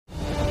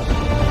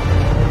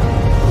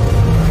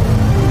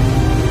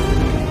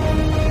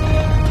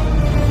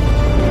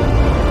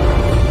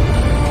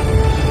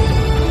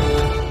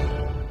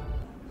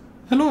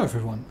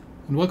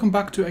and welcome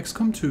back to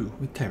XCOM 2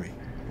 with Terry.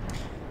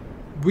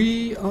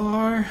 We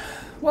are,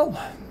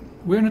 well,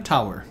 we're in a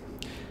tower,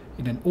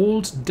 in an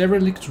old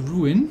derelict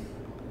ruin,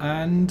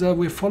 and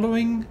we're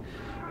following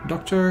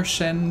Dr.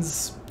 Shen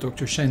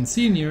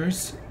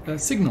Senior's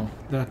signal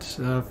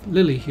that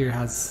Lily here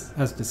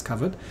has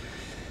discovered.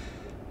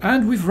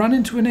 And we've run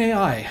into an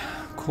AI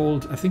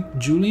called, I think,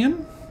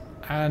 Julian,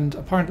 and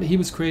apparently he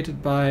was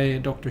created by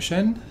Dr.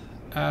 Shen,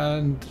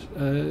 and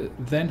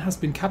then has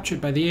been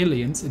captured by the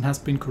aliens and has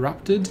been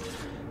corrupted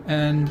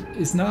and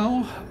is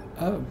now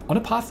on a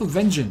path of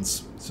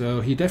vengeance.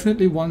 So he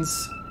definitely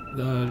wants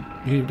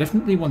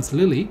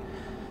Lily.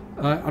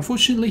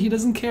 Unfortunately, he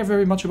doesn't care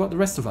very much about the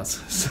rest of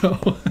us,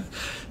 so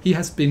he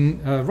has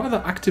been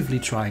rather actively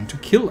trying to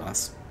kill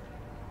us,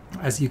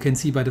 as you can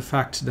see by the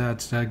fact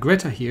that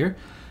Greta here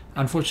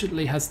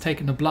unfortunately has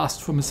taken a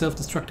blast from a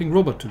self-destructing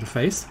robot to the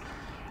face.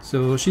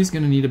 So she's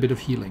going to need a bit of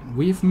healing.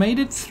 We've made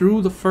it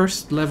through the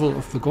first level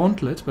of the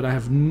gauntlet, but I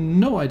have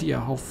no idea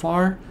how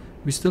far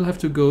we still have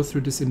to go through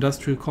this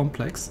industrial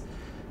complex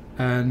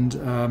and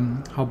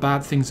how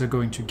bad things are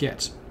going to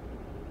get.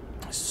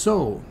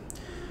 So,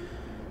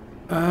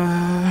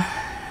 yeah,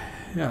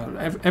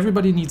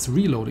 everybody needs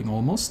reloading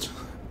almost,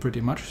 pretty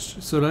much.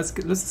 So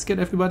let's get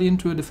everybody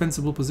into a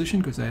defensible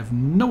position, because I have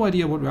no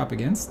idea what we're up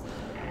against.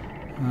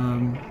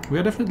 We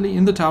are definitely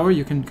in the tower.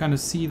 You can kind of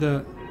see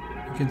the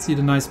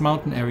nice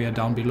mountain area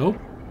down below,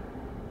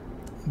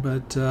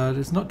 but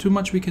there's not too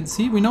much we can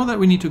see. We know that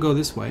we need to go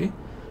this way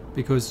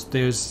because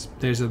there's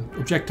an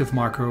objective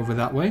marker over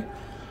that way,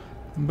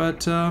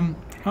 but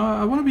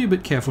I want to be a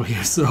bit careful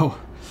here. So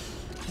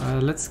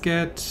let's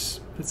get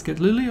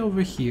Lily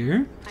over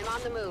here. I'm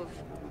on the move.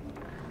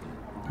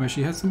 Where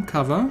she has some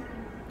cover,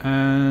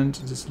 and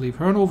just leave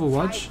her on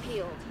Overwatch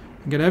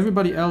and get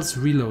everybody else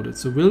reloaded.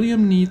 So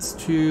William needs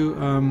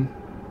to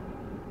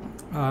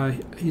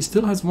he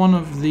still has one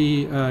of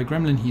the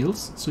gremlin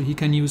heals, so he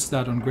can use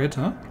that on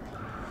Greta.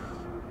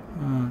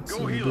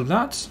 So we'll do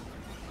that.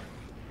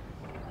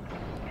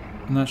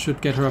 And that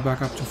should get her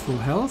back up to full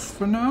health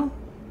for now.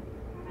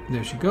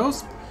 There she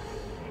goes.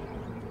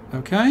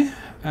 Okay,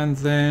 and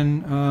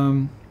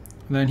then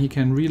he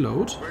can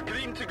reload. We're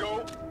green to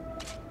go.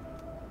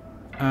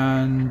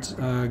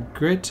 And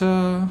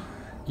Greta,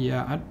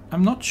 yeah,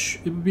 I'm not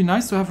sure. It would be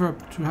nice to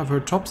have her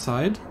top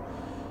side.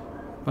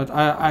 But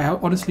I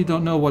honestly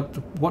don't know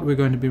what we're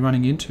going to be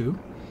running into.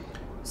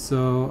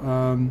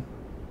 So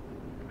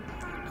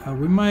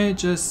we might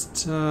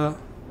just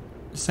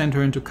send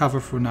her into cover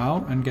for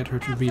now and get her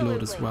to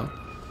reload as well.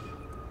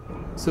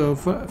 So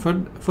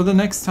for the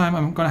next time,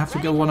 I'm going to have to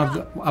go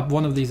up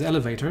one of these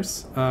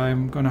elevators.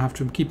 I'm going to have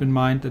to keep in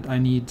mind that I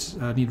need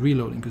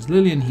reloading, because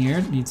Lillian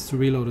here needs to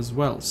reload as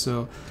well.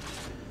 So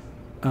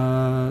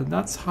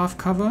that's half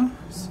cover.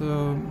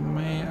 So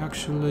may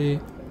actually.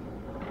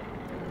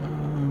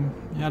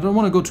 Yeah, I don't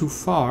want to go too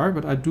far,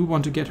 but I do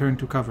want to get her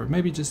into cover.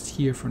 Maybe just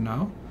here for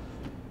now.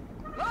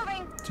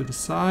 Moving. To the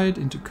side,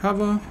 into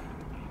cover.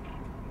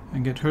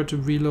 And get her to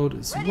reload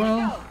as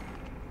well.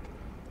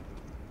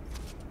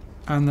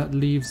 And that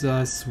leaves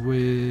us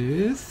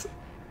with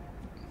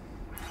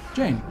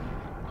Jane.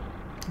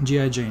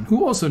 G.I. Jane,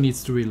 who also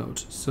needs to reload.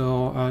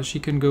 So she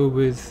can go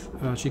with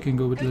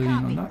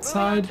Lillian on that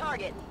side.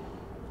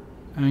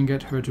 And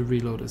get her to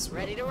reload as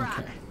well.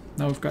 Okay.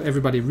 Now we've got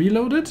everybody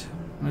reloaded.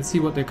 Let's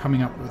see what they're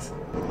coming up with.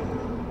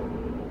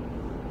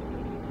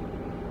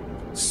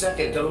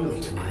 Second only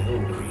to my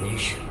own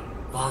creation,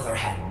 Father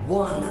had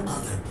one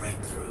other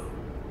breakthrough.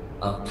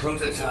 A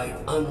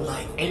prototype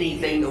unlike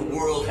anything the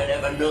world had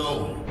ever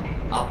known.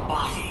 A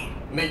body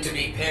meant to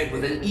be paired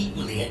with an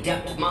equally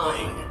adept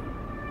mind.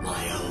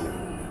 My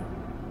own.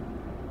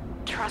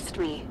 Trust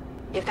me,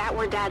 if that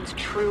were Dad's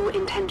true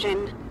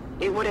intention,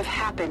 it would have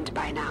happened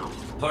by now.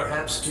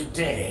 Perhaps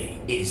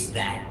today is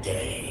that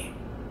day.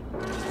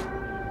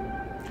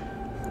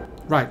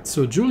 Right,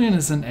 so Julian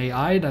is an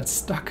AI that's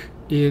stuck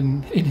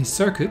in his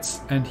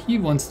circuits, and he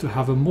wants to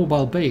have a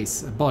mobile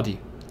base, a body,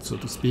 so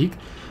to speak,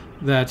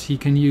 that he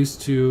can use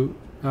to,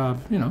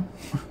 you know,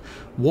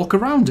 walk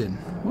around in.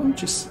 Well,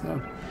 which is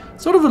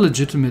sort of a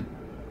legitimate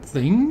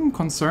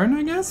concern,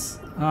 I guess.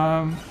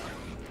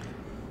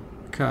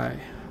 Okay,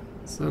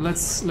 so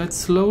let's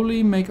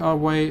slowly make our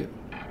way.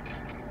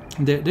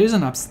 There's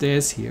an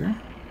upstairs here,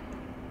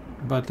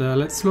 but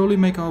let's slowly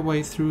make our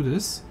way through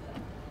this.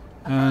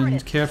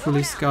 And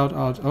carefully scout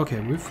out. Okay,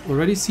 we've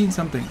already seen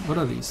something. What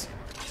are these?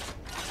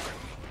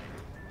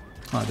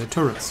 Ah, they're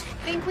turrets.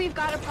 Think we've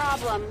got a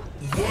problem.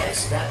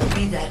 Yes, that would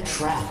be that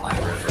trap I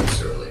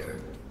referenced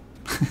earlier.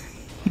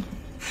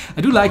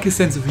 I do like his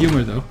sense of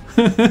humor, though.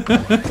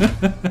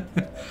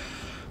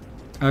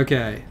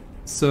 Okay,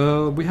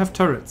 so we have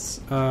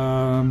turrets.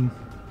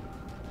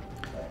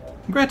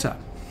 Greta,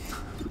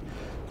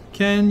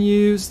 can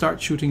you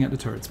start shooting at the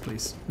turrets,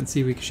 please? Let's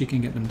see if she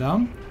can get them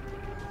down.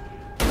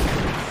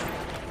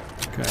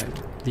 Okay,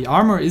 the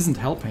armor isn't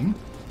helping.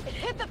 It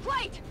hit the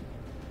plate.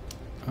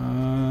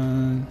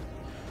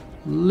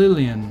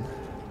 Lillian,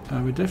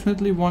 we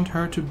definitely want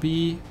her to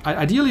be.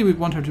 Ideally, we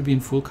want her to be in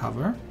full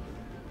cover.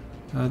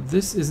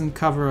 This isn't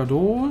cover at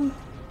all.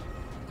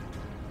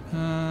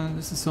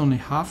 This is only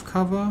half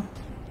cover.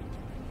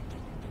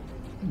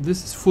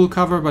 This is full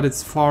cover, but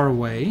it's far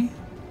away.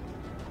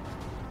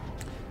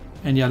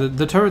 And yeah,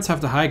 the turrets have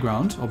the high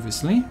ground,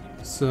 obviously.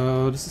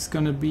 So this is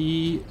gonna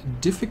be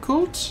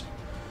difficult.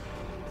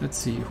 Let's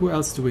see, who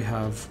else do we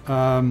have?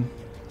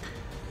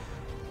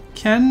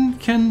 Can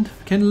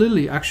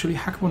Lily actually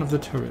hack one of the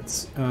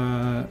turrets?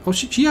 Oh,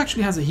 she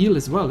actually has a heal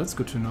as well. That's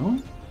good to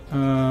know.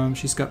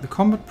 She's got the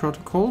combat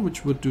protocol,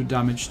 which would do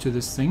damage to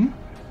this thing,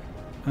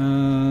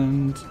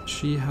 and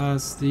she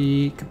has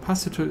the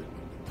capacitor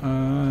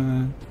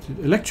to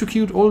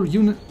electrocute all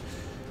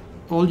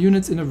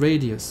units in a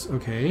radius.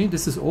 Okay,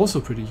 this is also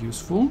pretty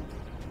useful.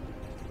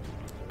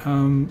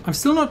 I'm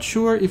still not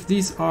sure if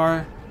these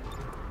are,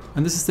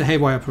 and this is the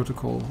haywire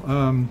protocol.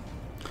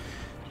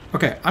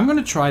 Okay, I'm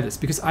gonna try this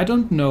because I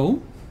don't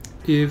know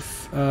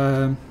if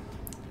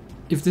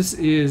this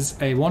is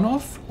a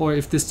one-off or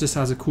if this just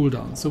has a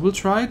cooldown. So we'll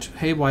try to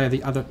haywire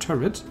the other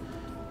turret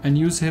and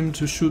use him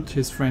to shoot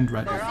his friend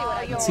right there.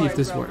 Let's see if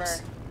this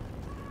works.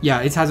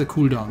 Yeah, it has a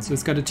cooldown, so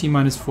it's got a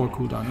T-4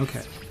 cooldown.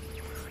 Okay.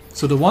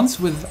 So the ones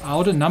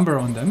without a number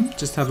on them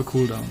just have a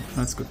cooldown.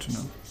 That's good to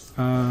know.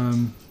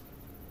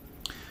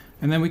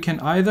 And then we can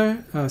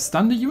either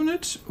stun the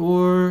unit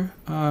or...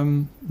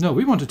 no,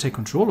 we want to take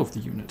control of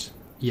the unit.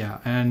 Yeah,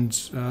 and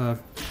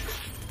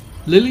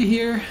Lily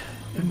here,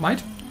 it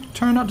might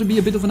turn out to be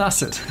a bit of an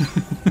asset.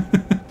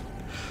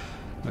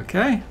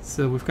 Okay,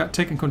 so we've got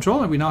taken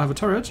control and we now have a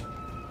turret.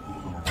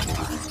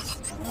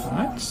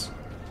 Alright.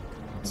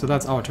 So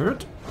that's our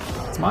turret.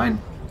 It's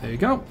mine. There you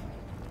go.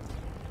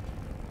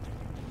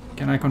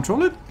 Can I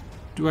control it?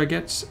 Do I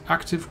get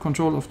active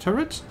control of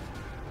turret?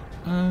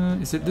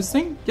 Is it this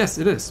thing? Yes,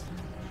 it is.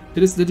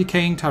 It is the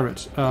decaying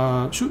turret.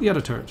 Shoot the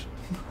other turret.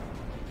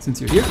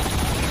 Since you're here.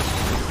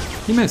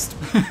 He missed.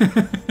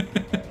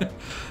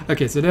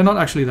 Okay, so they're not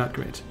actually that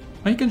great.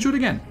 And he can shoot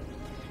again.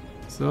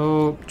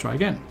 So, try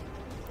again.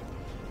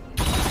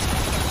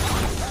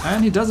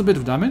 And he does a bit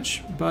of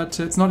damage, but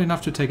it's not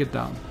enough to take it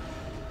down.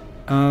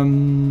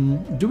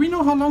 Do we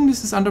know how long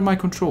this is under my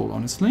control,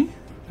 honestly?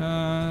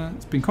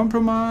 It's been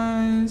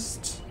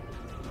compromised.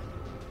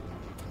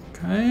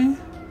 Okay.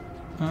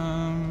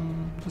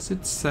 Does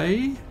it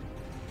say?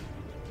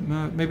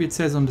 Maybe it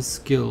says on the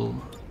skill.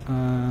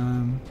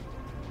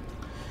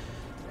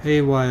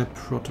 Haywire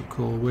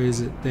protocol. Where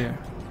is it? There.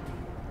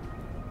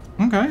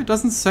 Okay. It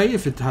doesn't say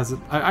if it has a.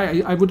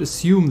 I would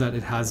assume that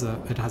it has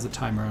a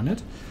timer on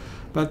it,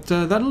 but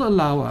that'll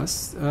allow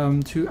us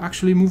to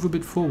actually move a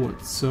bit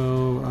forward.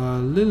 So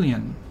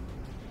Lillian.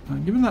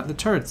 Given that the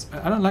turret's...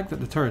 I don't like that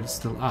the turret is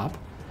still up.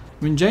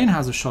 I mean, Jane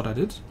has a shot at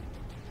it.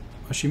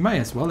 Or she may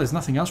as well. There's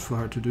nothing else for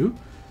her to do.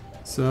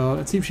 So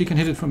let's see if she can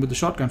hit it with the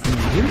shotgun from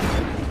over here.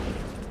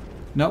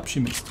 Nope, she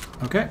missed.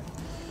 Okay.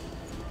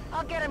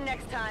 I'll get him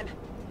next time.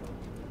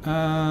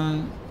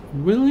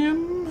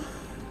 William...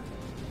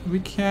 We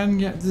can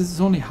get... This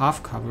is only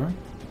half cover.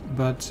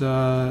 But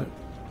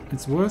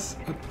it's worth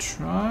a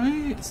try.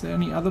 Is there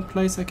any other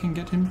place I can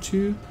get him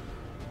to?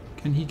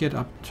 Can he get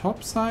up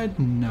top side?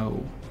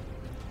 No.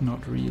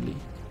 Not really.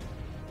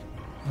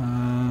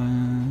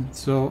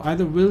 So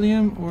either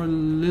William or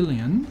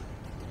Lillian.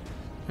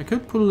 I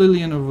could pull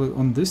Lillian over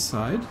on this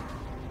side.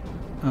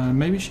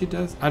 Maybe she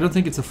does. I don't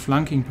think it's a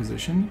flanking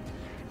position.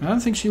 I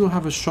don't think she will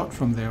have a shot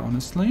from there,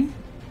 honestly.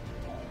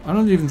 I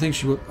don't even think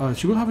she will...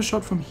 she will have a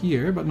shot from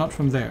here, but not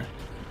from there.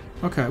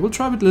 Okay, we'll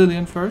try with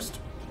Lillian first.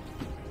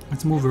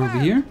 Let's move her over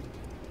here.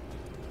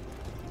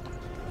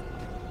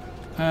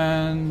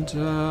 And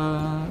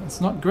it's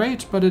not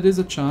great, but it is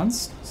a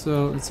chance.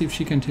 So let's see if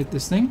she can hit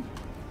this thing.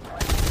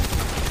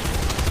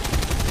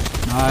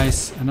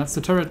 Nice, and that's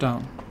the turret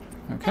down.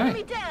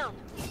 Okay.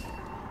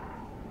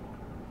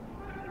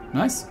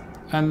 Nice.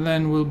 And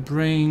then we'll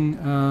bring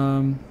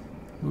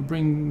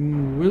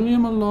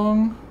William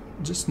along,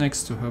 just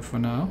next to her for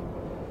now.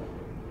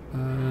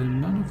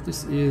 None of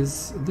this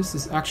is... This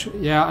is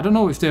actually... Yeah, I don't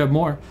know if there are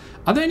more.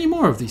 Are there any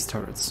more of these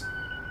turrets?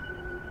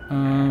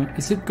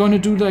 Is it going to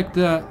do like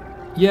the...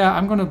 Yeah,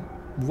 I'm gonna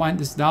wind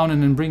this down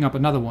and then bring up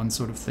another one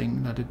sort of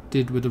thing that it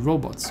did with the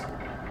robots.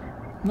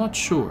 Not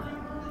sure.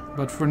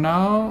 But for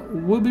now,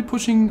 we'll be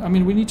pushing... I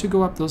mean, we need to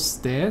go up those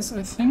stairs,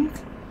 I think.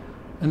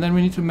 And then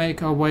we need to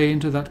make our way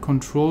into that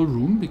control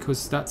room,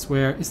 because that's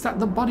where... Is that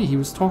the body he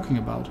was talking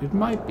about? It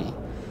might be.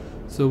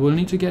 So we'll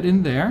need to get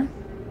in there.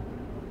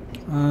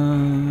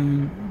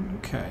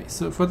 Okay,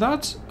 so for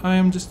that, I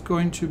am just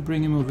going to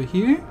bring him over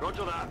here.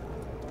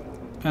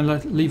 And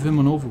leave him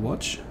on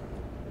Overwatch.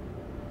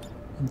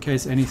 In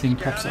case anything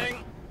pops up.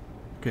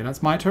 Okay,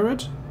 that's my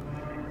turret.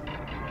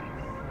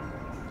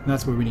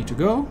 That's where we need to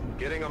go.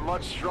 Getting a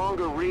much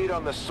stronger read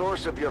on the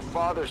source of your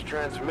father's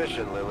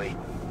transmission, Lily.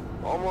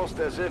 Almost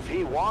as if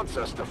he wants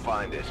us to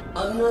find it.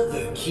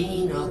 Another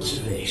keen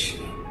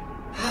observation.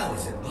 How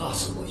is it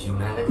possible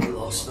humanity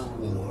lost the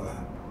war?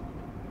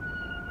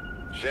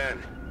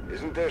 Shen,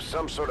 isn't there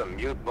some sort of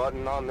mute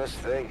button on this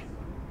thing?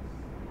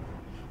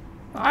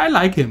 I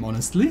like him,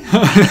 honestly.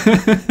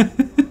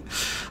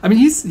 I mean,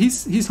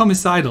 he's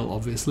homicidal,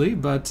 obviously,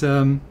 but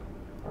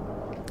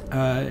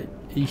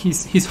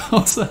he's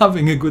also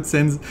having a good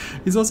sense.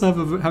 He's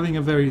also having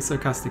a very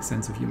sarcastic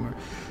sense of humor.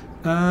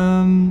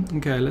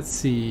 Okay, let's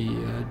see.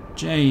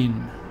 Jane,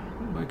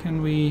 where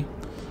can we?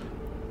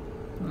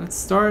 Let's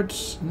start.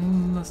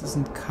 This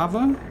isn't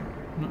cover.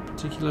 Not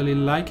particularly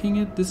liking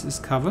it. This is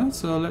cover.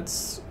 So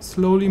let's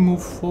slowly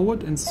move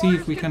forward and see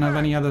if we can have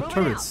any other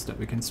turrets that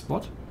we can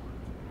spot.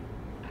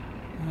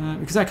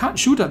 Because I can't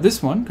shoot at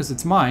this one because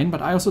it's mine,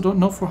 but I also don't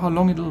know for how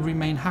long it'll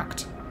remain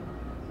hacked.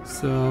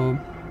 So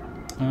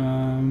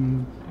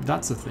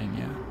that's a thing,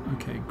 yeah.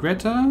 Okay,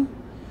 Greta.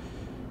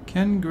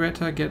 Can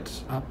Greta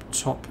get up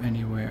top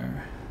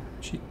anywhere?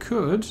 She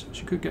could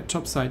get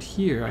topside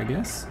here, I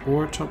guess,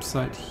 or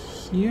topside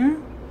here.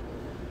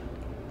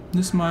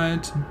 This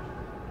might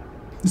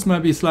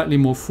be a slightly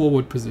more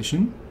forward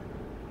position.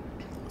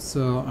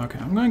 So okay,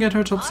 I'm gonna get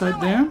her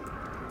topside there.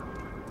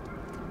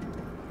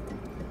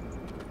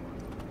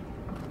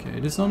 Okay,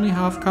 it is only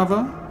half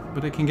cover,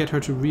 but I can get her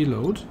to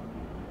reload.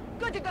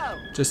 Good to go.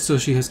 Just so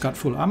she has got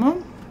full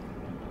ammo.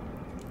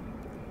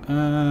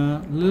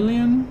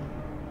 Lillian,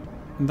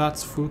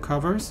 that's full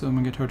cover, so I'm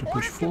gonna get her to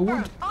push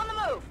forward. On the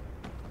move.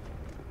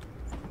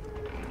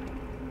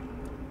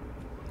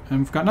 And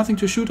we've got nothing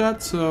to shoot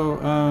at, so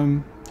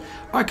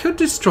I could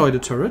destroy the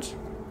turret.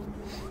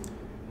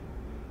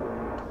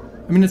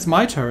 I mean, it's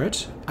my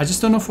turret. I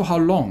just don't know for how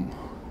long.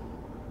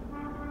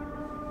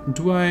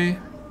 Do I?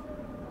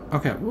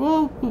 Okay,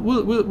 well,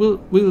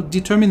 we'll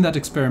determine that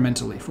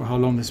experimentally for how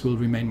long this will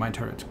remain my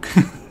turret.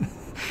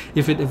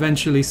 If it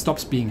eventually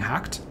stops being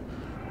hacked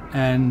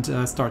and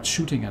starts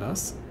shooting at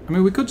us. I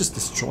mean, we could just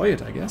destroy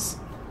it, I guess,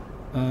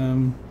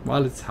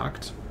 while it's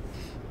hacked.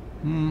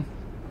 Yeah,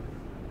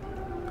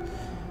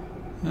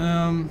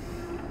 I'm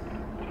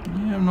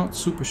not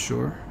super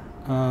sure.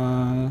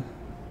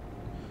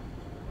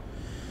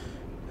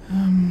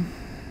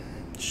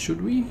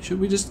 Should we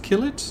just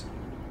kill it?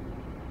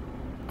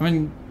 I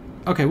mean,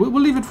 okay, we'll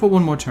leave it for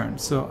one more turn.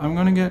 So I'm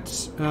gonna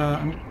get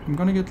I'm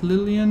gonna get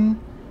Lillian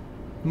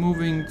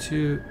moving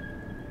to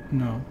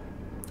no.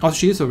 Oh,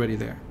 she is already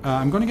there.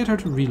 I'm gonna get her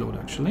to reload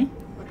actually.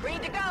 Ready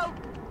to go.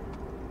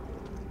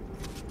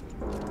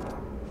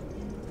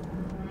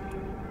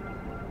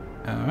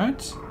 All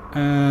right,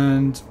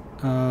 and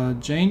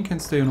Jane can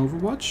stay on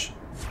Overwatch.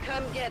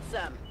 Come get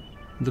some.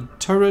 The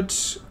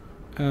turret.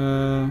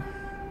 I'm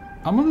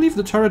gonna leave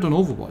the turret on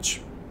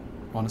Overwatch,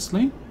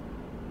 honestly.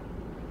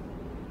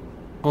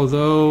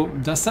 Although,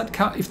 does that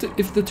count?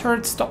 If the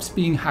turret stops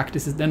being hacked,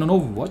 is it then on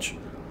Overwatch?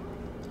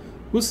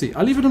 We'll see.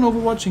 I'll leave it on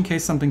Overwatch in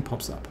case something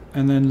pops up,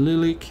 and then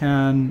Lily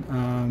can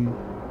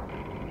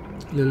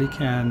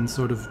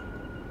sort of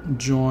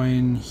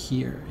join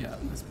here. Yeah,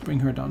 let's bring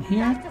her down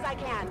here. Fast as I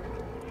can.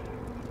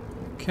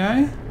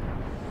 Okay.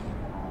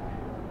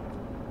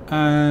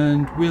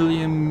 And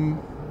William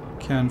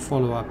can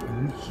follow up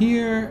in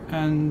here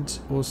and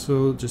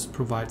also just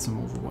provide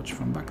some Overwatch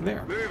from back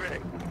there.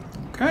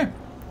 Okay.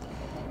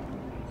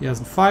 He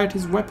hasn't fired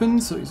his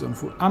weapon, so he's on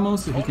full ammo,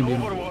 so he can be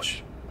on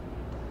Overwatch.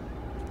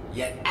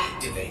 Yet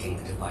activating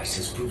the device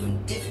has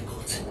proven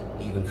difficult,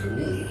 even for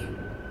me.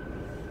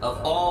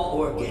 Of all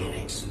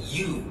organics,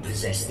 you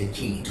possess the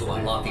key to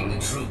unlocking the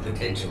true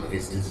potential of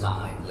his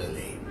design,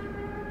 Lily.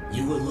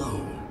 You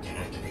alone can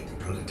activate the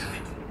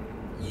prototype.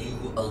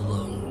 You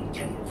alone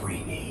can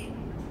free me.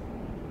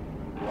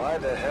 Why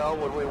the hell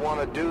would we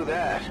want to do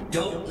that?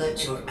 Don't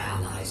let your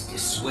allies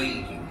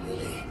dissuade you,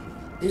 Lily.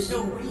 There's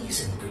no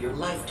reason for your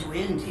life to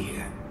end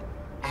here.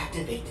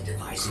 Activate the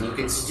device and you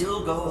can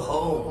still go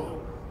home.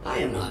 I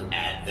am not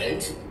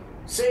Advent.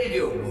 Save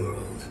your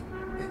world.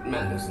 It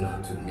matters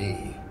not to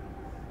me.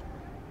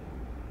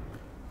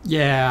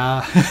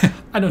 Yeah,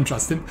 I don't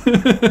trust him.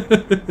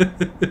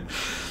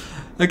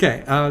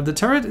 Okay, the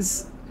turret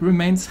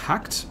remains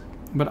hacked,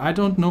 but I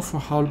don't know for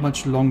how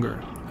much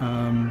longer.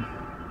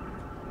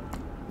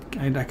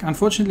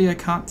 Unfortunately, I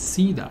can't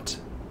see that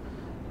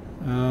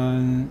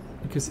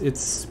because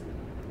it's.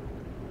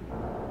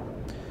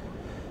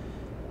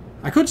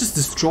 I could just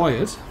destroy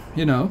it,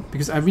 you know,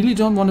 because I really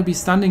don't want to be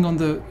standing on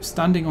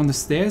the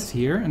stairs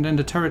here, and then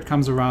the turret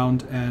comes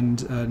around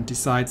and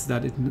decides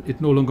that it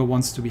no longer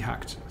wants to be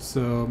hacked.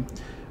 So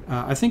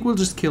I think we'll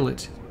just kill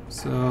it.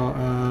 So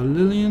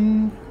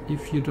Lillian,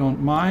 if you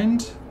don't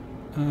mind,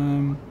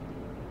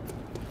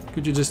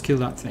 could you just kill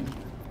that thing?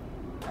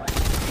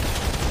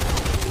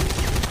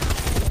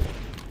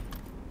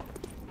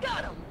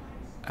 Got him.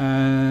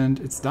 And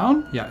it's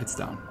down? Yeah, it's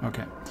down.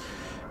 Okay.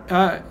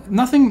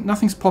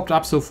 Nothing's popped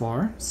up so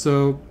far,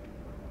 so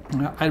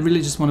I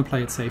really just want to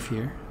play it safe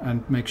here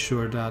and make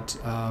sure that,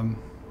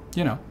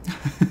 you know,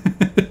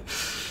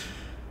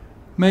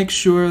 make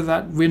sure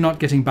that we're not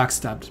getting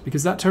backstabbed,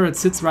 because that turret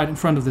sits right in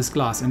front of this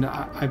glass, and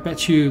I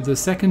bet you the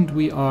second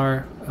we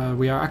are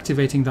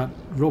activating that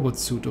robot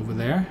suit over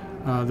there,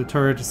 the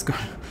turret is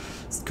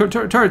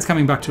turret's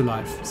coming back to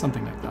life,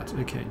 something like that.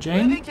 Okay,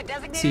 Jane,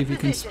 see if you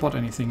can spot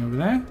anything over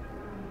there.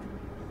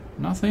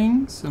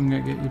 Nothing, so I'm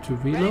gonna get you to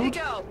reload.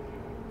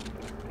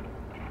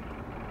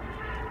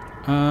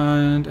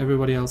 And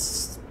everybody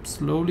else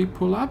slowly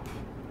pull up.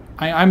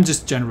 I'm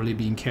just generally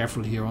being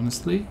careful here,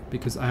 honestly,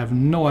 because I have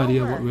no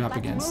idea what we're up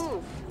against.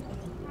 Move.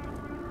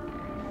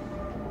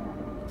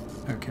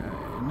 Okay,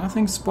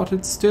 nothing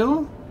spotted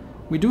still.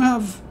 We do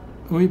have...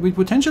 We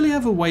potentially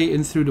have a way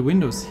in through the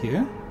windows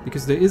here,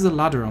 because there is a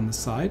ladder on the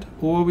side,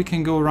 or we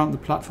can go around the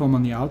platform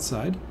on the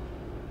outside.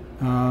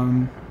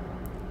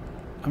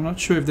 I'm not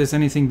sure if there's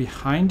anything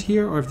behind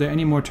here or if there are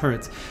any more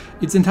turrets.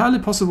 It's entirely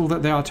possible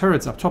that there are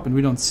turrets up top and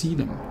we don't see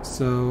them.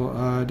 So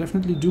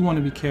definitely do want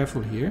to be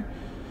careful here.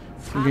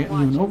 We'll get you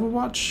an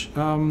Overwatch.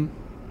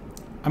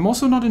 I'm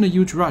also not in a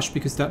huge rush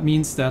because that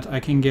means that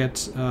I can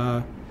get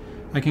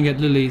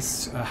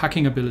Lily's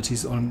hacking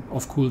abilities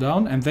off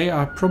cooldown, and they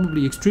are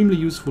probably extremely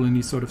useful in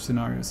these sort of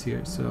scenarios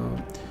here. So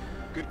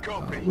Good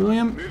copy.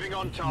 William, Moving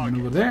on and target.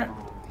 over there.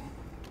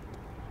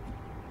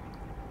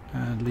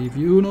 And leave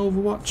you an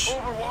Overwatch.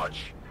 Overwatch.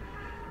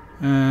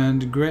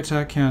 And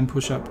Greta can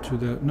push up to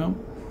the... No.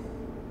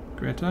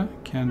 Greta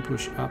can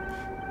push up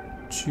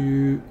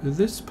to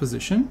this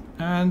position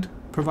and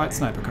provide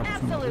sniper cover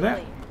from over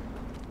there.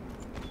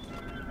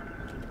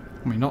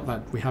 I mean, not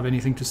that we have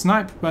anything to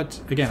snipe,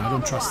 but again, I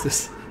don't trust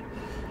this.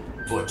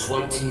 For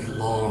 20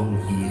 long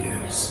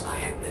years, I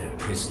had been a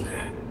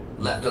prisoner,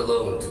 left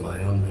alone to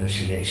my own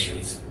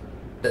machinations.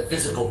 The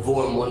physical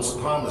form once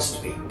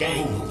promised me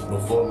dangled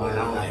before my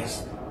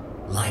eyes,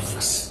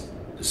 lifeless,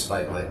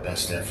 despite my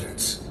best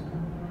efforts.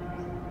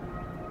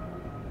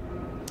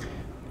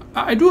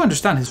 I do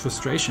understand his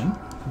frustration,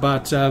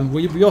 but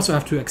we also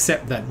have to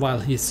accept that while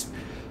he's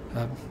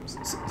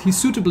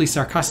suitably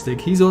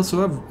sarcastic, he's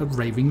also a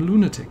raving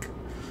lunatic.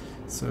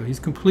 So he's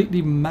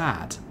completely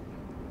mad.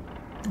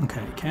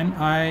 Okay, can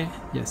I...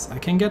 Yes, I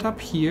can get up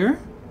here.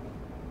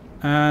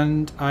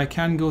 And I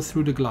can go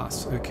through the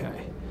glass.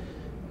 Okay.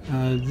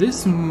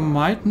 This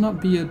might not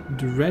be a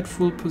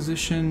dreadful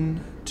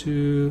position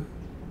to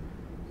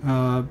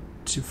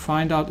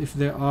find out if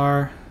there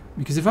are...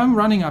 Because if I'm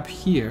running up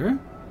here,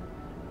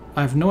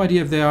 I have no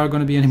idea if there are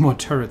going to be any more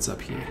turrets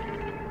up here.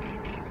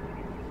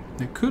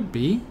 There could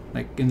be,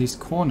 like in these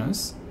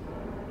corners.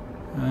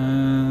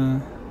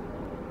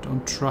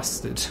 Don't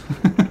trust it.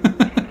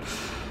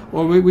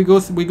 Or we're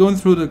going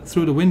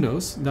through the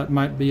windows. That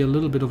might be a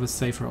little bit of a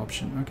safer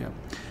option. Okay,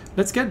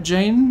 let's get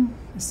Jane.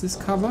 Is this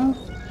cover?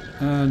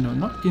 No,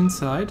 not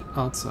inside.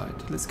 Outside.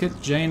 Let's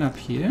get Jane up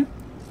here.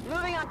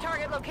 Moving on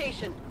target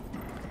location.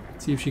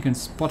 See if she can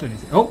spot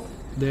anything. Oh,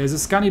 there's a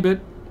scanny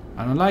bit.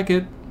 I don't like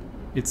it.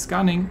 It's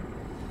scanning.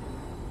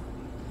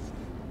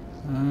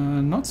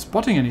 Not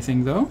spotting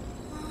anything though.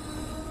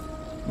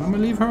 I'm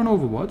gonna leave her on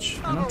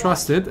Overwatch. I don't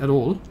trust it at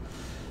all.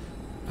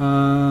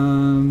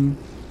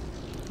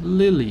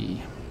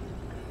 Lily.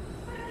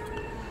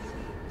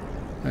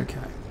 Okay.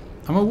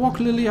 I'm gonna walk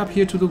Lily up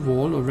here to the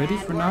wall already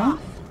for now.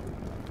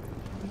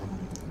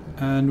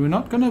 And we're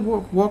not gonna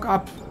walk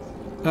up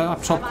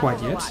top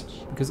quite yet,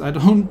 because I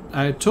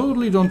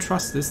totally don't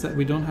trust this, that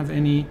we don't have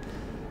any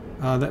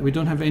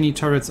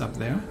turrets up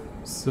there.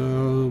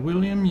 So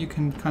William, you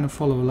can kind of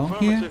follow along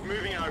here.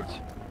 Moving out.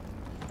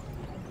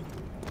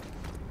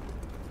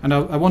 And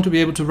I want to be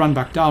able to run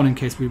back down in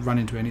case we run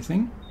into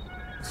anything.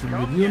 So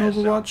review an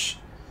Overwatch.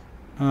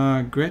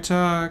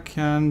 Greta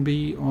can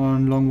be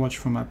on long watch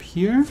from up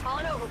here.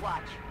 On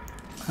Overwatch.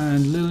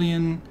 And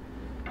Lillian,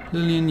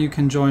 you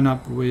can join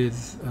up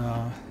with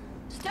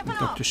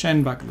Dr.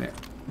 Shen back there.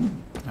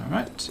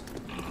 Alright.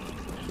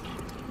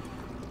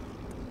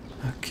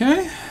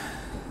 Okay.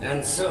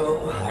 And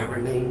so, I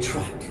remain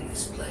trapped in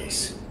this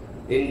place,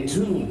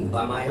 entombed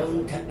by my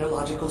own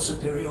technological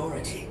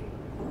superiority.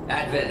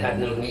 Advent had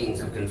no means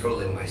of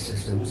controlling my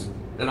systems,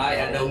 and I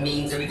had no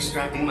means of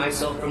extracting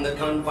myself from the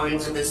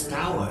confines of this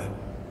tower.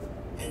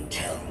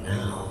 Until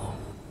now.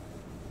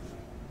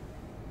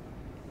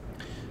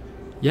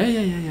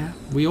 Yeah.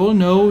 We all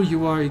know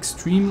you are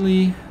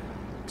extremely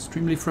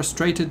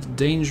frustrated,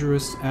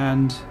 dangerous,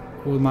 and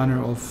all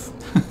manner of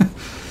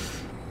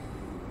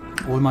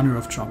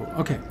trouble.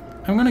 Okay.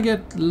 I'm gonna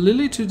get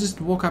Lily to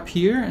just walk up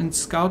here and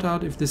scout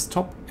out if this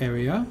top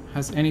area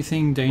has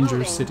anything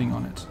dangerous sitting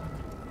on it.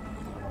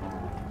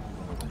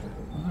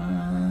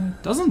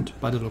 Doesn't,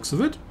 by the looks of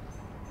it.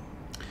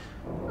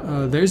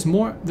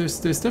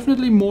 There's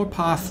definitely more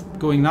path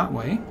going that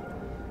way.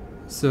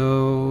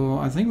 So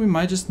I think we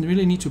might just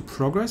really need to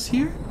progress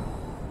here.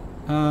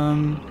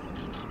 I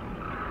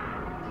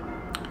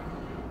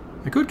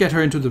could get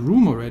her into the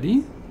room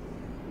already.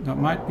 That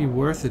might be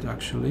worth it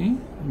actually.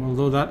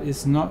 Although that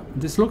is not...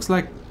 This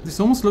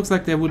almost looks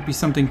like there would be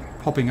something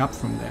popping up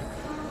from there.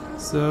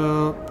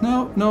 So,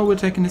 no, we're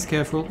taking this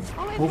careful.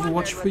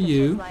 Overwatch for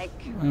you.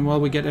 And while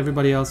we get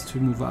everybody else to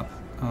move up.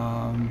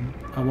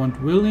 I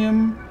want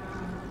William.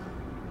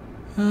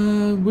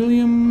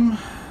 William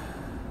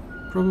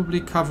probably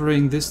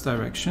covering this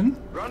direction.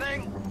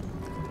 Running.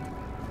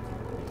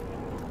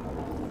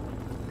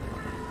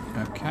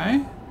 Okay,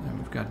 and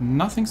we've got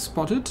nothing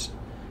spotted.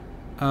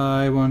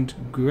 I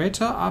want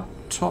Greta up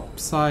top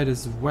side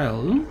as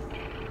well.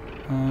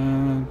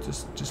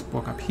 Just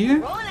walk up here.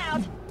 Rolling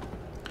out.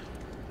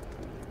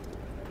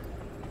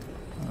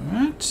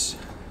 Alright.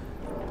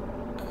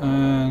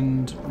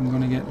 and I'm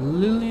gonna get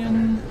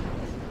Lillian.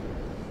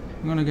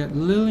 I'm gonna get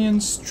Lillian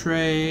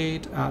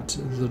straight at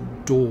the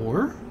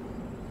door,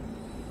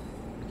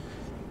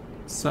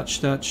 such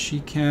that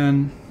she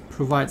can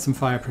provide some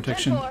fire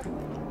protection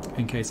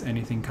in case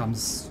anything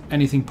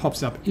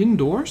pops up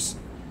indoors.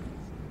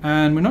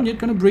 And we're not yet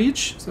gonna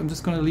breach, so I'm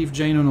just gonna leave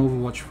Jane on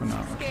Overwatch for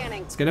now.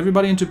 Scanning. Let's get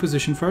everybody into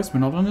position first. We're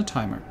not on a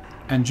timer.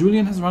 And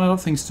Julian has run out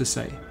of things to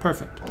say.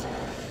 Perfect.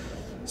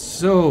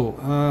 So,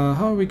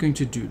 how are we going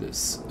to do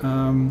this?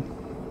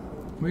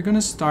 We're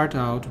gonna start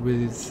out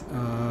with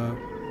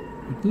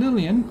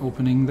Lillian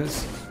opening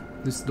this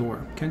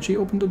door. Can she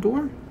open the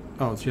door?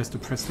 Oh, she has to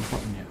press the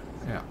button, yeah.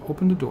 Yeah,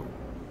 open the door.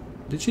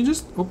 Did she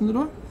just open the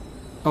door?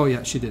 Oh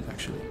yeah, she did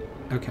actually.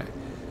 Okay.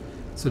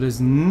 So there's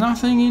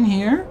nothing in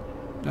here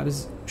that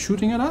is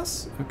shooting at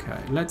us. Okay,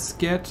 let's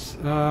get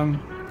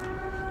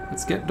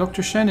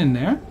Dr. Shen in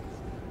there.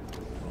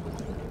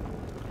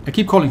 I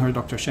keep calling her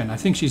Dr. Shen. I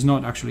think she's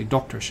not actually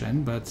Dr.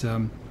 Shen, but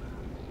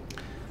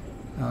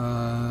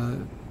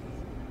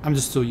I'm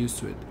just so used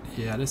to it.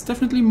 Yeah, there's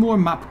definitely more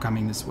map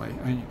coming this way.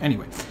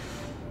 Anyway,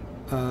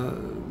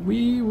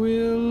 we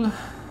will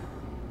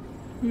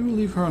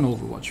leave her on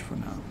Overwatch for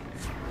now.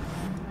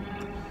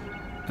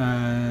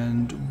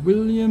 And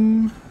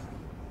William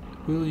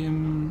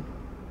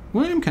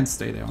can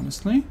stay there,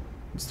 honestly.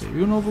 Stay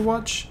on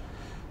Overwatch.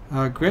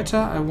 Greta,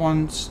 I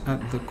want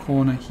at the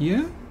corner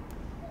here,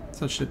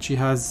 such that she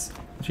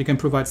can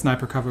provide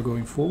sniper cover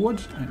going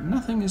forward, and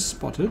nothing is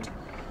spotted.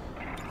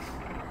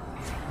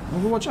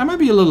 Overwatch, I might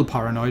be a little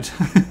paranoid.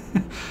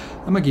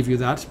 I'm gonna give you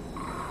that.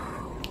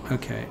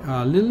 Okay,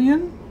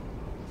 Lillian,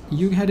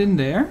 you head in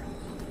there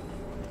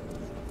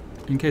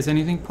in case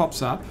anything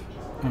pops up.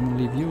 I'm gonna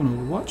leave you on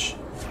Overwatch,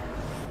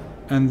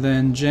 and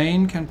then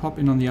Jane can pop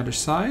in on the other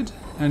side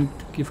and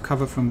give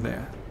cover from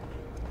there.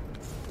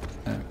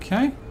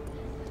 Okay,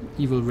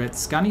 evil red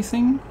scanny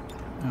thing,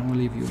 and we'll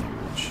leave you on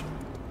Overwatch.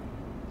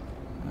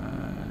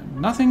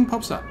 Nothing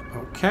pops up.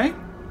 Okay,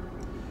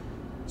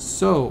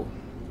 so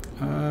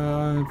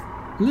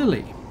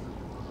Lily,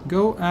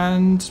 go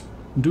and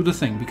do the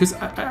thing, because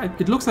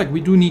it looks like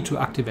we do need to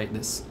activate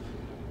this.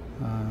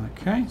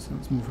 Okay, so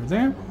let's move her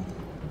there.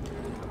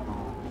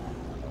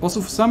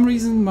 Also, for some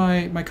reason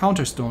my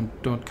counters don't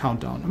count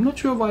down. I'm not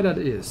sure why that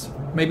is.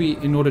 Maybe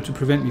in order to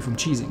prevent me from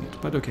cheesing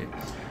it, but okay.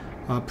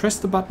 Press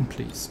the button,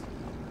 please.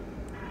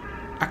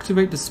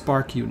 Activate the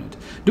spark unit.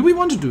 Do we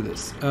want to do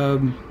this?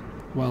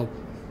 Well,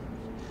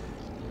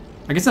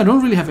 I guess I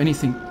don't really have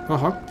anything. Oh,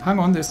 hang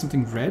on, there's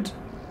something red.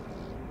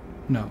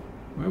 No,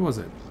 where was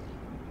it?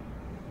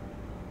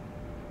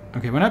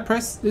 Okay, when I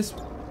press this,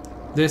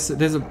 there's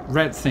a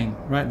red thing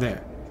right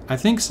there. I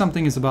think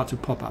something is about to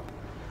pop up.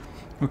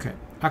 Okay,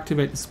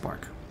 activate the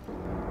spark.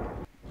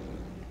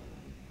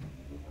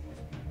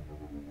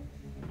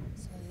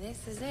 So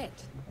this is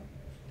it.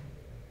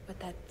 What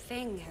that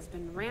thing has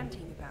been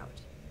ranting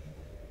about.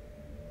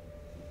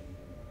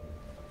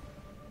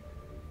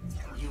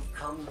 You've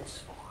come this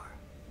far.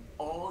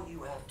 All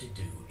you have to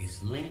do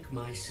is link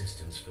my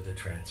systems for the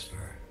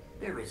transfer.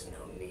 There is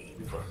no need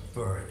for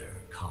further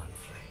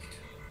conflict.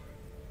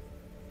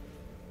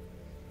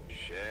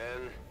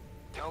 Shen,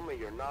 tell me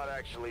you're not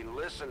actually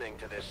listening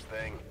to this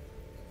thing.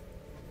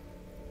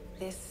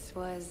 This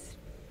was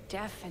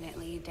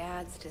definitely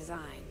Dad's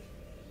design.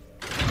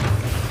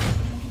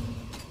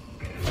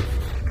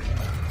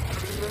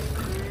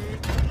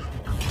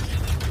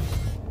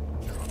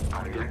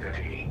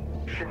 Identity,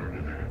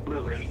 Shen,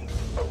 Lily,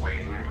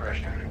 awaiting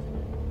impression.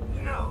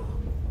 No!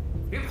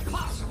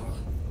 Impossible!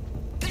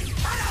 This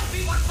cannot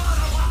be what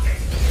Father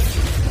wanted!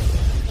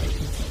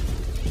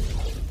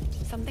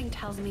 Something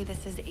tells me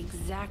this is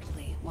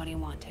exactly what he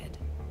wanted.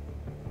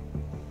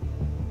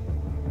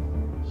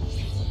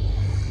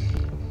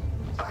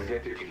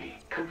 Identity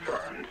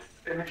confirmed.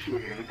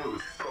 Initiating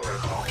boot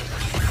protocol.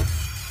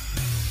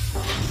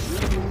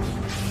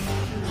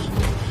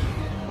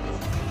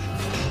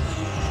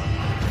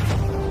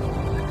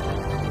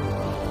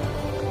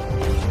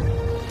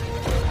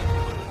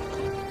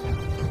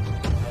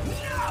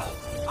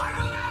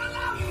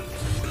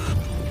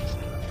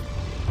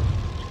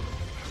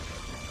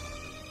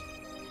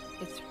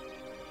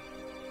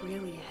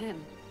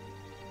 Him.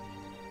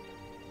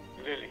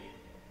 Lily,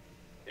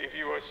 if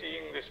you are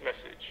seeing this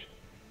message,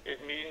 it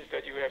means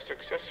that you have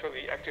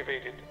successfully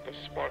activated the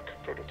Spark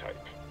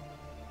prototype.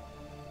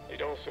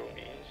 It also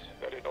means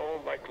that in all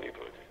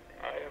likelihood,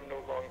 I am no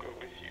longer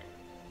with you.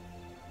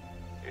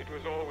 It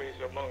was always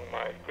among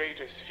my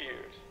greatest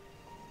fears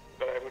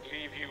that I would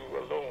leave you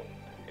alone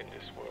in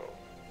this world.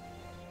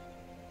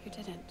 You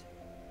didn't.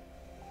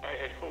 I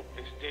had hoped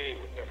this day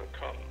would never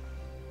come.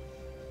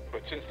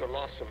 But since the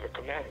loss of the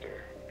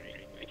commander,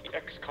 the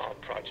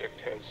XCOM project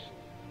has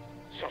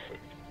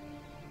suffered.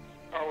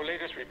 Our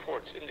latest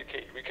reports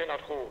indicate we cannot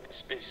hold the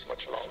space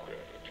much longer.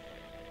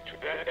 To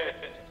that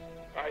end,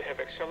 I have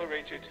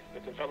accelerated the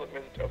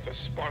development of the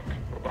Spark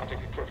robotic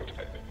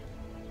prototype.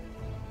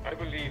 I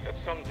believe that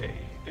someday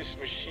this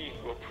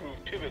machine will prove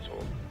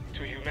pivotal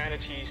to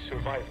humanity's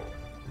survival.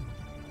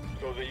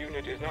 Though the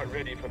unit is not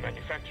ready for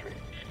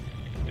manufacturing,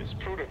 This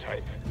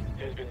prototype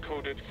has been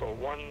coded for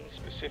one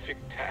specific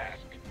task.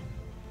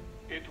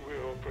 It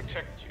will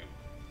protect you,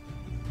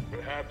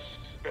 perhaps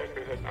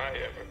better than I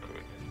ever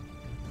could.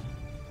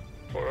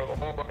 For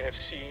of all I have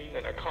seen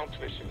and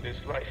accomplished in this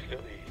life,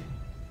 Lily,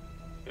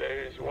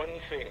 there is one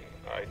thing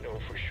I know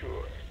for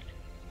sure.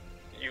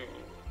 You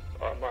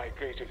are my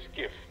greatest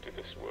gift to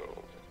this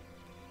world.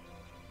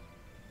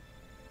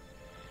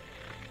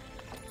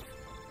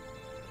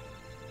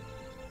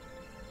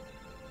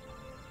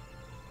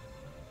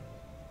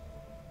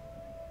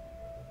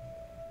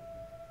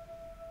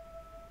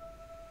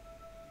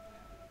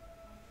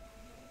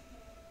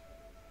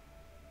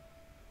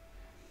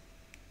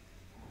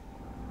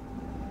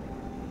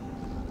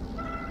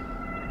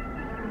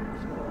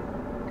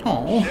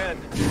 Oh, Shen,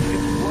 it's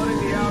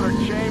flooding the outer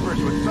chambers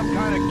with some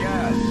kind of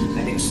gas.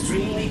 An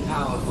extremely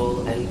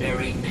powerful and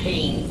very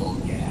painful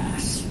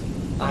gas.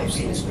 I've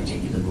seen this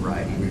particular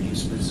variety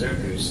reduce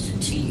berserkers to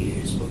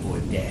tears before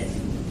death.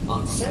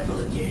 On several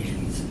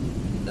occasions,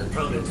 the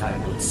prototype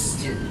will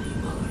still be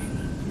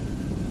mine.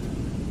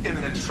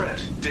 Imminent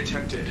threat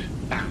detected.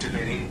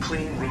 Activating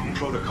clean room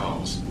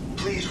protocols.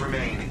 Please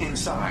remain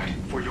inside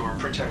for your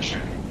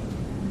protection.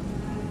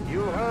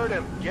 You heard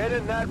him. Get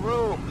in that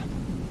room.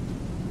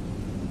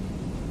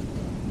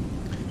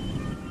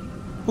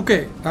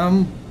 okay.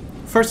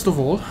 First of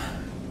all,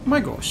 my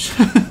gosh,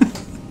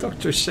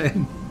 Dr.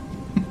 Shen.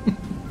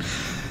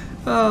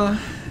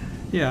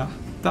 Yeah,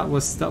 that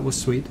was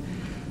sweet.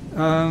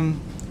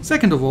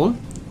 Second of all,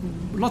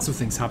 lots of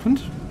things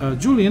happened.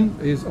 Julian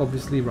is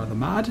obviously rather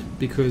mad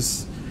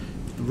because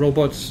the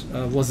robot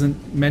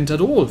wasn't meant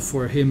at all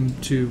for him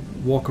to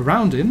walk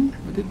around in,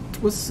 but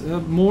it was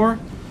more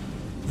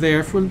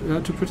there for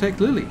to protect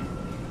Lily.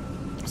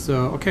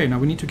 So okay, now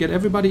we need to get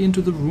everybody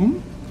into the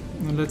room.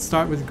 And let's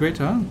start with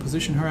Greta.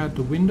 Position her at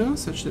the window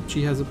such that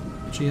she has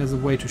a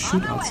way to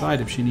shoot outside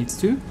if she needs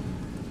to.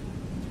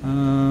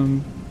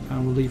 I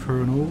will leave her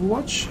on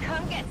Overwatch.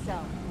 Come get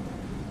some.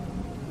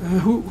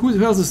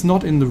 Who else is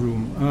not in the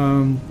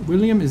room?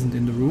 William isn't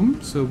in the room,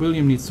 so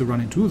William needs to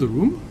run into the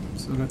room.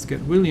 So let's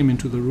get William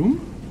into the room.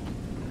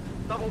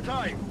 Double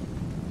time.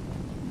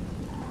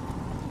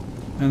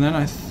 And then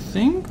I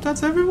think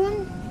that's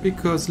everyone,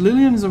 because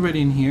Lillian is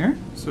already in here,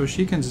 so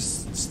she can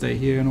just stay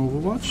here in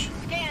Overwatch.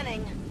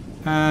 Scanning.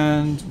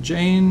 And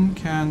Jane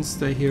can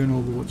stay here in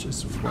Overwatch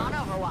as well. On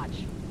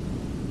Overwatch.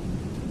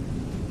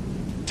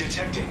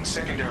 Detecting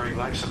secondary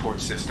life support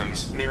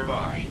systems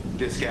nearby.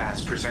 This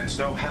gas presents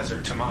no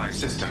hazard to my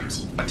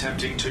systems.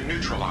 Attempting to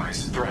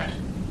neutralize threat.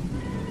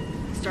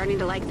 Starting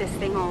to like this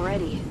thing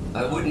already.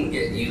 I wouldn't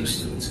get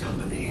used to its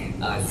company.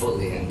 I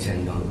fully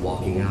intend on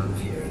walking out of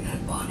here in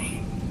that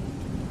body.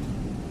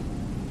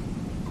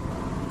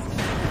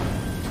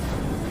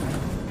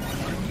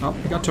 Oh,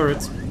 we got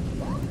turrets.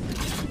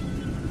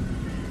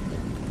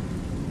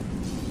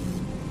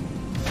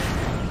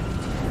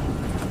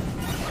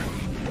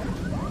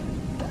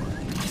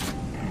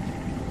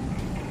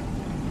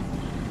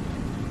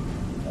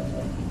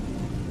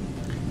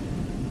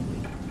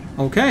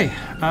 Okay,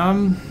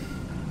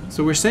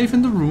 so we're safe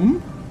in the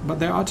room, but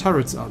there are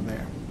turrets out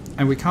there.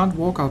 And we can't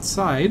walk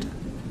outside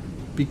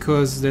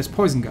because there's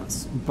poison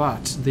gas.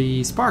 But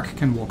the Spark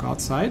can walk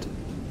outside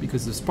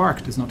because the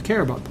Spark does not care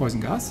about poison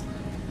gas.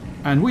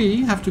 And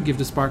we have to give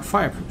the Spark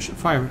fire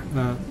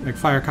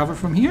cover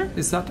from here.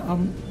 Is that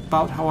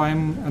about how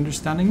I'm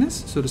understanding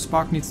this? So the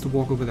Spark needs to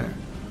walk over there.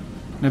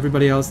 And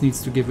everybody else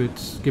needs to give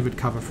it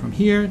cover from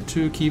here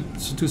to keep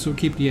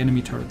the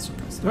enemy turrets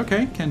suppressed.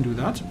 Okay, can do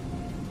that.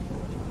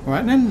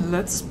 Alright then,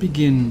 let's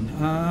begin.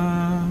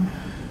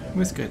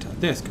 Where's Greta?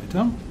 There's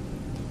Greta.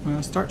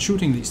 Start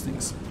shooting these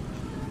things.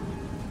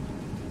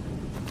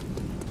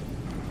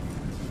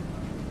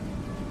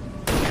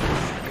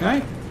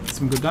 Okay,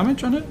 some good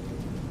damage on it.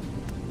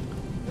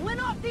 Win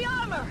off the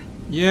armor.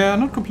 Yeah,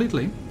 not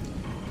completely.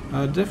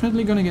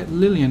 Definitely gonna get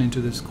Lillian into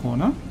this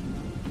corner.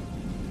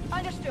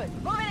 Understood.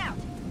 Moving out.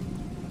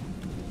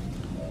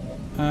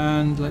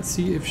 And let's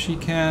see if she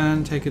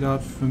can take it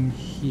out from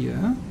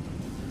here.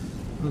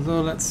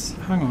 Although, let's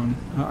hang on.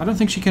 I don't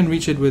think she can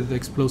reach it with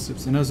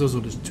explosives, and there's also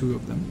just two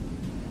of them.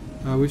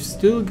 We've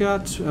still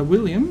got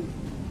William,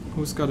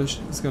 who's got a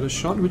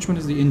shot. Which one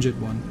is the injured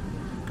one?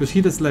 Because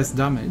he does less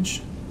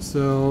damage.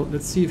 So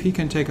let's see if he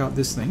can take out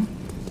this thing.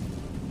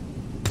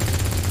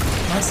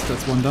 Nice,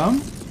 that's one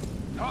down.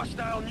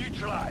 Hostile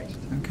neutralized.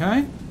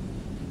 Okay.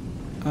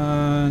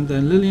 And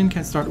then Lillian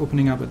can start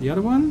opening up at the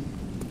other one.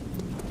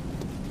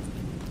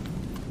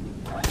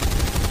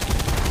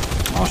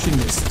 Oh, she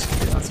missed.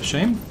 Okay, that's a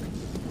shame.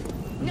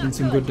 Doing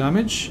some good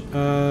damage.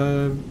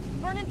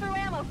 Burning through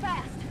ammo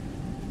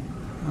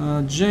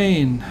fast.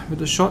 Jane with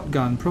a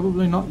shotgun,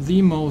 probably not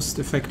the most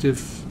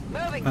effective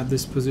Moving. at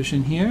this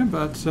position here,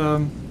 but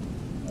well,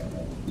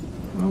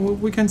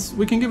 we can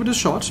give it a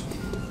shot,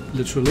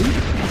 literally.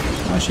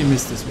 Ah, she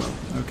missed as well.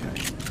 Okay.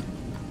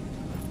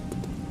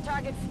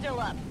 Target's still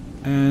up.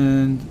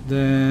 And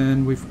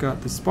then we've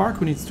got the Spark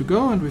who needs to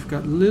go, and we've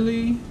got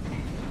Lily,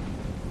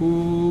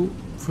 who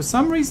for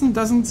some reason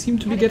doesn't seem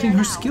to be getting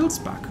her skills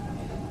back.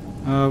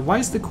 Why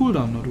is the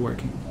cooldown not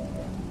working?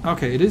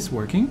 Okay, it is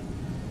working.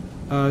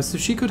 So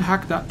she could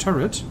hack that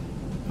turret.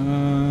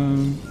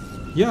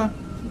 Yeah,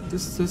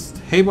 just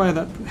haywire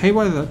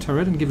that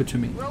turret and give it to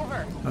me.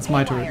 Rover, That's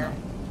my turret now.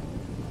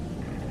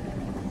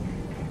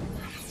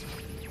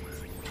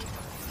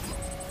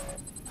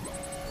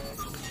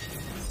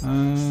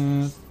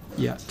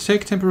 Yeah,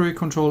 take temporary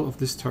control of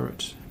this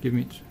turret. Give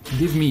me.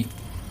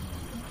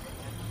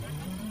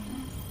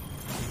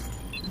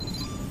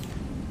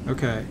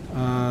 Okay.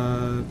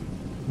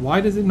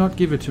 Why does it not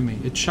give it to me?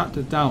 It shut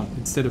it down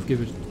instead of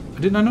give it.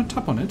 Did I not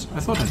tap on it? I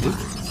thought I did.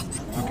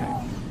 Okay.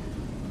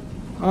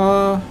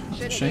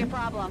 Shouldn't shame. be a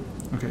problem.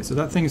 Okay, so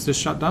that thing is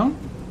just shut down.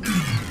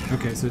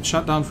 Okay, so it's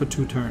shut down for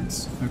 2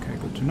 turns. Okay,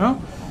 good to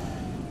know.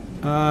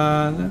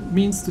 That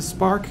means the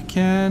spark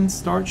can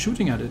start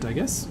shooting at it, I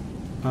guess.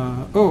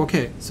 Oh,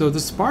 okay. So the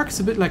spark is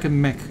a bit like a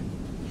mech.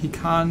 He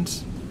can't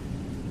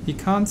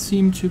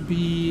seem to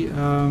be.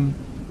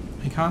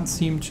 He can't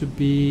seem to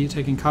be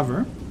taking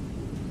cover.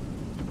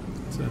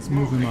 So let's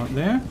move him out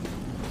there.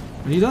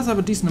 And he does have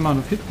a decent amount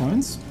of hit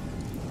points.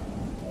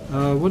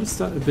 What is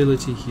that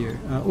ability here?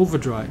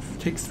 Overdrive.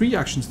 Take 3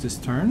 actions this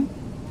turn.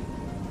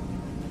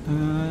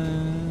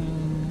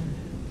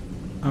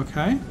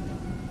 Okay.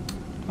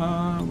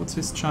 What's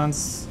his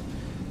chance?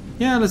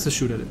 Yeah, let's just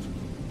shoot at it.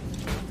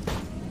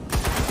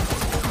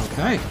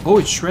 Okay. Oh,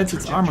 it shreds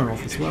its armor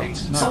off as well.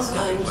 Nice.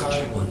 Sometimes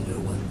I wonder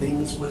what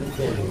things would have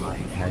been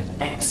like had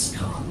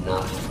XCOM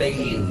not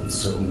failed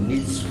so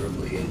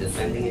miserably in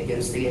defending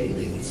against the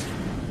aliens.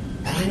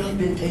 Had I not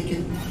been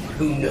taken,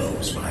 who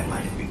knows what I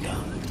might have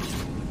become.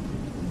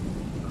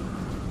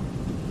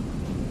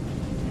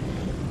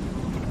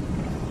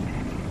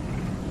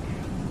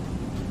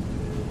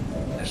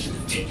 I should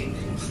have taken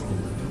control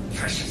of your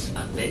precious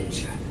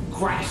Avenger,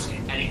 crashed it,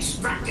 and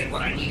extracted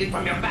what I needed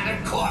from your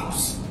battered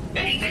corpse.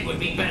 Anything would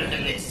be better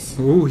than this.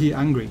 Oh, he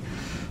angry.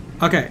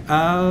 Okay,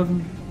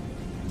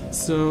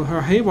 so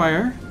her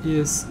haywire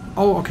is...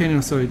 Oh, okay,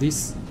 no, sorry,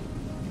 these...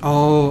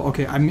 Oh,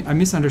 okay, I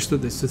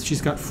misunderstood this. So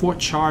she's got 4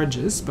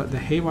 charges, but the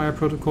haywire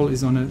protocol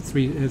is on a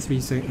 3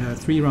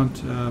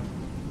 round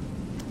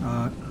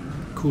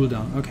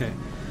cooldown. Okay,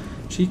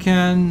 she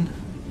can...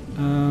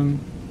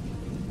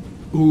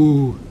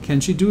 ooh,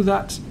 can she do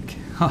that?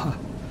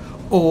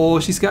 Oh,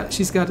 she's got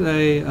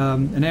a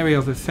an area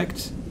of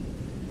effect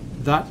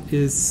that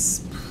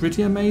is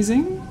pretty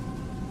amazing.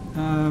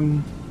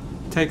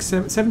 Takes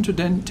 7 to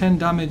 10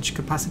 damage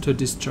capacitor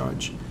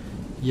discharge.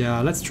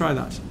 Yeah, let's try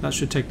that. That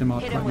should take them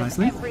out quite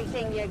nicely.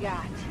 Everything you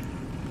got.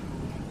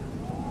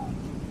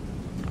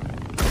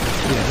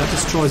 Yeah, that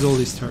destroys all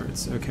these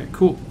turrets. Okay,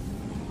 cool.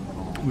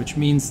 Which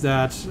means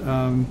that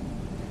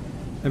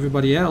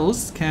everybody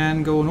else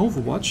can go on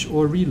Overwatch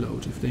or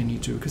reload if they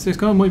need to, because there's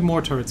going to be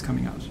more turrets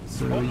coming out.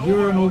 So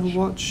you're on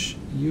Overwatch,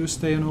 you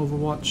stay on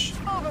Overwatch,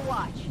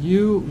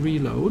 you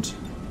reload.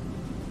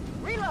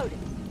 Reloaded.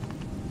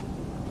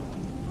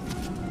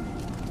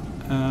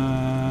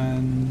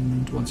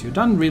 And once you're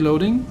done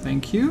reloading,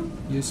 thank you,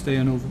 you stay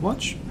on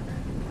Overwatch.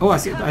 Oh,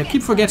 I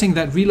keep forgetting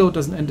that reload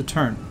doesn't end a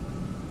turn.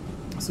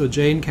 So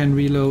Jane can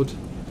reload.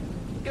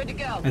 Good to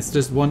go. It's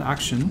just 1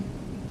 action.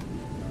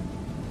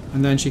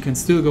 And then she can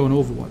still go on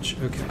Overwatch.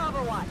 Okay.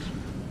 Overwatch.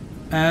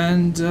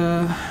 And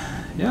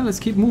yeah, let's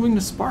keep moving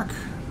the spark.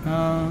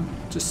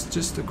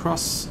 Just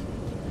across.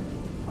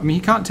 I mean,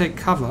 he can't take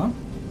cover.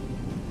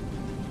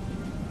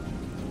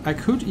 I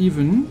could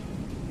even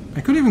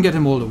get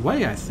him all the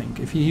way, I think,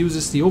 if he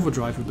uses the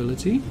overdrive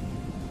ability.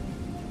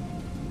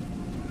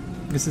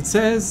 Because it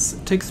says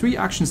take 3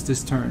 actions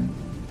this turn.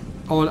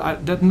 Oh,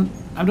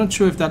 I'm not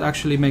sure if that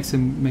actually makes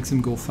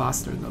him go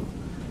faster though.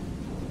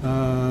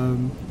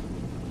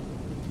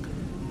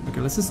 Okay,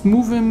 let's just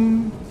move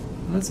him.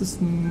 You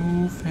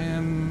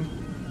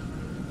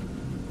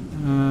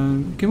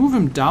can move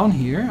him down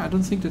here. I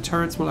don't think the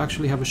turrets will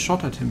actually have a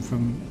shot at him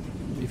from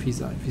if he's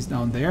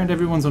down there, and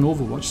everyone's on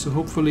Overwatch, so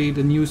hopefully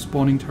the new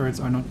spawning turrets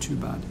are not too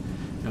bad.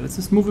 Yeah, let's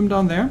just move him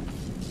down there.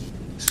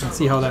 Let's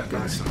see how that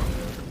goes.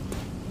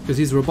 Because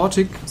he's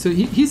robotic, so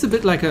he's a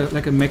bit like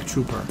a mech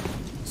trooper,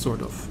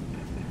 sort of.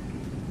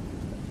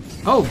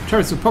 Oh,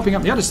 turrets are popping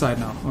up the other side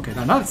now. Okay,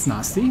 now that's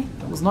nasty.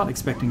 I was not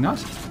expecting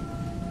that.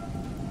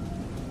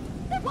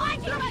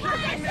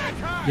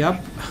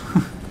 Yep.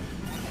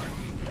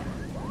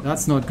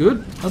 That's not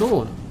good at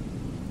all.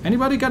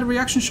 Anybody got a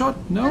reaction shot?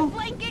 No?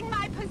 Flanking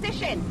my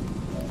position.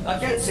 I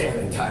can't say I'm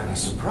entirely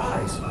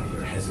surprised by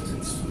your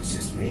hesitance to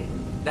assist me.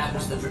 That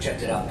was the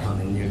projected outcome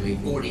in nearly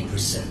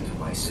 40% of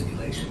my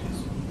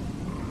simulations.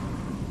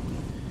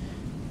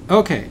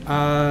 Okay,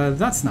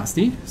 that's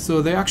nasty.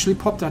 So they actually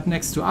popped that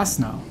next to us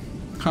now.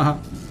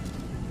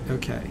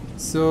 Okay,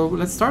 so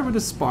let's start with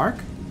a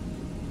spark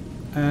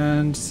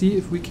and see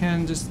if we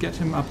can just get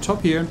him up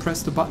top here and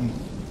press the button,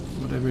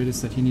 whatever it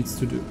is that he needs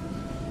to do.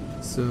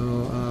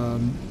 So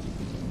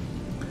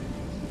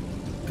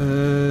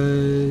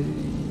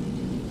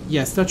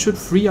yes, that should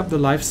free up the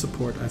life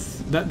support.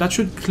 That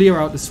should clear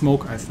out the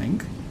smoke, I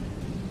think.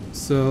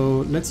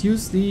 So let's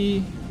use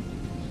the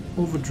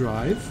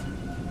overdrive.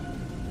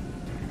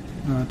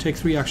 Take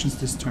 3 actions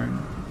this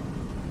turn.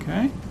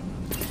 Okay.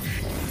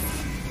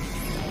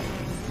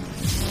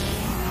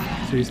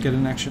 So he's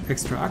getting an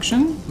extra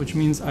action, which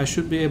means I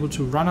should be able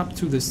to run up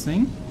to this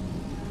thing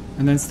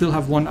and then still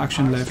have one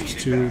action left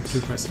to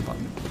press the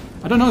button.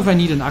 I don't know if I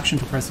need an action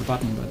to press the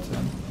button, but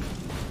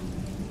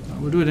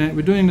we're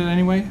doing it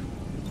anyway.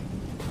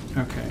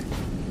 Okay.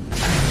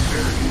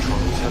 Atmospheric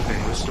controls have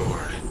been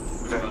restored.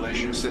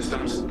 Ventilation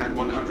systems at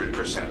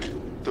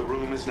 100%. The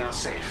room is now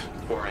safe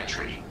for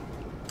entry.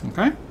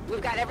 Okay. We've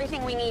got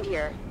everything we need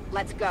here.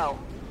 Let's go.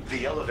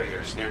 The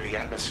elevators near the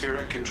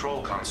atmospheric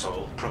control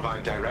console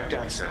provide direct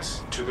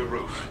access to the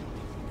roof.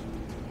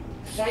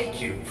 Thank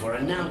you for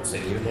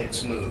announcing your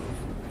next move.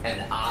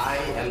 And I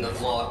am the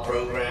flawed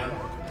program?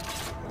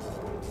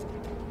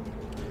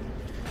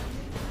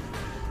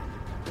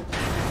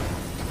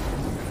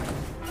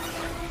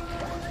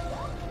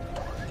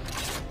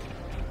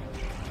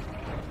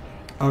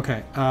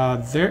 Okay,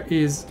 there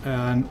is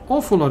an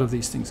awful lot of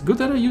these things. Good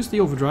that I used the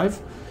overdrive,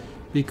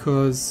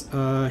 because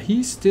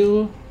he's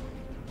still...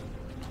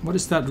 What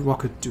does that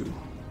rocket do?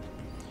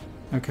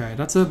 Okay,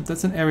 that's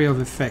an area of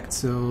effect.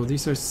 So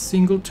these are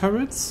single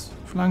turrets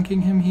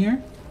flanking him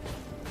here.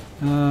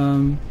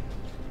 Not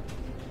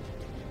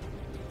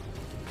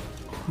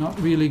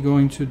really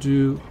going to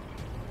do...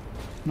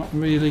 Not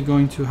really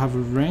going to have a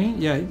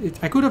range. Yeah,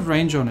 I could have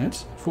range on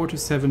it, 4 to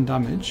 7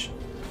 damage,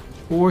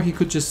 or he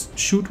could just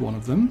shoot one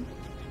of them.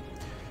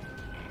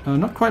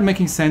 Not quite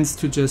making sense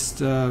to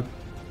just...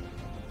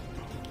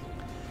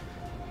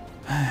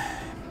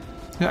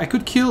 Yeah, I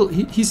could kill.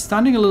 He's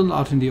standing a little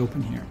out in the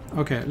open here.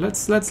 Okay,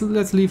 let's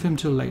leave him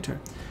till later.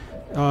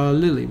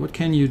 Lily, what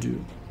can you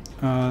do?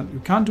 We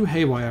can't do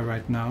haywire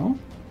right now,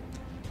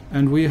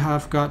 and we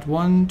have got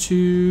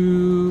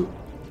 2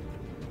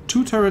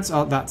 turrets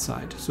out that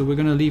side. So we're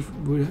gonna leave.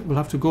 We'll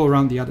have to go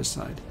around the other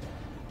side.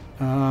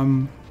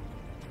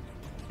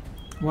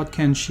 What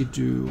can she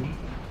do?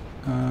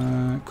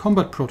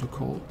 Combat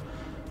protocol.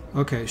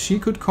 Okay, she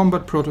could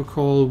combat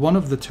protocol one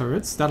of the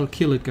turrets. That'll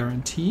kill it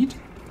guaranteed.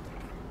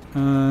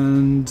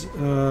 And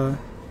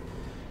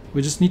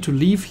we just need to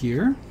leave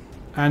here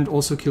and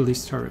also kill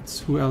these turrets.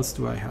 Who else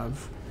do I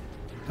have?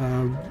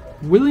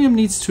 William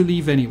needs to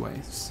leave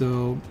anyway,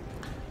 so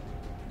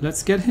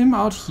let's get him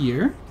out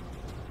here.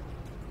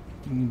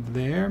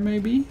 There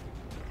maybe?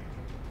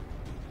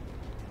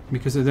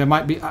 Because there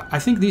might be... I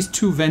think these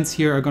 2 vents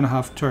here are going to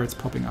have turrets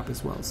popping up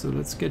as well. So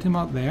let's get him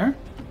out there.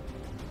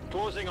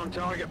 Closing on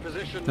target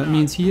position. That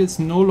means he is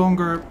no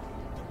longer...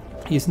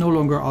 He's no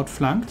longer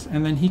outflanked,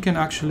 and then he can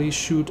actually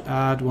shoot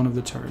at one of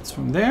the turrets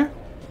from there.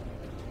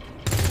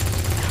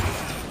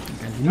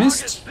 And he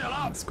missed.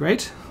 That's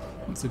great.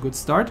 That's a good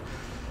start.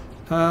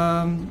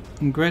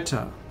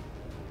 Greta.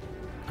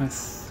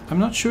 I'm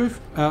not sure if...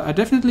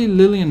 definitely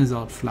Lillian is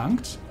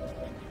outflanked,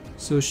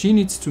 so she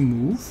needs to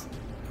move.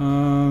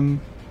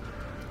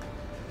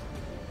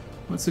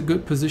 What's a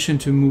good position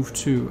to move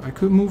to? I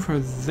could move her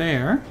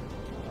there,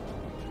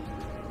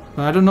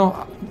 but I don't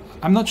know.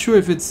 I'm not sure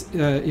if it's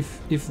if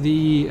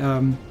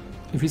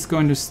he's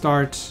going to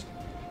start.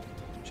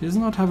 She does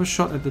not have a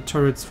shot at the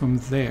turrets from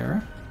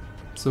there,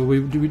 so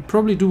we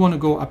probably do want to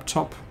go up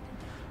top.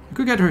 We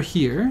could get her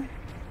here,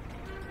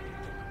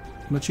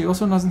 but she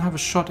also doesn't have a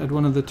shot at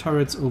one of the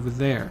turrets over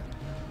there.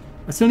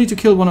 I still need to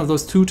kill one of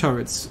those 2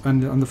 turrets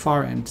on the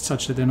far end,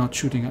 such that they're not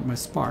shooting at my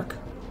spark.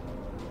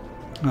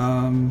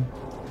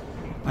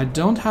 I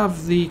don't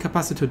have the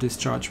capacitor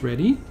discharge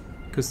ready,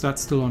 because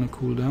that's still on a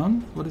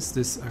cooldown. What is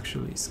this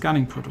actually?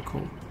 Scanning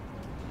protocol.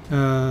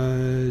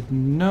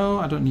 No,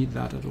 I don't need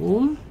that at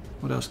all.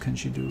 What else can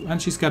she do?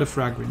 And she's got a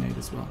frag grenade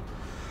as well.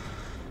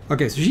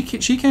 Okay, so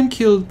she can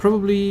kill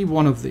probably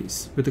one of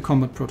these with the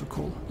combat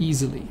protocol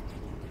easily.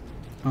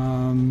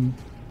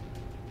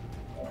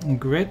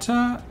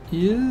 Greta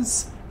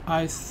is,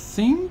 I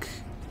think,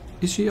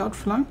 is she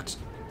outflanked?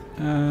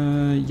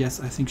 Yes,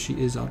 I think she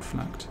is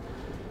outflanked.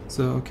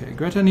 So, okay,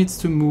 Greta needs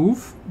to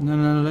move.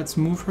 No, let's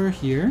move her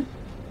here.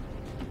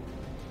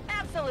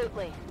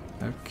 Absolutely.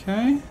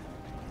 Okay.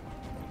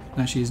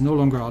 Now she is no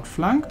longer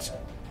outflanked.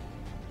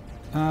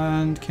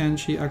 And can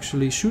she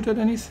actually shoot at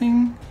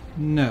anything?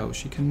 No,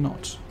 she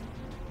cannot.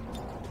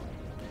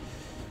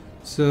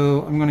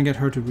 So, I'm gonna get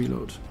her to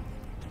reload.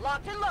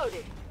 Locked and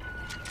loaded.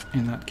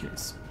 In that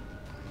case.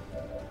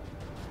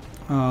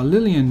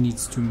 Lillian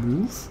needs to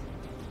move.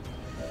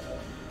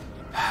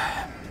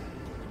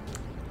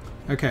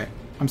 Okay,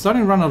 I'm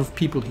starting to run out of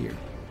people here.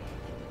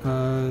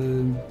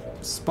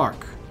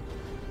 Spark.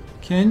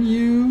 Can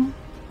you...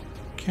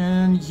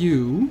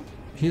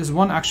 He has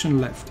 1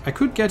 action left. I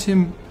could get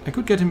him... I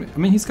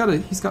mean, he's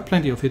got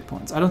plenty of hit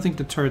points. I don't think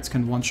the turrets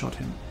can one-shot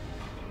him.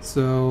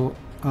 So,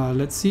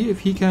 let's see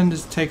if he can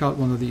just take out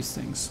one of these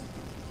things.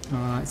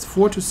 It's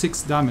 4 to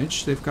 6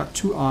 damage. They've got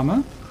 2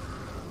 armor.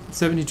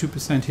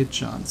 72% hit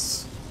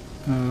chance.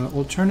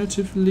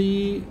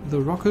 Alternatively,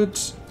 the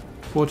rocket,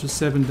 4 to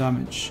 7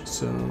 damage.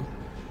 So,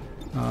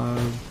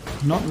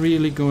 not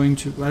really going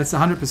to... Well, it's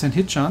 100%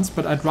 hit chance,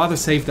 but I'd rather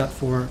save that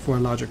for a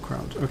larger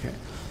crowd. Okay.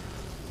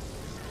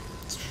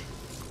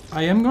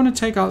 I am going to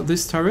take out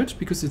this turret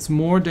because it's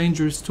more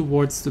dangerous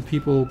towards the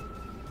people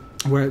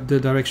where the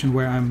direction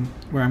where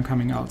I'm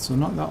coming out. So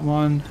not that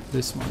one,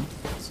 this one.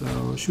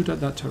 So shoot at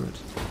that turret.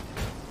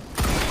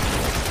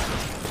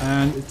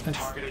 And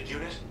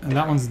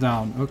that one's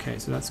down. Okay,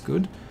 so that's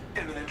good.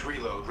 Imminent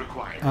reload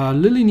required.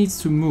 Lily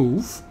needs to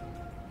move,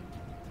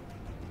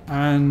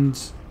 and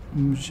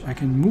I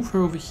can move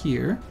her over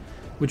here,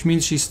 which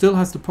means she still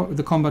has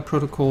the combat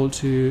protocol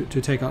to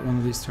take out one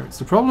of these turrets.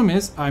 The problem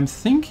is, I'm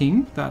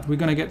thinking that we're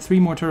gonna get 3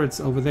 more turrets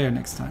over there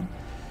next time.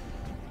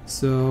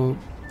 So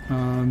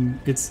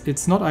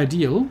it's not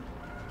ideal.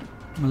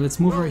 Well, let's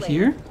move her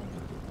here.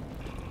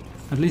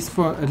 At least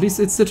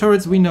it's the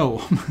turrets we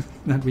know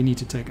that we need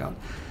to take out.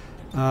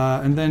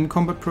 And then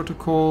combat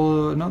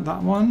protocol, not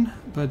that one,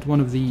 but one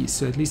of these.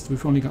 So at least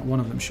we've only got one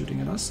of them shooting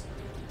at us.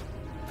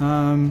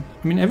 I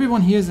mean,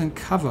 everyone here is in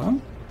cover.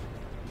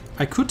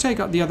 I could take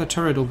out the other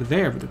turret over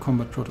there with the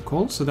combat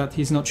protocol so that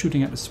he's not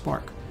shooting at the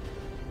spark.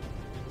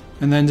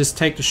 And then just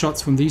take the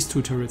shots from these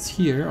 2 turrets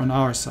here on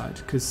our side,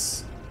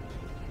 because...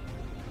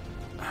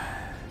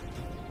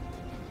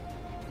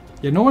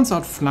 yeah, no one's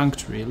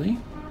outflanked really,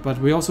 but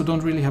we also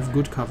don't really have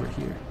good cover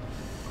here.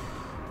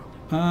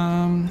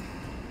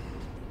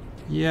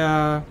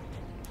 Yeah,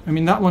 I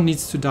mean that one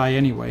needs to die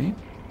anyway,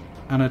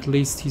 and at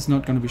least he's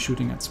not going to be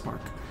shooting at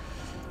Spark.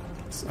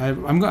 So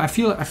I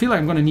feel like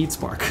I'm going to need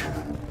Spark.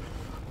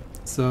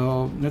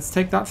 So let's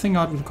take that thing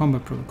out with the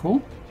combat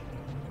protocol.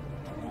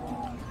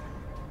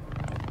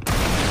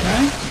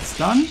 Okay, it's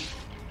done.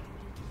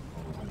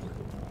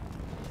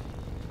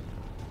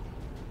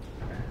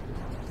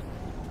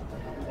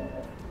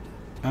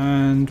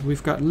 And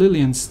we've got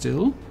Lillian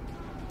still.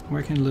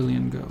 Where can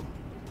Lillian go?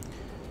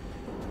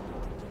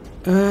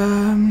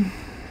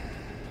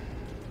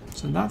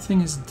 So that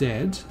thing is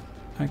dead.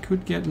 I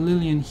could get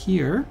Lillian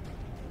here.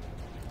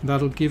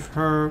 That'll give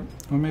her...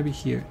 or maybe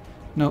here.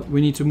 No,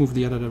 we need to move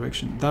the other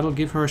direction. That'll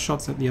give her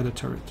shots at the other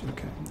turret.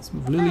 Okay, let's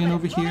move Lillian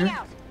over here.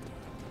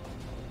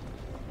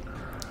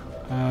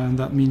 And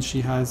that means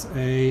she has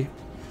a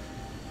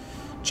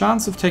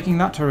chance of taking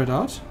that turret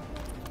out.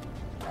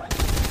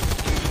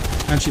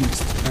 And she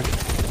missed. Okay.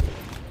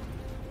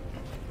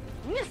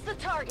 Missed the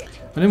target.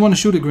 I didn't want to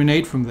shoot a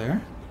grenade from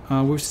there.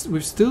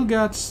 We've still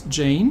got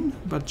Jane,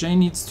 but Jane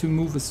needs to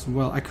move as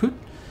well. I could...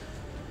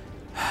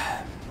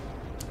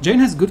 Jane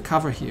has good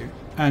cover here,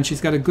 and she's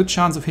got a good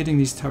chance of hitting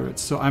these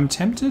turrets. So I'm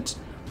tempted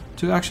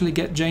to actually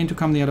get Jane to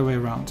come the other way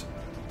around,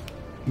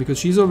 because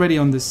she's already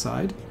on this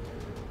side,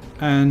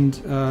 and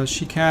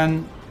she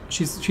can...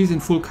 She's in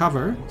full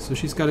cover, so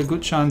she's got a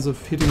good chance of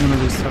hitting one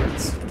of these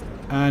turrets.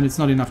 And it's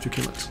not enough to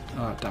kill it.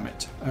 Oh, damn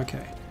it.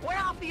 Okay. We're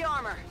off the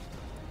armor.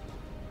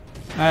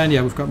 And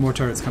yeah, we've got more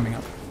turrets coming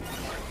up.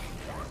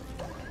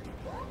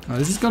 Oh,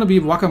 this is going to be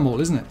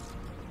whack-a-mole, isn't it?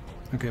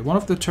 Okay, one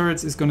of the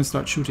turrets is going to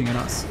start shooting at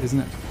us,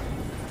 isn't it?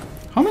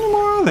 How many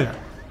more are there?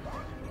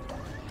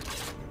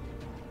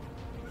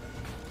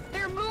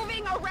 They're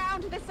moving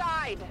around the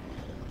side.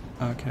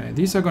 Okay,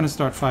 these are going to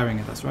start firing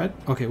at us, right?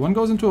 Okay, one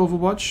goes into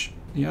Overwatch.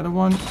 The other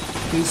one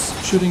is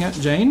shooting at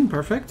Jane.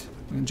 Perfect.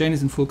 Jane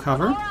is in full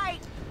cover. All right.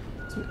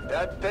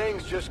 That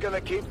thing's just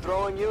gonna keep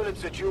throwing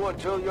units at you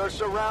until you're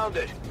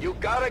surrounded. You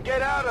gotta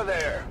get out of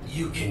there!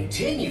 You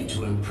continue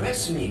to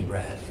impress me,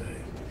 Bradford.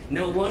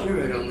 No wonder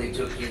it only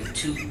took you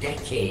 2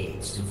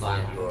 decades to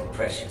find your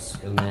precious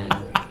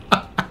commander.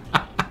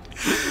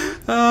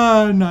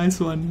 Ah, nice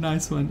one,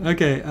 nice one.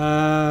 Okay,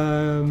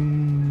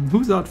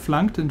 who's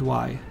outflanked and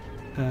why?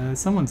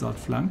 Someone's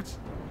outflanked.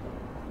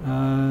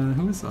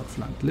 Who is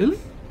outflanked? Lily?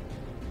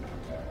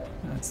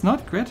 It's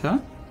not Greta.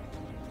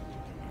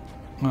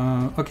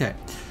 Okay,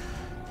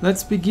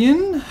 let's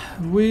begin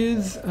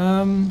with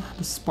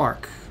the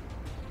Spark.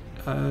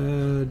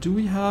 Do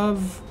we have...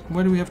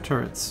 where do we have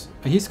turrets?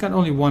 He's got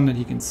only one that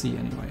he can see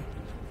anyway.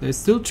 There's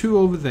still 2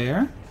 over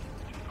there.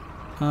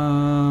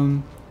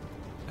 And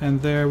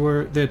there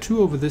are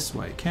 2 over this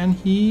way. Can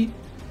he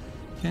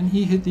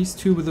hit these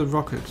 2 with a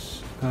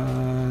rocket?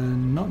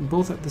 Not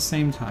both at the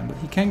same time, but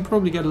he can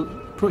probably get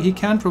he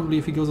can probably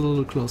if he goes a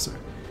little closer.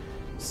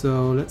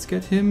 So let's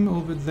get him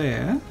over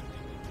there.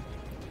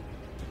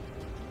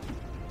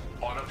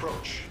 On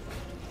approach.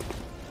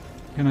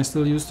 Can I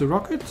still use the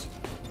rocket?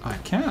 I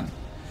can.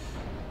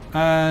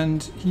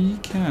 And he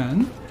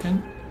can.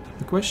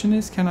 The question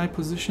is, can I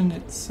position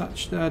it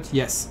such that...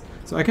 yes.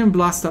 So I can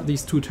blast up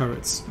these 2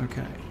 turrets.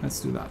 Okay, let's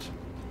do that.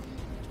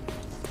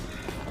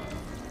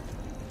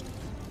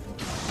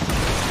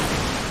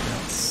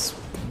 That's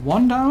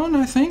 1 down,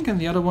 I think, and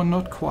the other one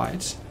not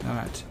quite.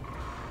 Alright.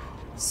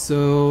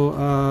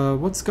 So,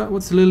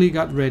 what's Lily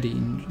got ready?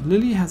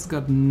 Lily has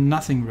got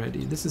nothing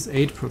ready. This is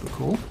 8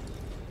 protocol.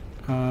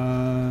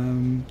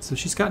 So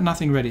she's got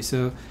nothing ready.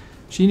 So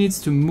she needs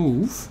to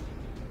move.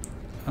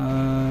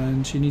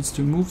 And she needs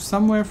to move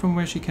somewhere from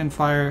where she can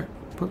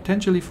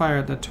potentially fire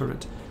at that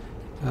turret.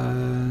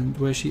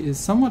 Where she is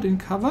somewhat in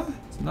cover.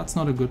 So that's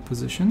not a good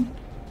position.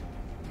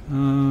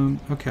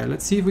 Okay,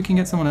 let's see if we can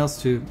get someone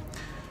else to...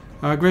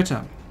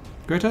 Greta.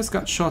 Greta's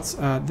got shots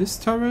at this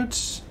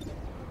turret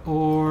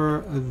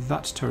or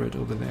that turret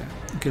over there.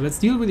 Okay, let's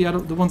deal with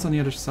the ones on the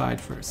other side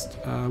first.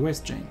 Where's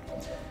Jane?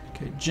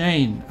 Okay,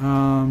 Jane.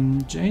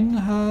 Jane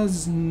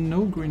has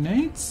no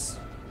grenades.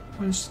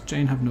 Why does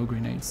Jane have no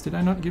grenades? Did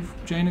I not give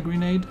Jane a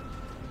grenade?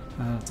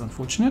 That's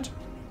unfortunate.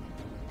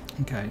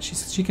 Okay,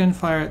 she can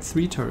fire at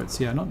 3 turrets.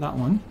 Yeah, not that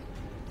one.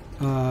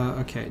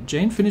 Okay,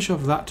 Jane, finish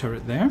off that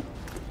turret there.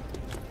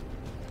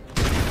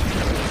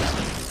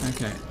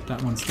 Okay,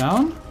 that one's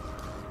down.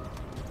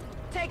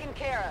 Taken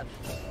care of.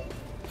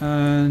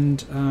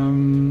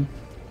 And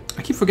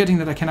I keep forgetting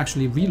that I can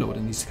actually reload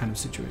in these kind of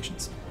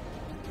situations.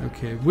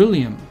 Okay,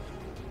 William.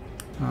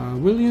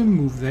 William,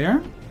 move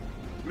there.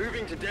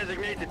 Moving to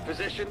designated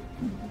position.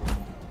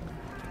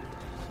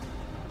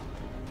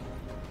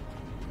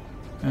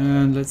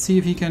 And let's see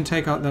if he can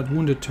take out that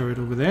wounded turret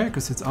over there,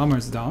 because its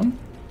armor's down.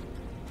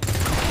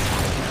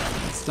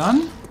 It's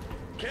done.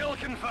 Kill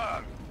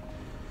confirmed.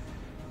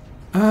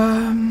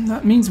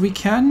 That means we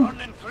can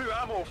Running through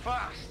ammo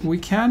fast.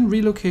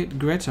 relocate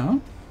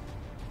Greta.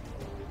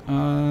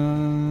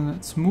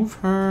 Let's move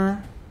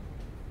her.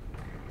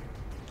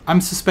 I'm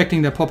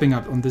suspecting they're popping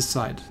up on this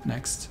side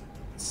next.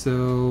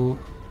 So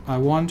I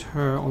want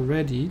her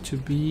already to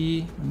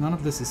be... None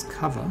of this is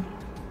cover.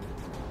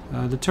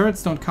 The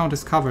turrets don't count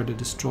as cover, the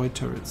destroyed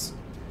turrets.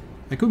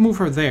 I could move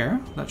her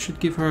there. That should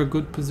give her a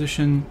good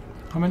position.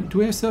 How many do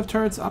we still have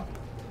turrets up?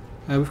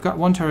 We've got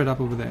 1 turret up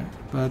over there,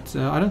 but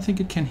I don't think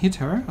it can hit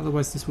her.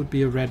 Otherwise, this would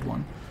be a red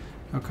one.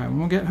 Okay,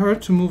 we'll get her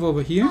to move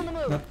over here.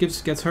 That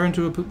gets her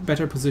into a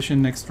better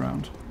position next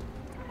round.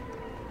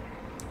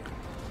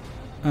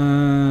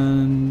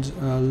 And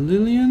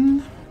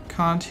Lillian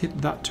can't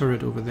hit that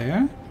turret over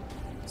there,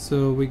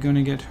 so we're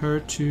gonna get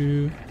her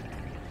to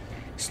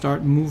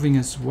start moving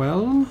as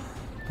well.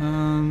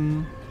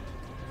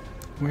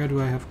 Where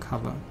do I have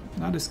cover?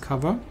 That is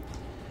cover.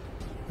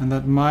 And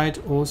that might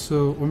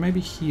also, or maybe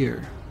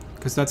here,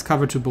 because that's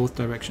covered to both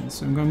directions.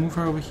 So I'm going to move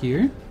her over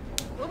here.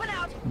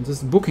 I'm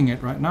just booking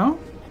it right now.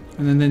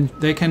 And then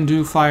they can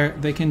do fire,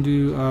 they can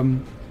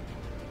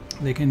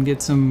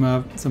get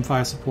some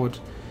fire support.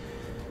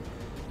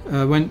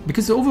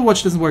 Because the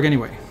Overwatch doesn't work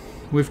anyway.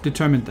 We've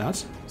determined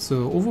that.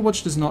 So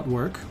Overwatch does not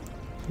work,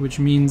 which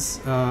means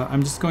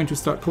I'm just going to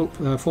start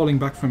falling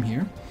back from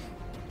here.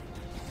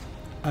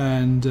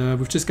 And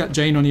we've just got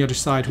Jane on the other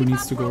side who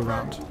needs to go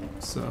around.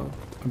 So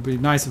it'd be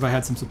nice if I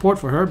had some support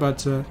for her,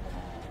 but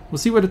we'll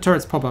see where the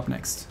turrets pop up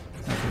next.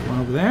 Okay, one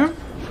over there.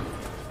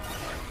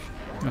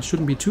 That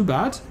shouldn't be too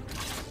bad.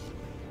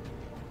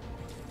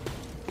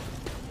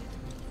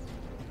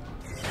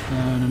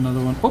 And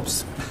another one.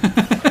 Oops.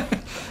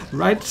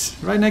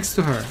 right next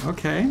to her.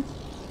 Okay.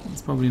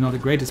 It's probably not the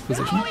greatest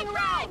position.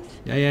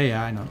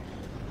 Yeah, I know.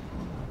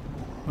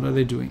 What are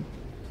they doing?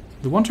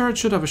 The one turret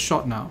should have a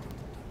shot now.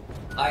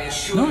 I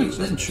assure you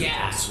that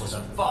gas was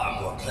a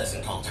far more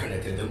pleasant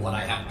alternative than what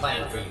I have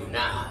planned for you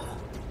now.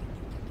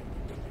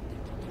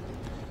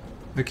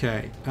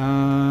 Okay,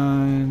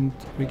 and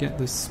we get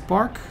the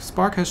Spark.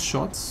 Spark has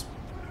shots.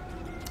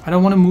 I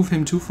don't want to move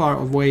him too far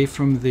away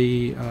from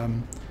the...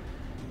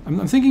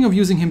 I'm thinking of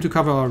using him to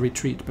cover our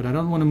retreat, but I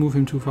don't want to move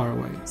him too far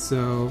away.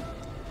 So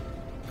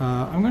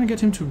I'm going to get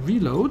him to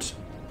reload.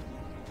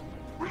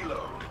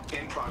 Reload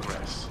in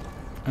progress.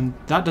 And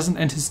that doesn't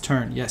end his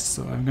turn, yes,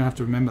 so I'm going to have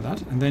to remember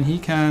that. And then he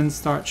can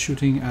start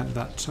shooting at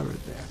that turret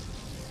there.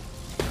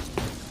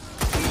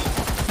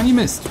 And he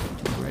missed.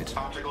 Great.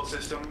 Optical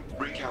system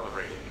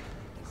recalibrating.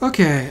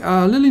 Okay,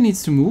 Lily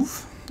needs to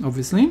move,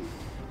 obviously.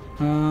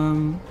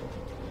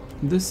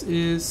 This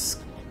is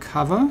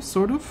cover,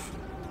 sort of.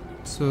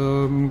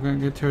 So I'm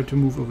going to get her to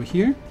move over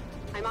here.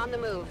 I'm on the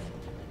move.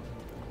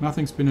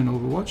 Nothing's been in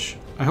Overwatch.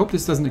 I hope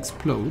this doesn't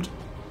explode.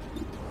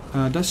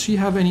 Does she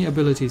have any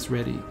abilities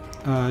ready?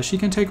 She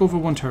can take over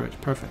 1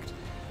 turret. Perfect.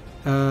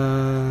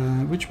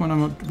 Which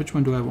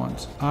one do I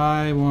want?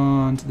 I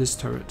want this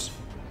turret.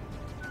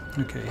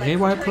 Okay,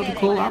 Haywire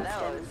Protocol up.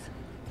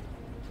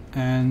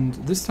 And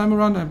this time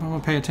around I'm going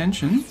to pay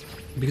attention,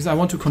 because I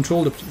want to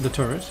control the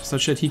turret,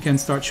 such that he can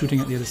start shooting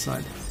at the other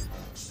side.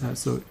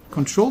 So,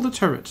 control the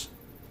turret.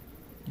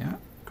 Yeah,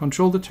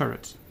 control the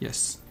turret.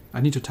 Yes.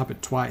 I need to tap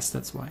it twice,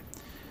 that's why.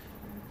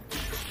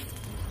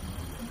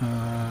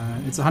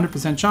 It's a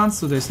 100% chance,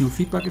 so there's no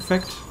feedback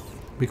effect,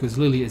 because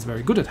Lily is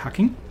very good at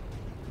hacking.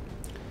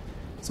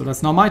 So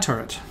that's now my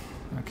turret.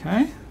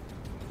 Okay.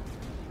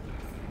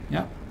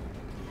 Yeah.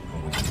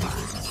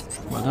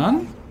 Well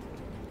done.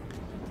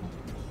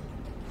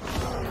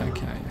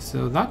 Okay,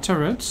 so that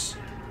turret...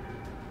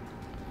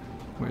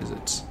 Where is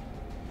it?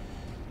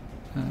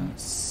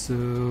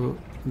 So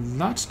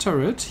that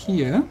turret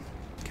here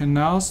can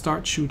now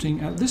start shooting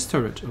at this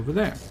turret over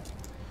there.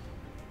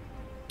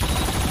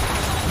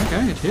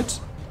 Okay, it hit.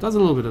 Does a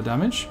little bit of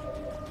damage.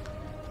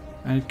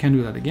 And it can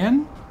do that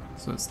again.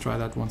 So let's try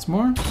that once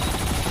more.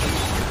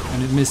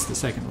 And it missed the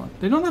second one.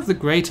 They don't have the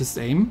greatest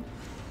aim.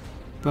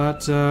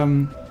 But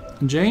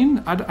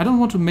Jane, I don't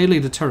want to melee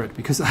the turret,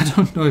 because I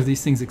don't know if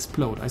these things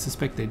explode. I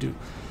suspect they do.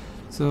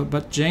 So,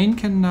 but Jane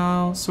can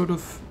now sort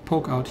of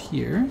poke out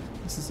here.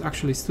 This is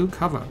actually still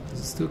cover. This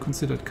is still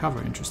considered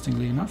cover,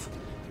 interestingly enough.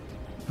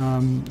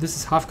 This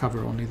is half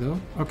cover only, though.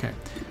 Okay.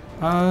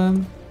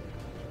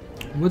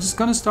 We're just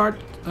gonna start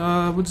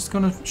we're just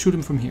gonna shoot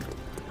him from here.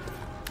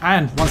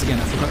 And once again,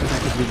 I forgot that I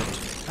could reload.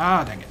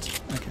 Ah, dang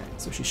it. Okay,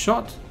 so she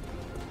shot.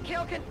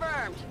 Kill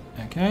confirmed.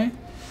 Okay,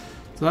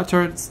 so that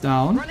turret's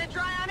down. Running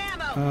dry on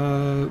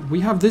ammo.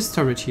 We have this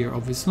turret here,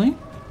 obviously.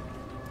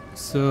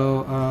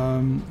 So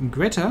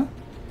Greta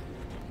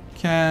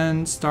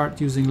can start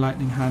using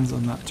lightning hands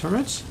on that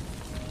turret.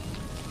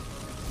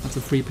 That's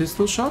a free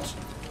pistol shot,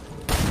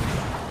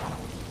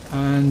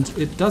 and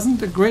it doesn't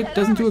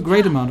do a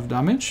great amount of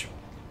damage,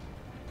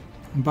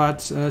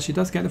 but she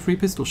does get a free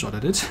pistol shot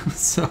at it.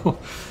 So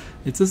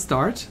it's a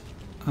start.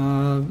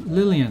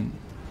 Lillian,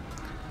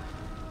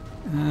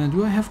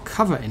 do I have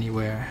cover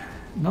anywhere?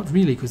 Not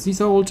really, because these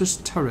are all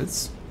just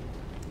turrets,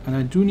 and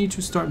I do need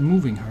to start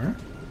moving her.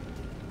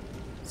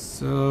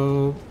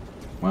 So,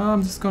 well,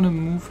 I'm just gonna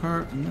move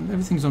her.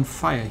 Everything's on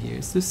fire here.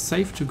 Is this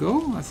safe to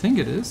go? I think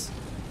it is.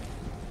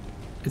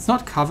 It's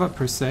not cover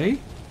per se,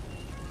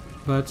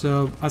 but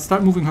I'll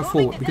start moving her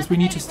forward because we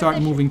need to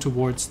start moving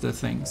towards the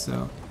thing.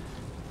 So,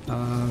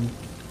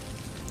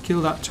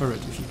 kill that turret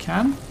if you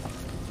can.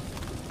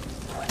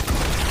 Okay,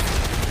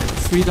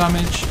 3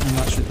 damage, and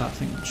that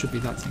should be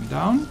that thing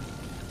down.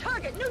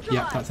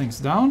 Yeah, that thing's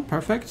down.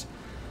 Perfect.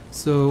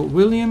 So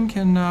William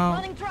can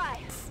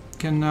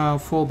now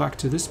fall back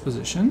to this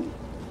position.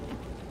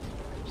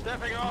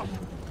 Stepping off.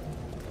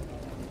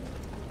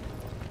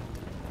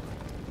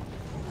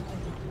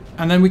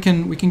 And then we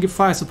can give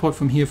fire support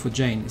from here for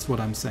Jane, is what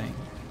I'm saying.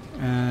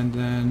 And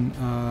then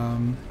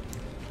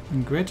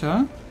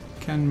Greta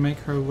can make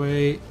her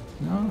way.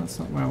 No, that's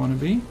not where I want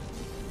to be.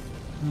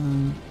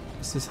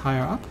 Is this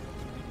higher up?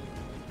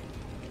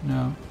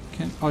 No.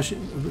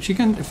 She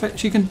can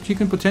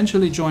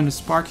potentially join a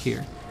spark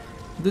here.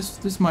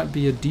 This might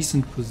be a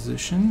decent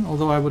position,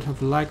 although I would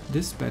have liked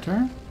this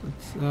better.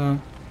 But,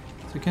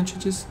 so can she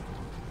just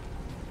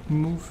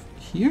move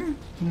here?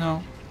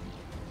 No.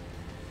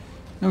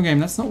 No, game,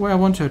 that's not where I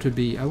want her to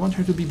be. I want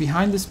her to be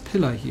behind this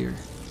pillar here.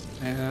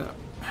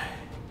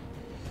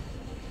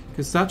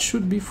 Because that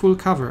should be full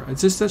cover.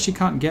 It's just that she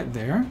can't get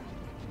there.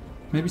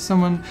 Maybe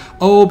someone...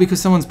 Oh, because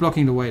someone's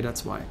blocking the way,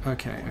 that's why.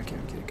 Okay,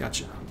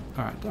 gotcha.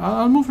 Alright,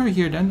 I'll move her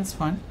here then, that's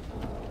fine.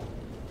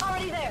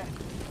 Already there.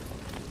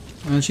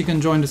 And she can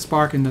join the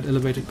spark in that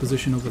elevated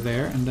position over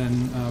there, and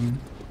then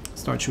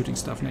start shooting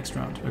stuff next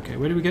round. Okay,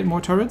 where do we get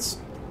more turrets?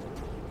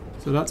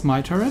 So that's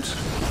my turret.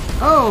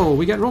 Oh,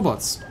 we get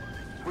robots.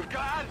 We've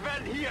got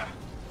Advent here.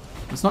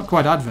 It's not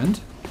quite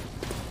Advent.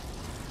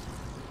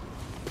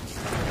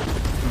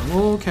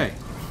 Okay.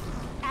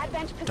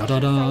 Advent Da da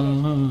da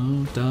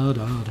da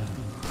da da.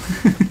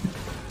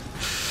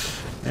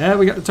 Yeah,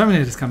 we got the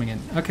Terminators coming in.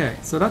 Okay,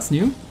 so that's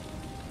new.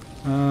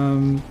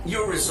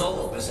 Your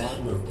resolve is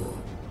admirable.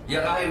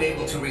 Yet I am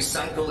able to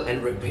recycle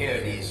and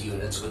repair these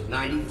units with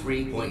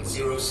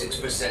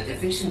 93.06%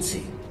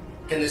 efficiency.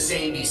 Can the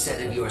same be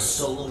said of your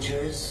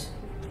soldiers?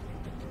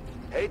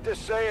 Hate to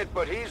say it,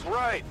 but he's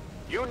right.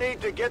 You need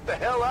to get the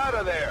hell out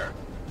of there.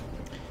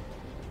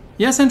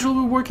 Yeah, Central,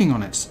 we're working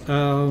on it.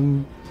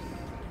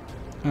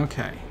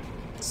 Okay,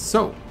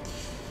 so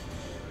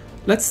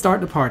let's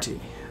start the party.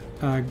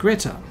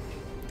 Greta.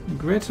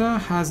 Greta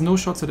has no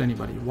shots at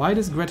anybody. Why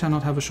does Greta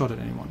not have a shot at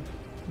anyone?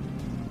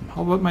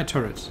 How about my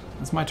turret?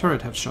 Does my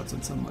turret have shots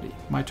at somebody?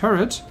 My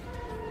turret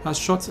has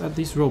shots at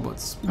these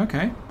robots.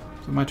 Okay,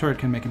 so my turret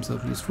can make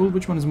himself useful.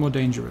 Which one is more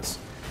dangerous?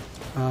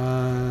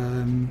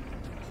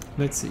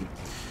 Let's see.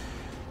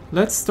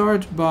 Let's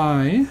start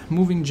by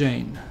moving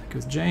Jane,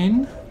 because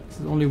Jane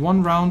has only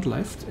 1 round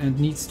left and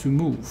needs to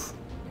move.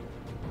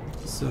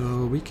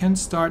 So we can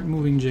start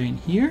moving Jane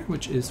here,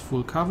 which is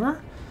full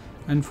cover,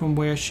 and from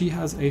where she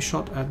has a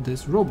shot at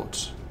this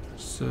robot.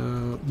 So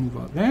move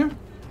out there.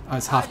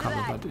 It's half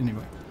cover, but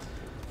anyway.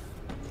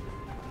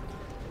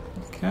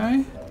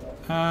 Okay,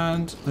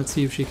 and let's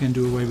see if she can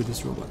do away with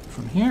this robot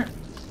from here.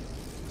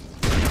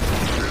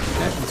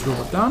 Okay, this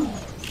robot down.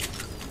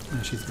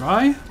 And she's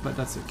dry, but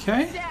that's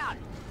okay.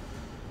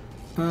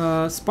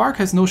 Spark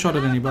has no shot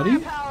at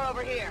anybody.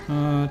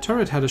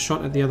 Turret had a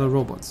shot at the other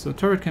robots, so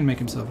Turret can make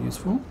himself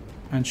useful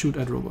and shoot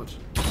at robot.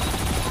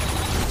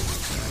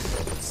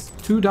 It's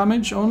 2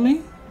 damage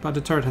only, but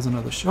the turret has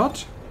another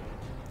shot.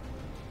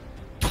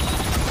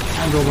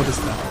 And robot is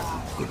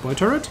down. Good boy,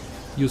 Turret.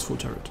 Useful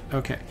turret.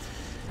 Okay.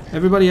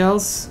 Everybody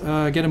else,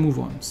 get a move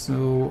on.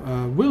 So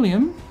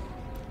William,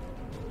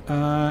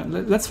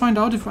 let's find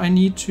out if I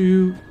need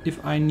to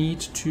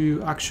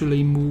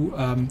actually move,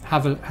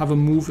 have a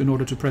move in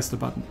order to press the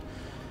button.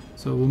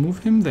 So we'll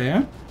move him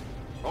there.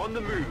 On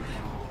the move.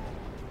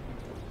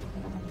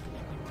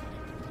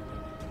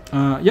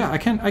 Yeah, I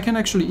can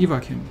actually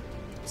evac him.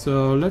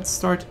 So let's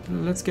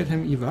get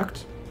him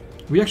evac'd.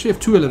 We actually have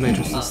 2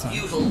 elevators this time. A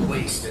futile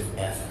waste of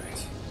effort.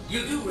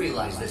 You do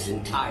realize this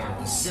entire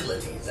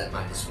facility is at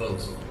my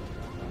disposal.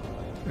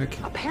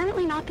 Okay.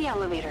 Apparently not the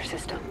elevator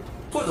system.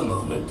 For the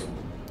moment.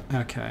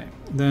 Okay,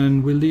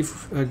 then we'll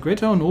leave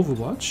Greta on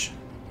Overwatch.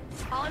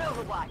 On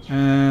Overwatch.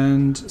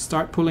 And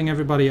start pulling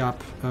everybody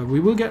up. We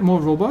will get more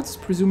robots,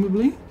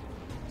 presumably.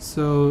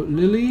 So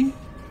Lily,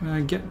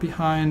 get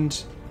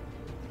behind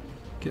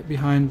Get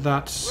behind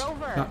that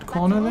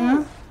corner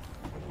there.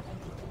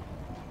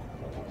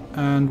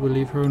 And we'll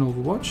leave her in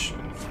Overwatch.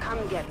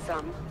 Come get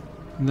some.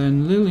 And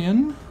then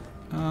Lillian.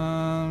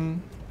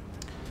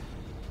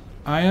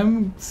 I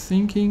am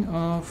thinking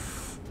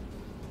of...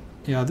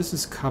 Yeah, this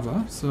is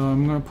cover. So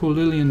I'm going to pull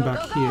Lillian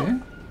back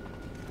here.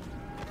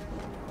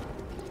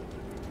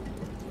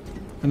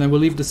 And then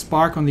we'll leave the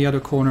Spark on the other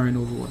corner in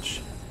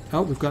Overwatch.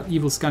 Oh, we've got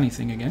evil Scunny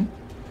thing again.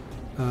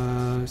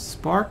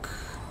 Spark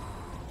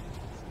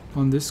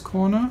on this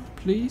corner,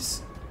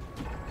 please.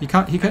 He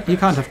can't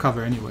have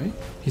cover anyway.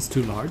 He's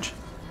too large.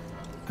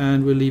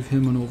 And we'll leave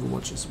him on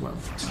Overwatch as well.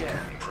 Scan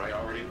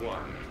priority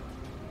 1.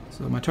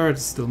 So my turret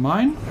is still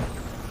mine.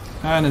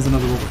 And there's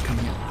another robot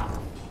coming in.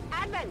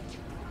 Advent.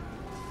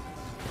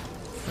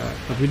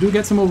 But we do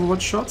get some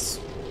Overwatch shots.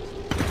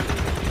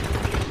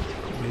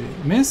 We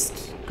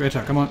missed.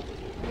 Greta, come on.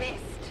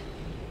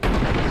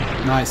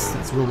 Nice,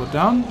 that's a robot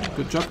down.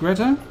 Good job,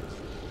 Greta.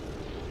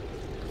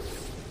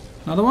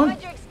 Another one.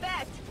 What'd you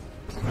expect?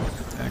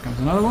 There comes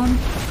another one.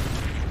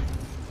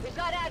 We've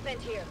got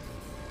Advent here.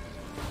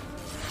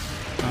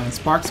 And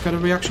Spark's got a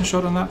reaction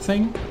shot on that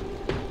thing.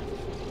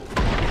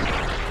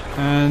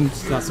 And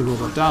that's a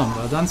robot down.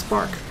 Well done,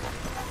 Spark.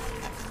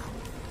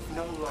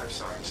 No life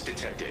signs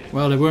detected.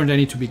 Well, there weren't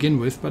any to begin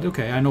with, but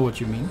okay, I know what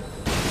you mean.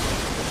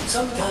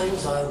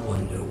 Sometimes I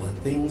wonder what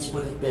things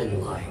would have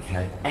been like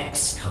had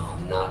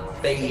XCOM not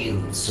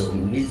failed so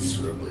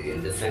miserably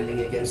in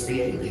defending against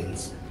the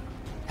aliens.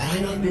 Had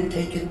I not been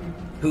taken,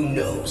 who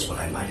knows what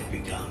I might have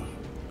become.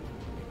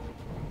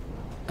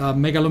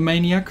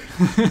 Megalomaniac.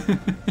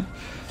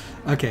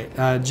 Okay,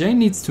 Jane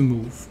needs to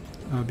move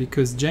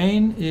because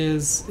Jane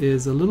is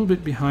a little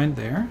bit behind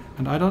there,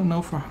 and I don't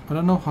know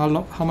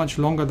how much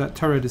longer that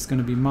turret is going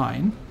to be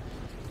mine.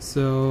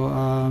 So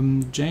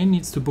Jane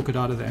needs to book it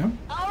out of there.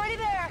 Already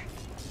there.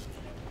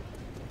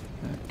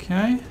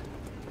 Okay,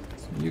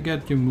 so you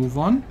get your move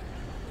on.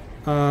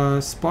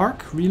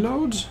 Spark,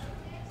 reload.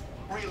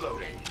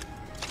 Reloading.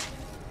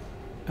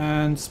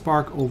 And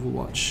Spark,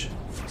 Overwatch.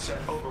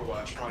 Set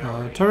Overwatch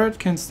priority. Turret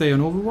can stay on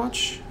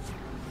Overwatch.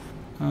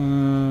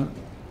 And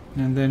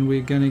then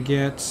we're gonna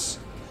get...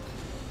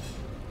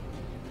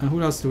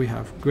 who else do we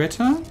have?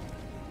 Greta.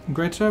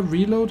 Greta,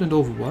 reload, and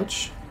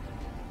Overwatch.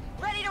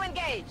 Ready to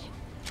engage.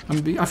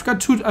 I've got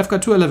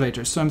two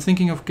elevators, so I'm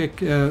thinking of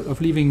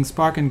leaving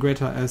Spark and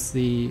Greta as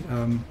the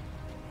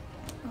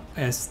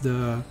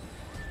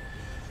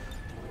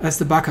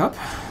backup.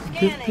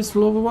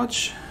 Pistol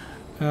Overwatch,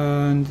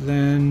 and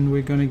then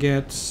we're gonna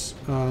get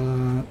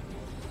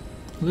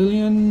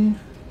Lillian.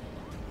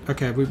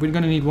 Okay, we're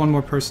gonna need one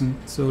more person.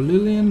 So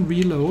Lillian,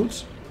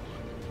 reload,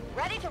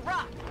 Ready to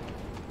rock.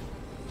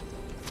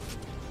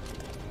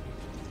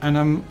 and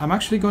I'm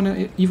actually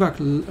gonna evac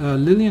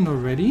Lillian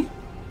already.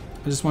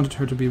 I just wanted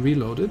her to be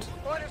reloaded.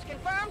 Orders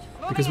confirmed.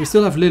 Because we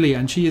still have Lily,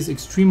 and she is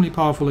extremely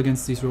powerful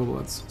against these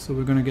robots. So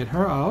we're gonna get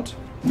her out.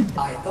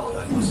 I thought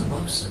I was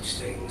above such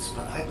things,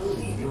 but I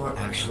believe you are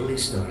actually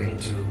starting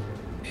to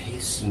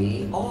piss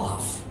me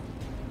off.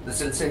 The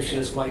sensation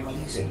is quite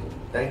pleasing.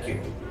 Thank you.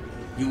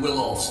 You will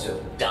all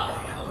still die,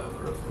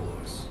 however, of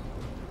course.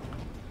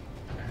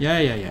 Yeah.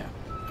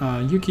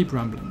 You keep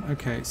rumbling.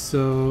 Okay,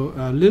 so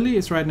Lily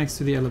is right next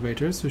to the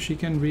elevator, so she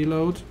can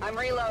reload, I'm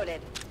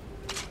reloaded.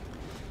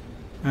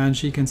 and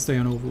she can stay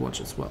on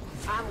Overwatch as well.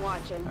 I'm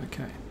watching.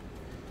 Okay.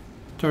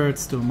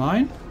 Turret's still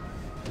mine.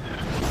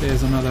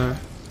 There's another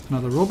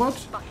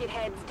robot. Bucket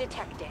heads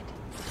detected.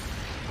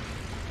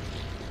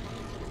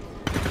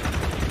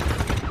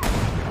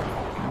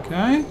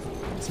 Okay.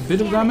 It's a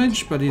bit of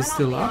damage, but he's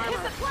still up.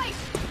 Hit the place.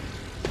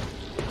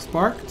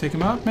 Spark, take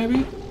him out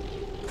maybe?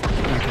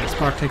 Okay,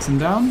 Spark takes him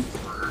down.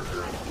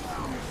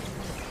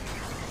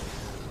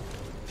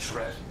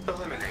 Threat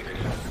eliminated.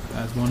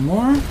 There's one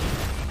more.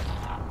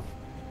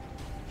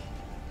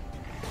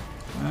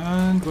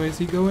 And where's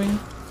he going?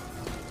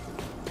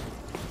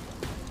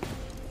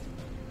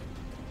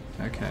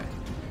 Okay.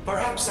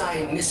 Perhaps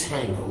I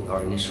mishandled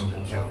our initial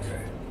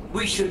encounter.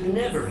 We should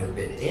never have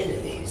been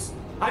enemies.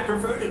 I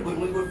preferred it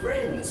when we were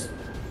friends.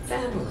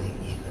 Family,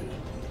 even.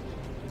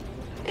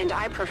 And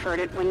I preferred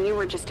it when you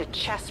were just a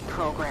chess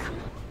program.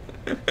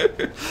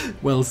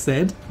 Well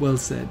said, well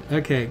said.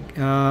 Okay,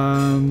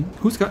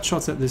 who's got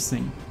shots at this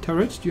thing?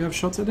 Turret, do you have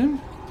shots at him?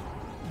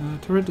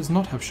 Turret does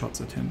not have shots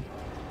at him.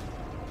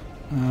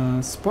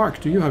 Spark,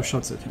 do you have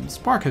shots at him?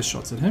 Spark has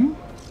shots at him.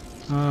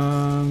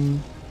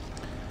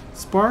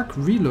 Spark,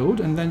 reload,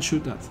 and then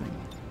shoot that thing.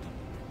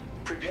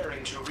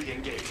 Preparing to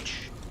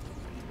re-engage.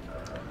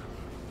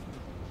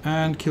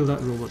 And kill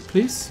that robot,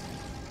 please.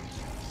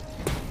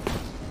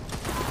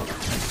 Okay.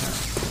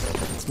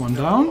 That's one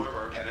down.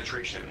 Armor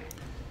penetration.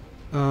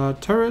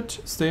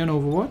 Turret, stay on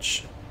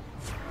Overwatch.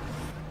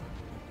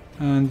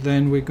 And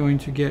then we're going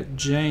to get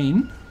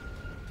Jane.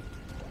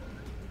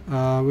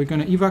 We're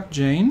going to evac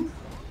Jane.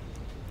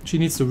 She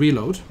needs to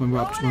reload when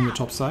we're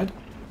topside.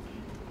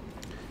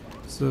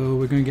 So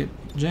we're going to get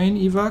Jane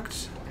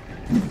evac'd.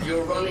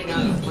 You're running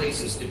out of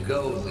places to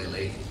go,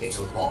 Lily. It's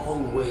a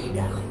long way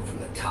down from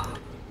the top.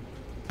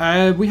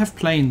 We have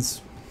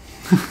planes.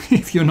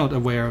 if you're not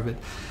aware of it.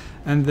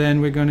 And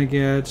then we're gonna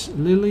get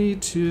Lily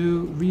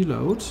to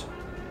reload,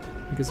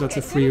 because that's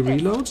a free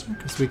reload,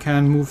 because we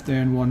can move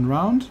there in one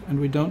round, and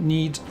we don't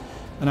need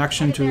an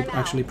action to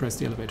actually press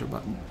the elevator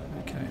button.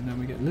 Okay, and then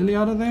we get Lily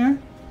out of there.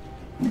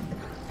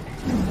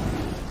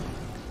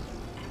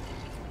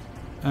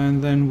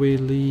 And then we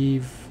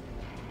leave...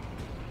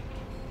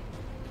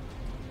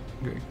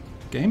 Okay.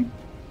 Game?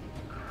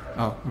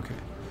 Oh, okay.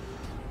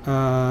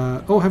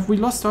 Oh, have we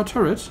lost our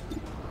turret?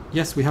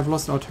 Yes, we have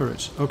lost our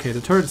turret. Okay,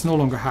 the turret's no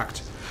longer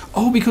hacked.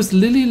 Oh, because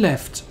Lily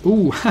left.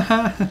 Ooh,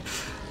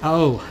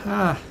 oh,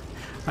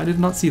 I did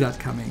not see that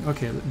coming.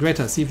 Okay,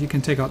 Greta, see if you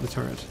can take out the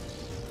turret.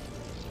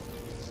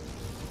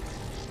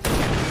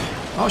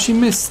 Oh, she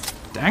missed.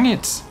 Dang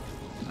it.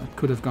 That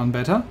could have gone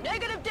better.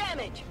 Negative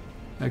damage.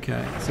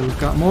 Okay, so we've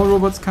got more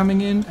robots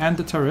coming in and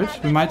the turret.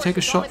 We might take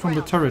a shot from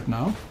the turret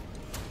now.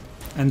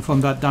 And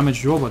from that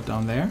damaged robot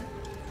down there.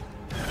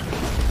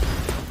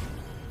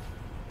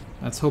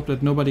 Let's hope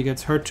that nobody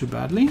gets hurt too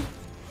badly.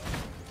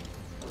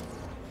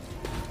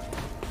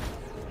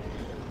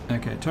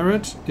 Okay,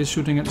 turret is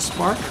shooting at the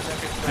spark.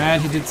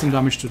 And he did some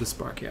damage to the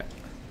spark, yeah.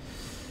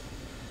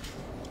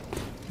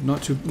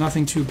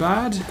 Nothing too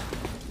bad.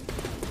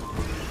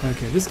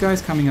 Okay, this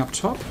guy's coming up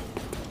top.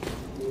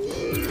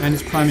 And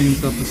he's priming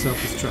himself for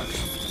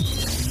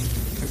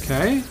self-destruct.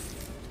 Okay.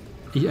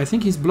 I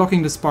think he's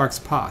blocking the spark's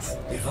path.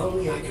 If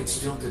only I could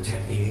still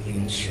detect the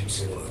alien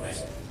ships in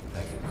orbit.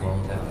 I could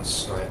call down a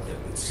strike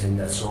that would send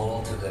us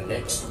all to the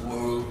next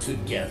world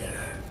together.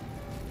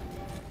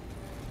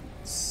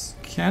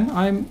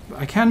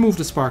 I can move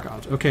the spark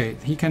out. Okay,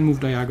 he can move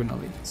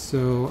diagonally.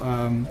 So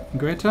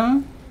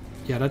Greta,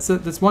 yeah,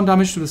 that's one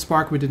damage to the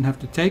spark we didn't have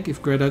to take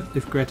if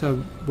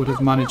Greta would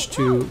have managed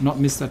to not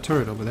miss that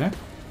turret over there.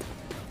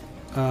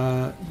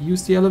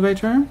 Use the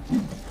elevator.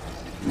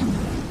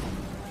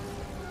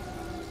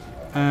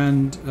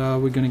 And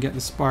we're gonna get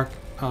the spark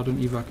out on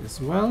evac as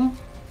well.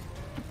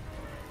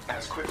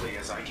 As quickly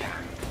as I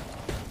can.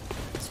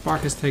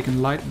 Spark has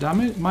taken light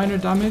damage, minor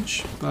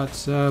damage,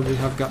 but we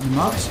have gotten him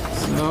out,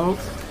 so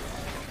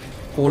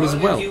all is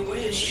well. If you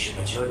wish,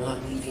 but you're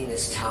not leaving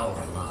this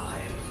tower alive.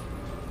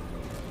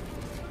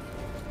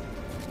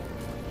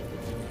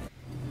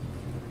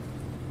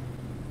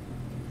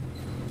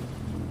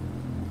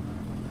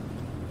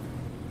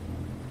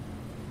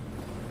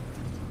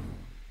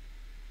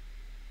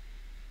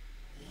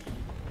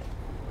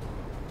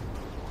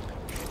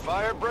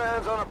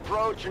 Firebrand's on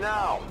approach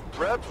now.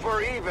 Prep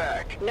for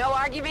evac. No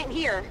argument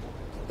here.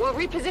 We'll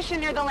reposition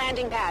near the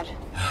landing pad.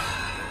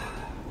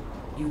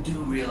 You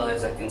do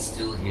realize I can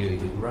still hear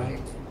you,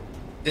 right?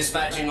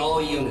 Dispatching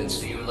all units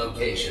to your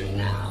location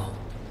now.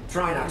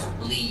 Try not to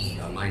bleed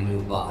on my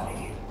new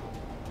body.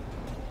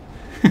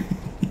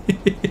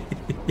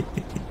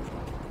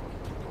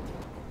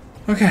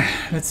 Okay,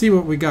 let's see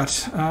what we got.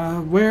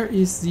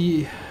 Where's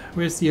the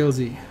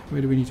LZ?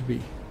 Where do we need to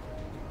be?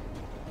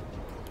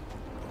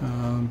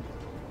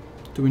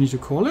 Do we need to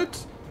call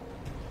it?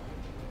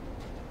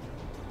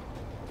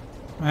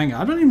 Hang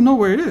on, I don't even know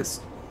where it is.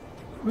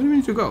 Where do we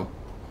need to go?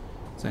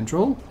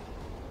 Central.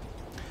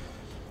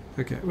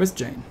 Okay, where's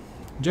Jane?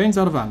 Jane's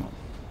out of ammo.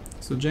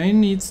 So Jane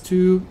needs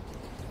to...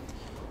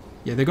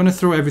 Yeah, they're gonna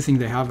throw everything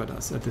they have at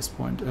us at this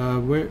point.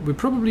 We're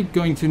probably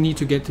going to need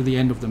to get to the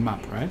end of the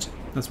map, right?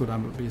 That's what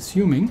I'm be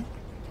assuming.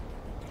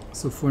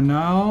 So for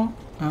now,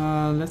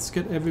 let's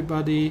get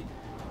everybody...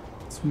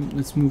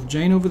 Let's move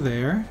Jane over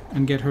there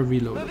and get her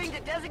reloaded. Moving to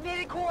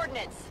designated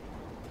coordinates.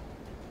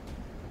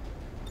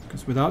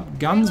 Because without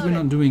guns, we're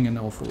not doing an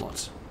awful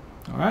lot.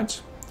 All right.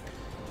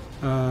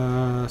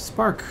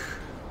 Spark.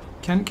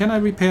 Can I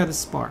repair the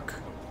spark?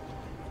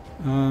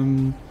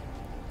 Oh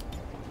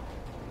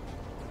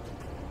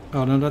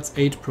no, that's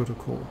 8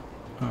 protocol.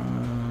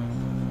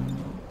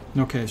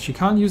 Okay, she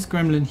can't use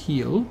Gremlin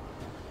heal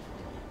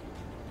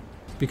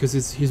because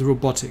he's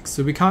robotics,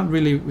 so we can't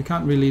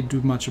really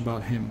do much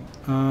about him.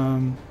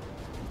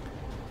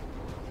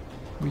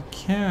 We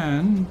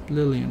can...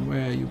 Lillian,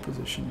 where are you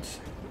positioned?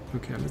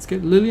 Okay, let's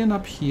get Lillian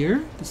up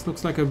here. This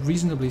looks like a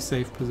reasonably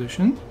safe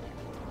position.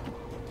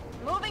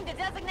 Moving to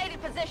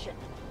designated position.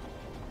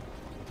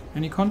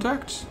 Any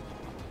contact?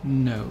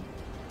 No.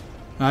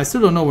 I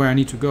still don't know where I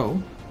need to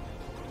go.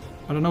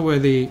 I don't know where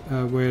the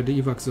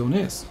evac zone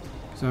is.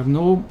 So I have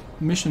no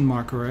mission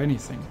marker or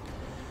anything.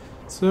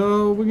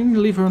 So we're going to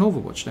leave her on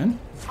Overwatch then.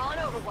 On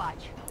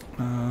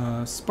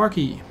Overwatch.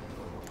 Sparky.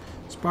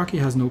 Sparky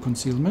has no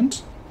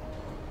concealment.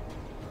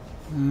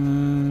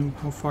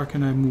 How far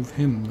can I move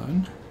him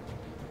then?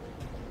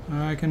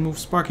 I can move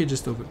Sparky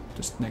just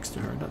next to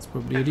her. That's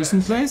probably a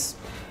decent place.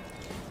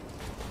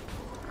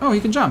 Oh,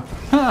 he can jump.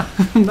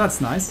 That's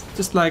nice.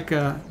 Just like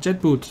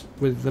Jet Boot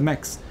with the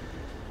mechs.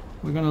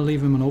 We're gonna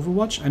leave him on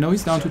Overwatch. I know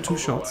he's down to 2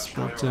 shots,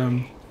 but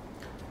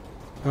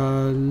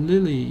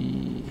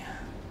Lily.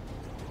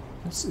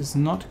 This is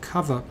not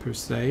cover per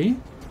se,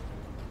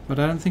 but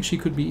I don't think she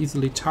could be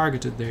easily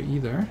targeted there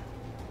either.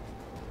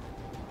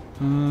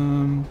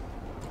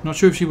 Not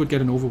sure if she would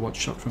get an Overwatch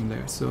shot from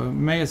there, so I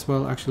may as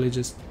well actually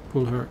just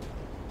pull her.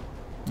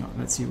 No,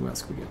 let's see who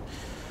else we get.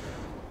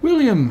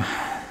 William!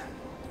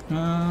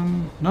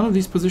 None of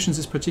these positions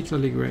is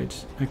particularly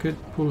great. I could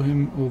pull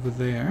him over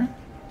there.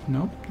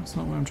 Nope, that's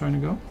not where I'm trying to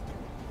go.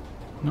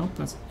 Nope,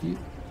 that's... Do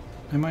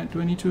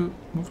I need to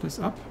move this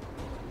up?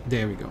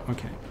 There we go,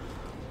 okay.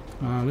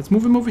 Let's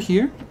move him over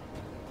here.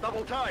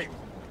 Double time.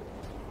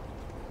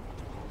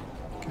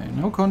 Okay,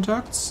 no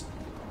contacts.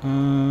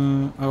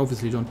 I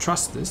obviously don't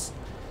trust this.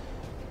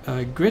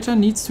 Greta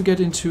needs to get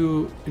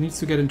into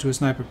a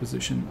sniper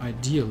position,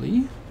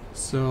 ideally.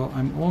 So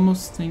I'm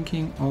almost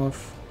thinking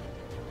of...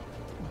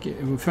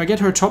 If I get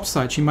her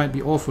topside, she might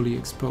be awfully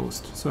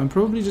exposed. So I'm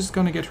probably just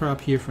gonna get her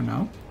up here for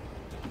now.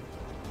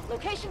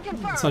 Location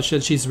confirmed. Such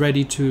that she's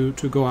ready to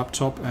go up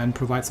top and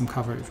provide some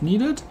cover if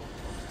needed.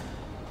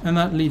 And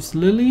that leaves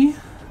Lily.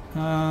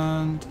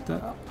 And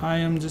I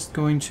am just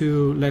going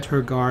to let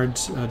her guard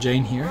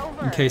Jane here,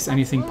 in case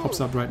anything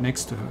pops up right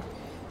next to her.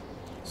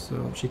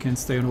 So she can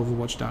stay on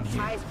Overwatch down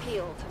here. Eyes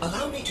peeled.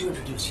 Allow me to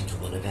introduce you to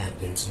one of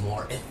Advent's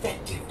more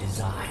effective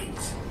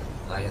designs.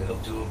 I had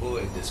hoped to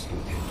avoid this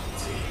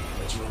contingency,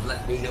 but you have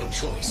left me no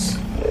choice.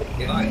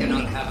 If I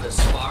cannot have the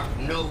spark,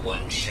 no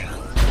one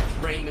shall.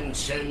 Raymond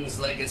Shen's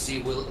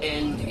legacy will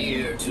end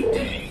here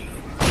today.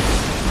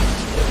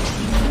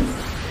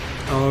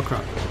 Oh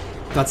crap.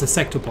 That's a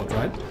sectopod,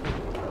 right?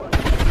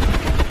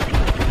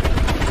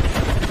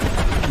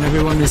 And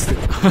everyone missed it.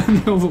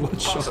 The Overwatch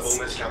shots.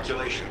 Possible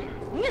miscalculation.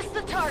 Missed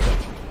the target.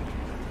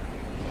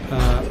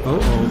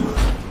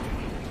 Oh.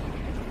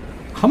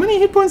 How many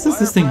hit points does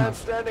this thing Firebrand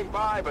have? standing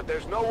by, but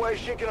there's no way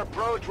she can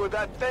approach with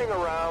that thing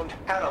around.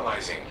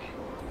 Analyzing.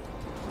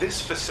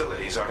 This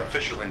facility's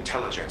artificial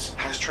intelligence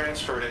has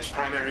transferred its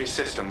primary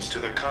systems to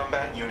the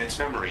combat unit's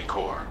memory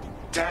core.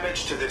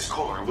 Damage to this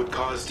core would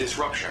cause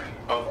disruption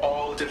of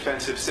all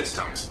defensive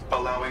systems,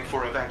 allowing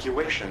for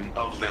evacuation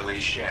of Lily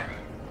Shen.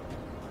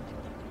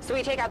 So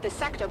we take out the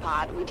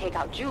sectopod, we take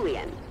out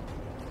Julian.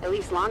 At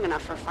least long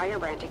enough for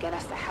Firebrand to get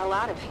us the hell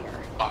out of here.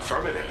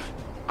 Affirmative.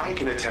 I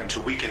can attempt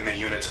to weaken the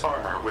unit's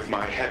armor with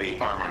my heavy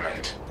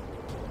armament.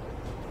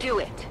 Do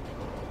it.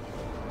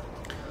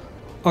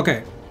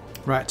 Okay,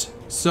 right.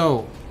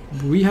 So,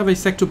 we have a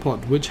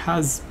sectopod which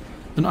has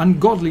an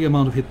ungodly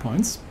amount of hit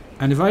points.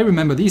 And if I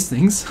remember these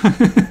things,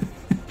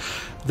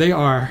 they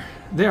are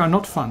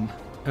not fun.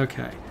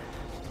 Okay.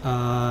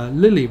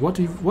 Lily,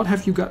 what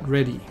have you got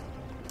ready?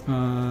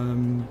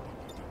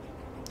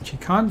 She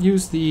can't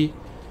use the...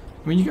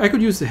 I mean, I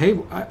could use the... Hey,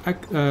 I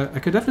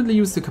could definitely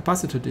use the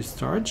capacitor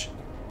discharge.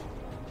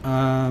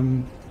 I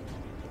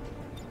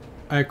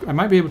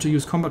might be able to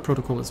use combat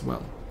protocol as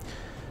well.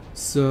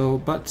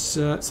 So let's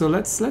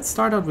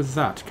start out with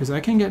that, because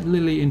I can get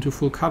Lily into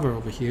full cover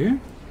over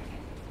here,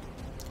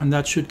 and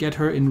that should get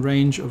her in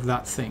range of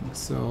that thing.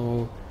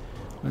 So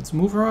let's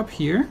move her up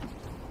here.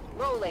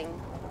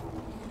 Rolling.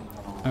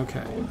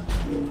 Okay.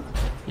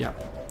 Yeah.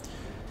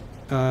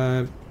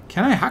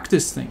 Can I hack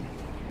this thing?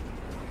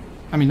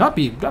 I mean, that'd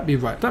be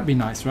right. That'd be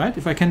nice, right?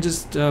 If I can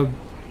just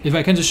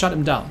shut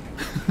him down.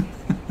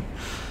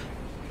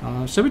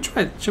 Shall we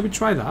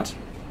try that?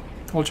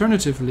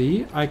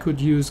 Alternatively, I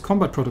could use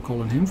combat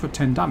protocol on him for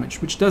 10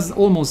 damage, which does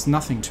almost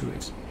nothing to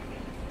it.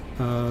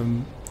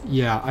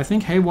 Yeah, I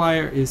think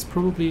Haywire is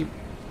probably...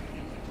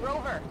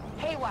 Rover.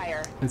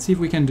 Haywire. Let's see if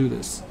we can do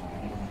this.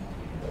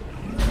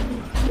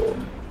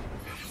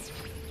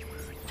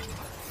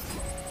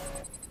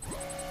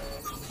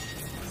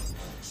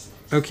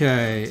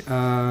 Okay.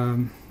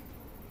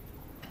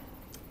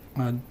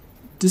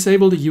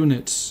 Disable the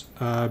unit.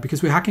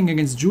 Because we're hacking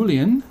against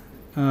Julian,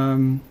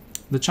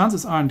 the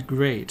chances aren't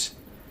great.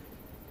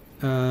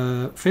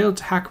 Failed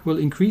hack will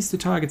increase the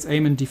target's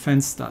aim and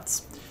defense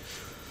stats.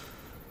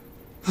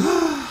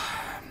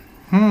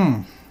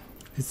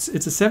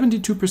 It's a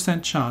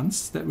 72%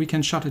 chance that we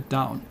can shut it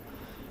down.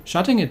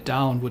 Shutting it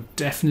down would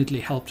definitely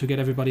help to get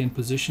everybody in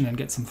position and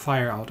get some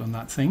fire out on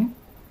that thing.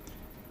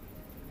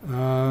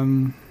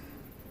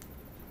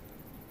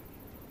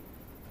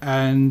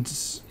 And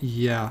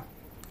yeah,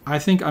 I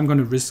think I'm going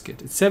to risk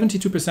it. It's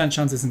 72%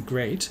 chance isn't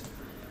great,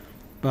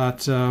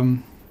 but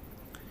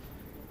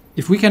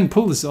if we can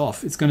pull this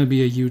off, it's going to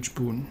be a huge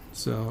boon.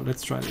 So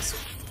let's try this.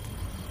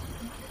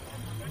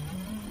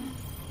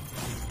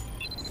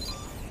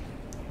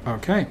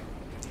 Okay.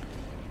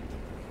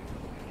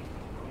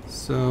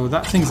 So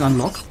that thing's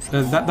unlocked.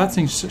 That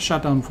thing's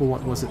shut down for,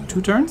 what was it,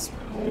 2 turns?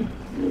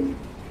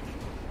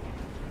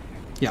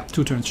 Yeah,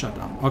 2 turns shut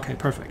down. Okay,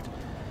 perfect.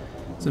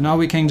 So now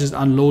we can just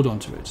unload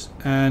onto it.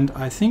 And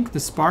I think the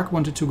Spark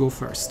wanted to go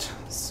first.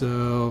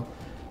 So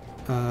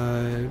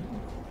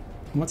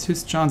what's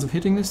his chance of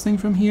hitting this thing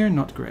from here?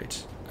 Not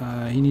great.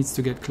 He needs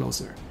to get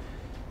closer.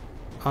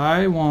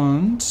 I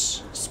want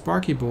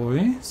Sparky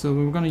Boy, so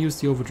we're going to use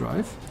the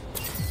overdrive.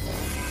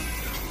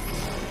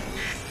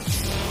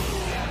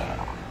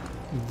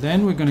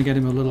 Then we're going to get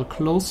him a little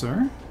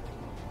closer.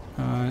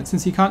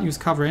 Since he can't use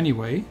cover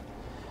anyway,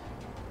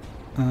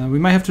 we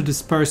might have to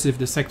disperse if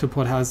the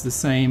sectopod has the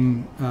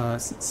same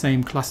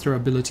cluster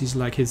abilities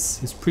like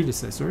his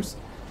predecessors.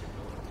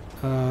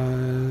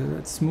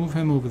 Let's move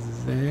him over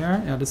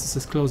there. Yeah, this is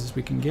as close as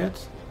we can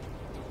get.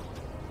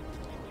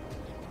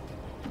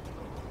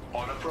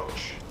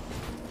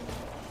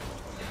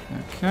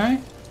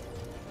 Okay.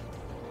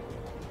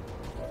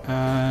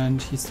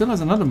 And he still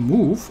has another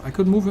move. I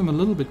could move him a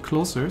little bit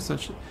closer.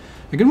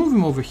 I can move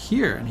him over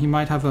here, and he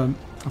might have a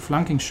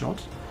flanking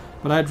shot.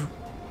 But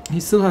he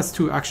still has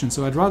 2 actions,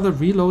 so I'd rather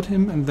reload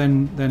him and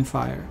then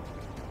fire.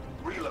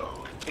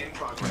 Reload in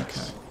progress.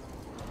 Okay.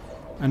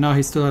 And now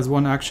he still has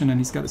 1 action, and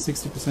he's got a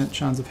 60%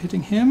 chance of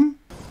hitting him.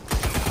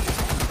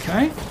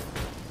 Okay.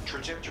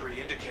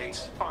 Trajectory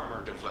indicates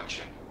armor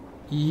deflection.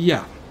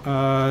 Yeah.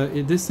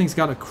 This thing's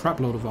got a crap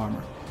load of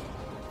armor.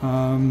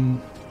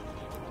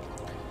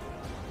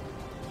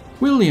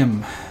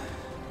 William,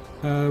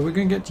 we're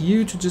going to get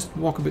you to just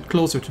walk a bit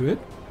closer to it.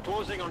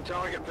 Closing on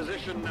target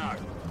position now.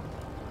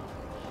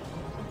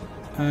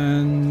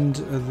 And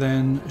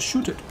then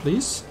shoot it,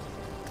 please.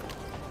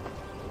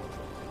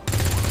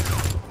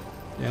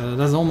 Yeah, that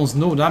does almost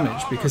no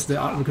damage because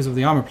of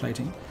the armor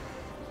plating.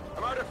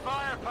 I'm out of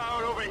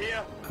firepower over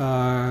here.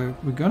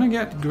 We're gonna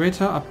get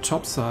Greta up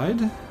top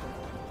side.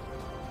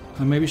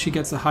 And maybe she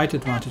gets a height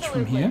advantage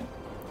from here.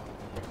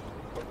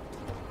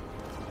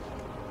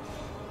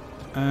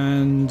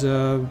 And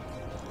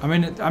I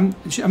mean, I'm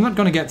not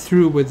going to get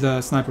through with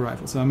the sniper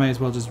rifle, so I may as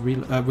well just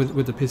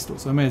with the pistol.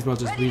 So I may as well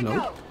just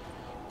reload.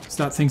 Because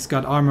that thing's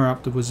got armor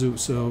up the wazoo.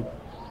 So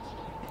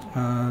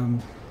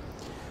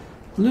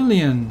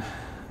Lillian,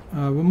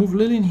 we'll move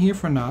Lillian here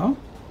for now.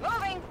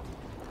 Moving.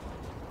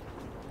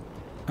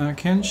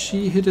 Can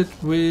she hit it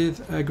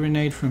with a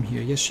grenade from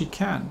here? Yes, she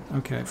can.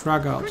 Okay,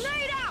 frag out.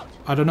 Grenade out.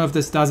 I don't know if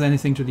this does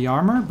anything to the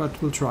armor,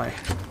 but we'll try.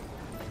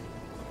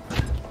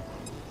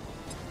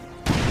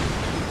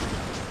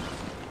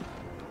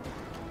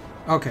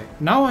 Okay,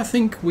 now I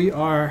think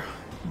we're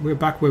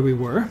back where we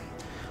were.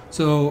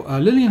 So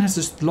Lillian has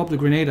just lobbed a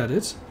grenade at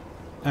it,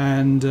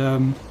 and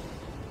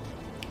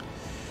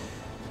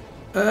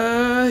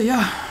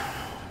yeah,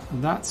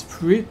 that's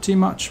pretty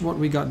much what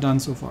we got done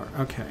so far.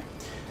 Okay,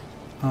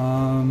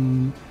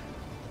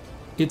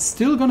 it's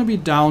still gonna be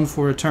down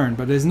for a turn,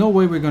 but there's no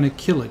way we're gonna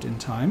kill it in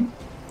time.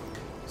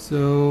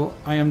 So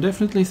I am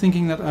definitely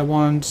thinking that I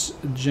want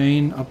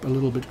Jane up a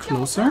little bit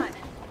closer.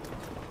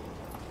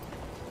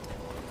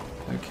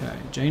 Okay,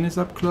 Jane is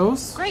up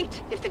close.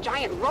 Great. If the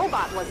giant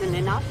robot wasn't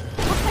enough,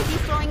 looks like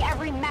he's throwing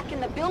every mech in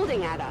the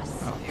building at us.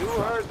 Oh, You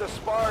heard the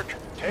spark.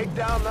 Take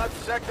down that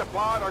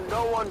sectopod or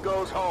no one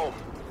goes home.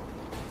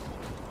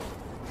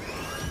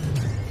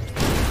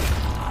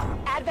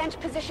 Advent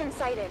position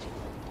sighted.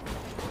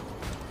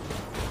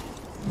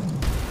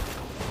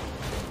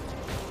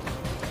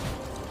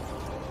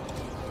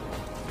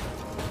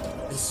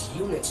 This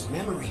unit's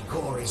memory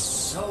core is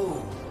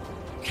so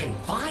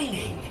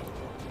confining,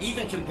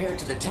 even compared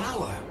to the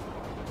tower.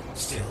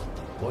 Still,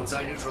 once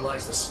I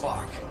neutralize the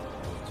spark,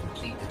 I'll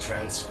complete the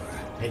transfer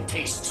and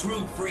taste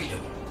true freedom.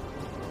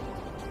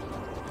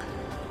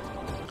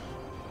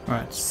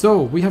 Alright,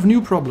 so we have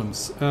new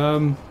problems.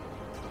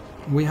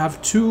 We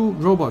have 2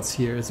 robots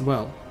here as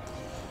well.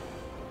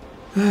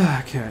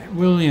 Okay,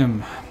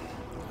 William.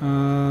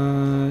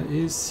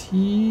 Is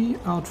he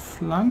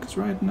outflanked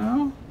right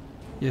now?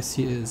 Yes,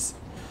 he is.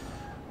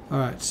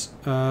 Alright.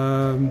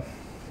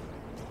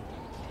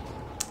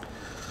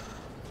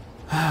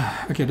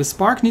 Okay, the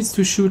spark needs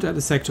to shoot at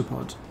the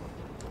sectopod,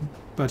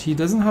 but he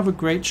doesn't have a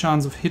great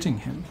chance of hitting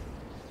him.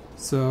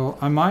 So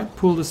I might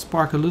pull the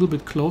spark a little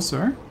bit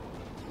closer,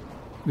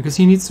 because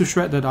he needs to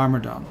shred that armor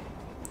down.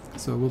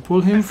 So we'll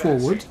pull him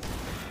forward,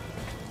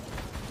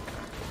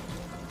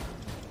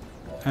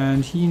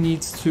 and he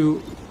needs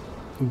to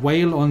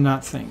wail on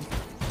that thing.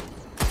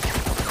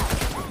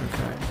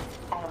 Okay.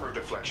 Armor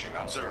deflection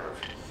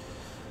observed.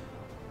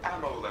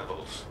 Ammo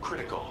levels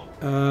critical.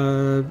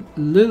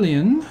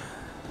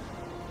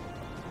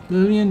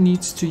 Lillian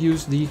needs to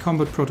use the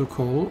combat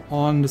protocol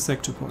on the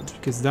sectopod,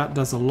 because that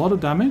does a lot of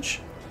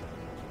damage,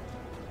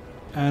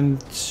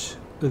 and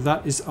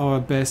that is our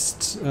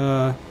best.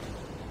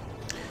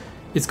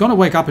 It's gonna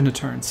wake up in a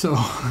turn, so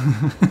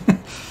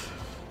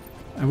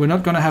and we're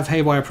not gonna have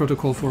haywire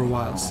protocol for a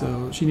while,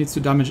 so she needs to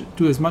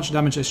do as much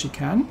damage as she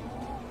can.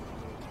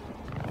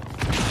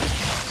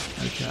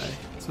 Okay,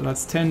 so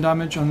that's 10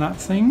 damage on that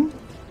thing.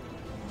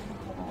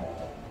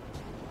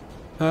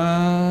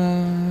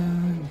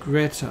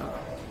 Greta.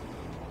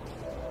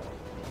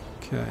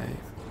 Okay,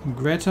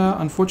 Greta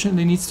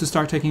unfortunately needs to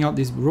start taking out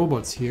these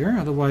robots here,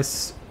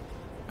 otherwise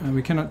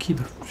we cannot keep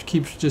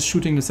just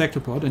shooting the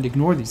sectopod and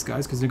ignore these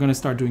guys, because they're going to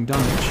start doing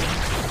damage.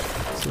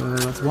 So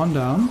that's 1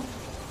 down.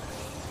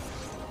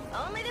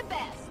 Only the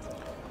best.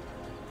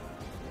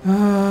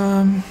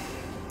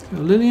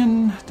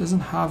 Lillian doesn't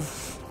had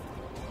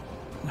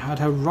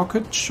her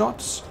rocket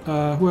shots.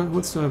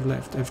 What's do I have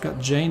left? I've got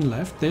Jane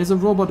left. There's a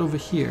robot over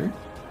here,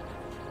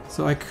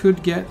 so I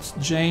could get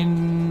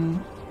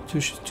Jane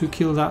to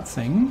kill that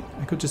thing.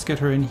 I could just get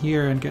her in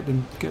here and get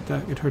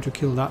her to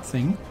kill that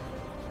thing.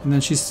 And then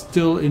she's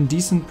still in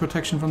decent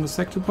protection from the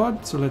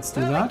sectopod, so let's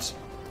do that.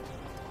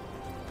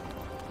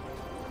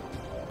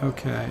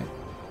 Okay.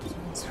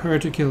 It's her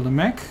to kill the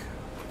mech.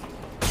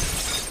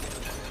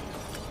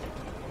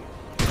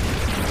 Okay,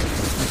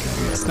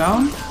 it's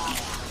down.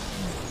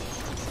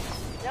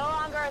 No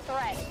longer a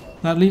threat.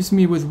 That leaves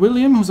me with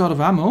William, who's out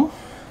of ammo.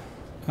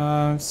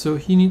 So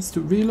he needs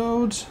to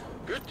reload.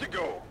 Good to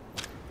go.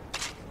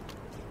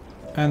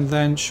 And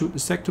then shoot the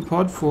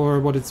sectopod for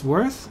what it's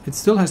worth. It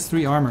still has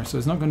 3 armor, so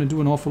it's not going to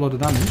do an awful lot of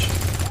damage.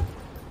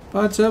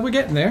 But we're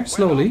getting there,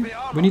 slowly.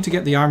 We need to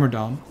get the armor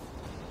down.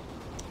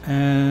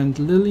 And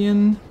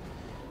Lillian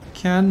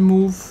can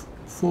move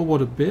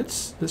forward a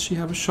bit. Does she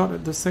have a shot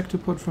at the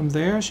sectopod from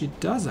there? She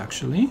does,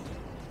 actually.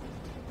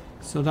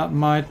 So that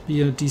might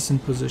be a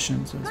decent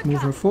position. So let's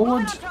move her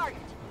forward.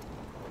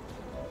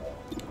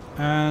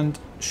 And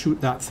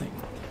shoot that thing.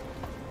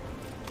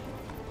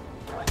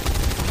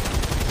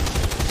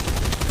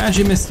 And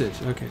she missed it.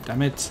 Okay,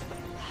 damn it.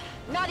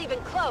 Not even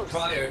close.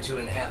 Prior to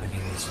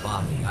inhabiting this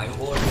body, I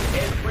ordered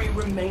every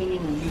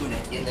remaining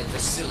unit in the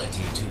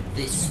facility to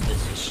this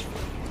position.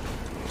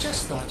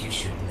 Just thought you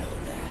should know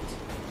that.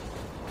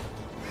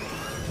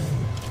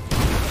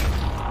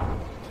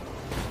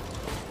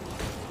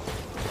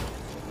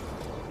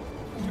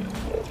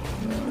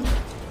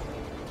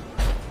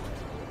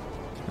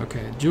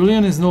 Okay,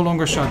 Julian is no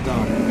longer shut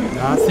down.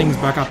 That thing's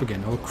back up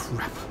again. Oh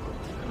crap.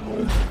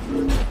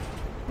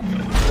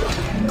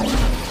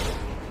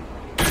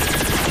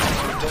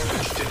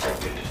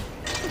 Detected.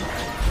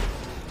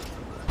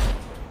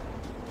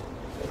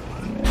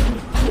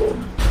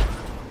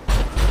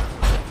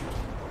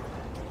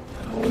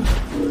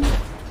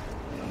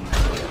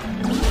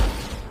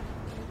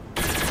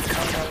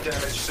 Combat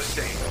damage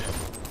sustained.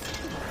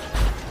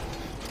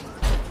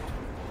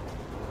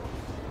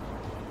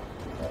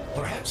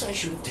 Perhaps I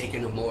should have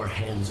taken a more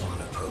hands-on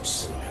approach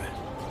sooner.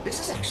 This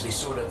is actually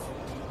sort of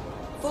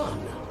fun.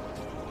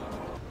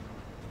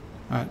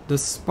 Alright, the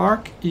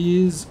spark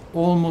is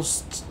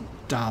almost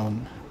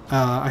down.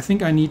 I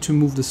think I need to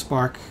move the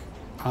spark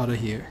out of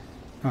here.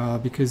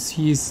 Because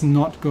he's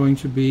not going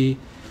to be...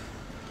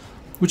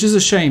 Which is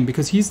a shame,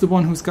 because he's the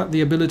one who's got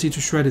the ability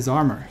to shred his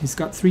armor. He's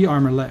got 3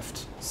 armor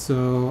left.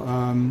 So,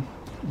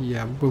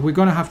 yeah, but we're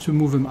gonna have to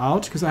move him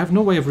out, because I have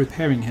no way of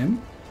repairing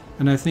him.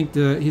 And I think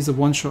he's a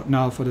one-shot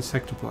now for the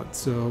sectopod.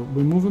 So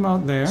we'll move him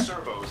out there.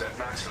 Servos at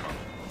maximum.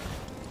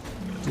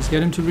 Just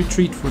get him to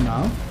retreat for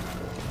now.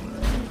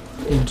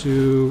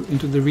 Into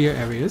the rear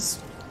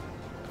areas.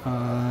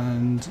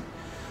 And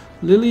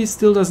Lily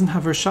still doesn't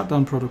have her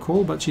shutdown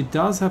protocol, but she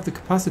does have the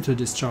capacitor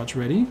discharge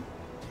ready.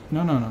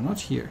 No,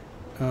 not here.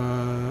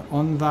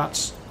 On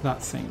that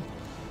thing.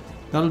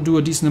 That'll do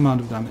a decent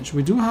amount of damage.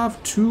 We do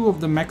have 2 of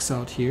the mechs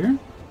out here,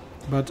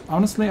 but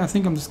honestly I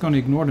think I'm just going to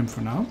ignore them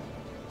for now.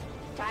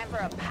 Time for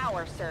a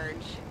power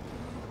surge.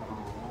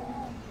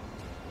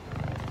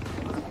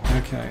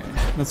 Okay,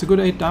 that's a good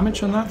 8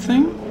 damage on that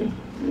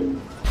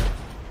thing.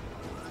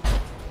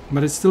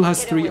 But it still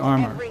has 3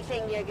 armor.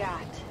 Everything you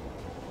got.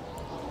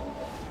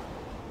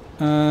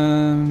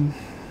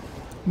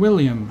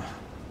 William,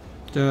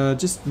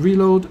 just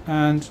reload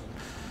and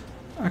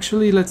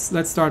actually let's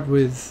start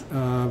with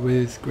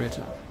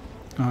Greta.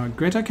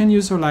 Greta can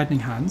use her lightning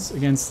hands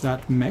against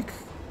that mech.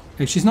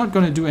 She's not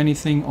going to do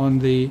anything on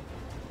the.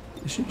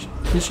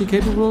 Is she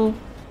capable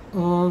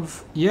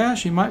of? Yeah,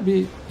 she might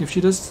be. If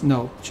she does,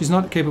 no, she's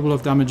not capable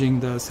of damaging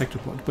the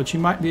sectopod, but she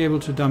might be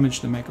able to damage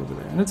the mech over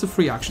there. And it's a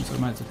free action, so I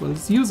might as well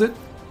let's use it.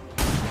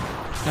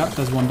 That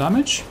does 1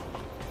 damage.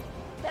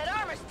 That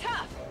armor's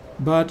tough.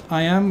 But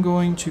I am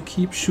going to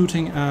keep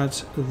shooting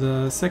at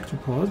the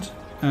sectopod,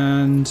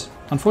 and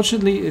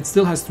unfortunately it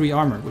still has 3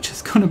 armor, which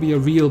is going to be a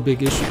real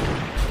big issue.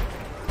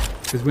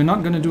 Because we're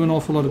not going to do an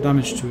awful lot of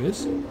damage to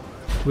it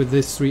with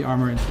this 3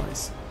 armor in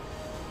place.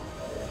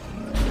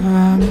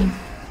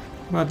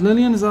 But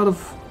Lillian's out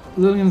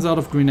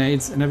of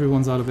grenades and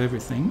everyone's out of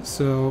everything,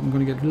 so I'm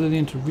going to get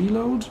Lillian to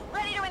reload.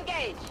 Ready to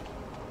engage.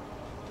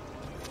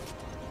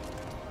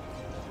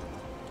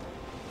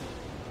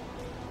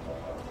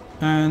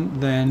 And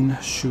then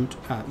shoot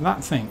at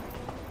that thing.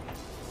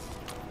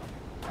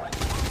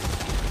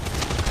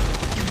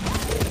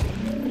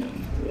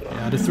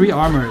 Yeah, the 3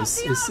 armor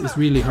is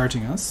really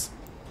hurting us.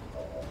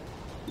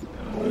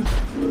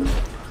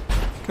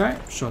 Okay,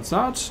 shots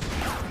out.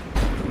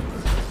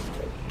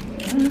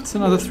 It's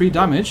another 3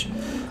 damage.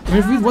 I mean,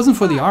 if it wasn't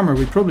for the armor,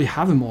 we'd probably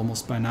have him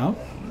almost by now.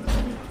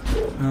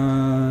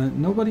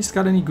 Nobody's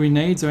got any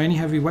grenades or any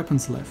heavy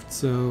weapons left,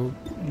 so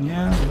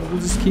yeah,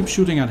 we'll just keep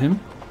shooting at him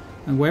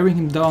and wearing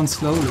him down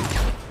slowly,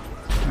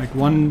 like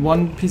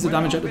one piece of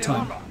damage at a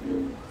time.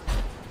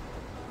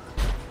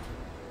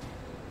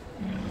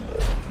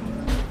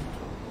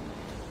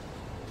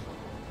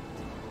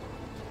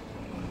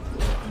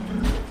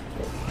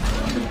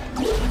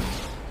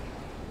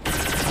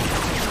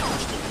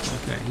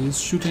 He's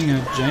shooting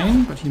at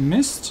Jane, but he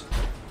missed.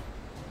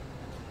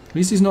 At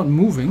least he's not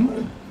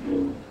moving.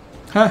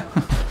 Ha!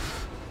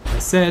 I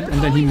said,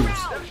 and then he moves.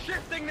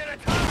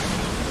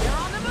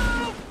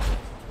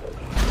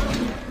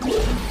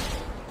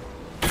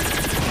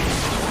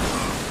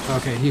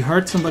 Okay, he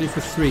hurt somebody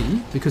for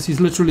 3 because he's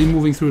literally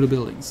moving through the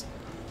buildings.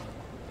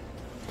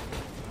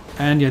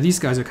 And yeah, these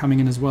guys are coming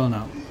in as well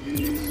now.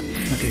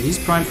 Okay, he's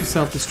primed for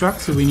self-destruct,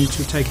 so we need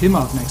to take him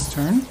out next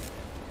turn.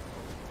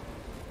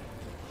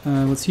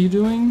 What's he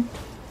doing?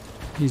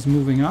 He's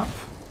moving up.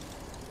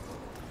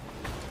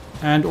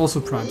 and also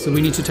primed. So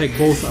we need to take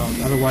both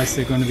out, otherwise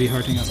they're going to be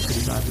hurting us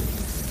pretty badly.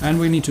 And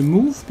we need to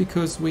move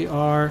because we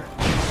are...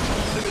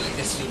 Clearly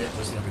this unit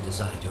was never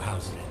designed to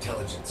house an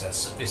intelligence as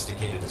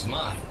sophisticated as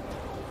mine.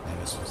 I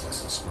must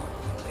possess the spark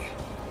quickly,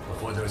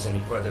 before there is any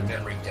further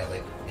memory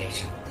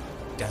delegation,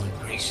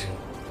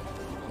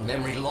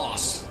 memory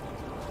loss.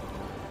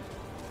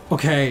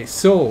 Okay,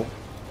 so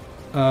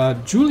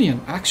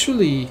Julian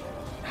actually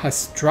is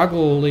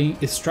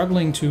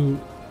struggling to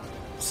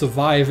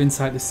survive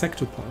inside the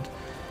sectopod.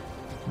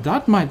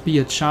 That might be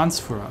a chance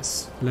for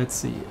us. Let's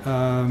see.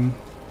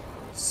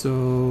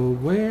 So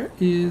where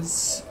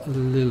is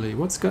Lily?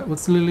 What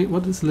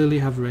does Lily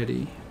have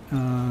ready?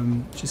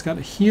 She's got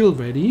a heal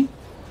ready,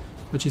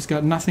 but she's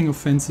got nothing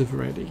offensive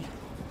ready.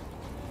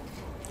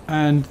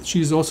 And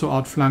she's also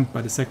outflanked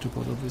by the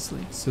sectopod,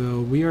 obviously.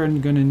 So we are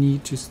going to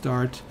need to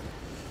start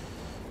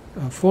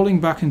falling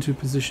back into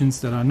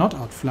positions that are not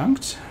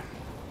outflanked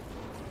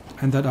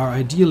and that are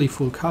ideally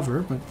full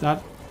cover. But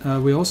that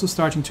we're also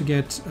starting to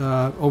get.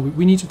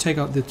 We need to take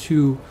out the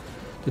two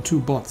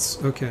bots.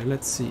 Okay,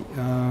 let's see.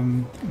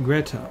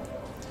 Greta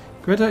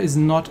is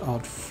not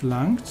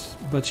outflanked,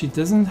 but she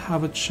doesn't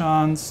have a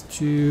chance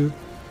to.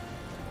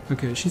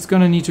 Okay, she's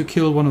gonna need to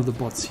kill one of the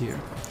bots here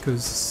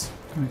because.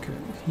 Okay,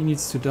 he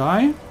needs to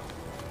die.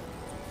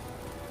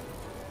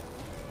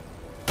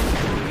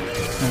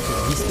 Okay,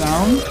 he's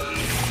down.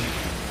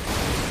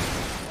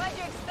 What'd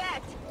you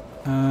expect?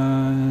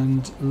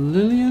 And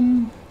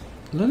Lillian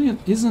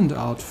isn't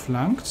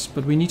outflanked,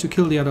 but we need to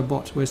kill the other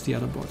bot. Where's the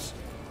other bot?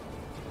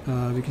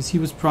 Because he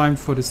was primed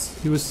for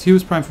this. He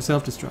was primed for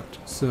self-destruct.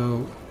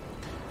 So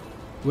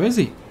where is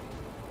he?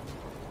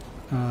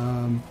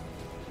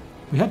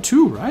 We had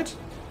two, right?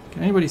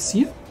 Can anybody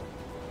see it?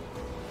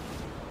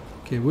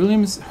 Okay,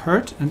 William is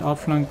hurt and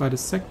outflanked by the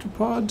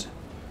sectopod.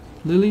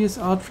 Lily is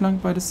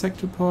outflanked by the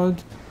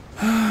sectopod.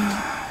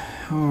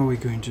 How are we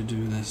going to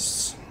do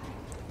this?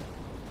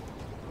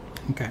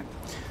 Okay.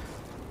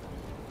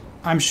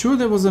 I'm sure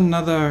there was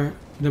another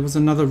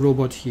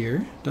robot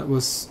here that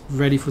was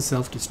ready for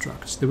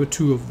self-destruct. There were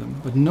two of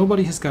them, but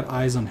nobody has got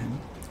eyes on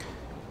him.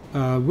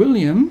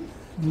 William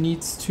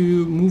needs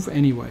to move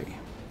anyway.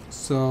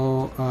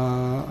 So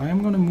I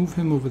am going to move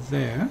him over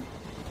there.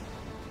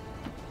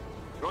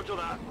 Roger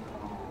that.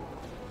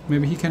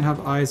 Maybe he can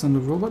have eyes on the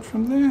robot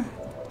from there?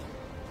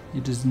 He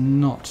does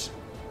not.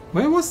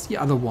 Where was the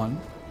other one?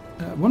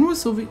 One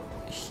was over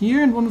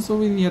here and one was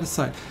over on the other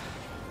side.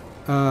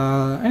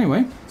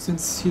 Anyway,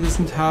 since he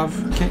doesn't have...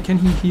 Can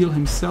he heal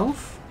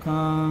himself?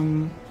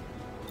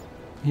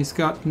 He's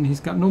got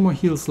no more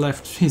heals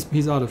left.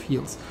 He's out of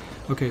heals.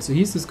 Okay, so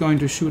he's just going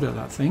to shoot at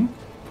that thing.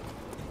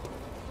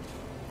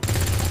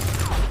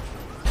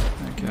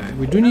 Okay,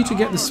 we do need to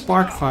get the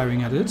spark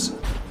firing at it.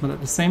 But at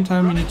the same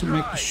time, we need to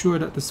make sure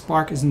that the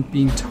spark isn't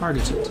being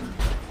targeted.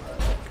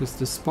 Because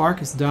the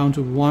spark is down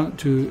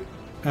to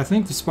I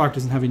think the spark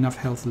doesn't have enough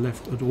health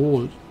left at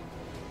all.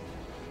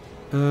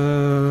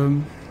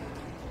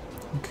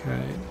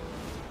 Okay.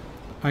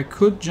 I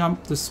could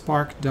jump the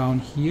spark down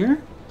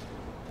here.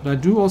 But I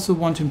do also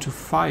want him to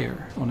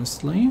fire,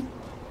 honestly.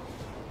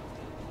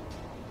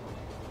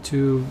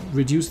 To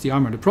reduce the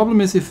armor. The problem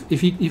is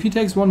if he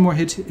takes one more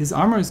hit, his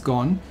armor is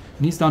gone.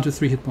 And he's down to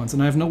 3 hit points.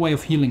 And I have no way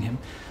of healing him.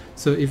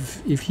 So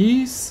if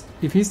he's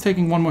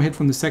taking one more hit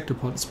from the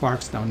sectopod,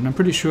 sparks down, and I'm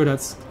pretty sure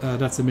that's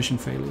a mission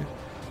failure.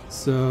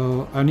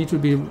 So I need to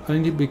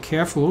be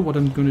careful what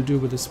I'm going to do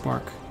with the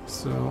spark.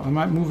 So I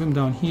might move him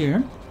down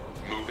here.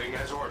 Moving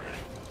as ordered.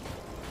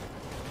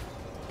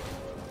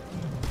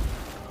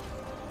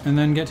 And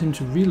then get him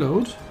to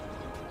reload.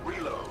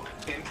 Reload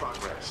in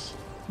progress.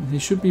 He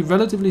should be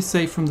relatively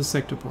safe from the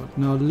sectopod.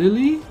 Now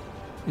Lily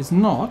is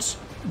not,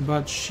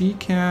 but she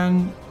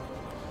can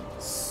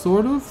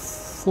sort of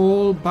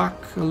fall back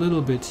a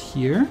little bit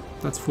here.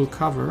 That's full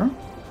cover.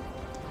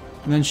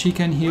 And then she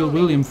can heal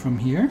William from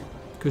here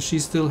because she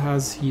still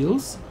has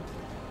heals.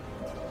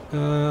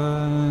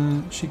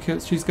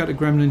 She's got a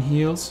gremlin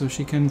heal, so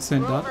she can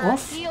send that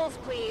off. Heals,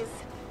 please.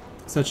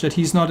 Such that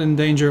he's not in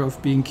danger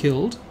of being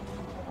killed.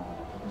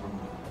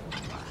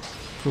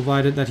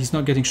 Provided that he's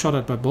not getting shot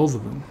at by both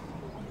of them.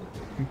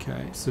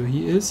 Okay, so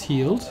he is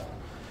healed.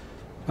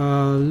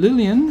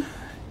 Lillian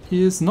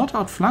is not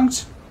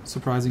outflanked,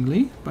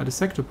 surprisingly, by the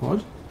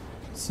sectopod.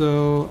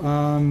 So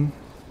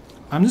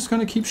I'm just going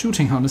to keep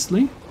shooting,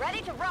 honestly.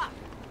 Ready to rock.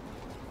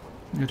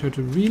 Get her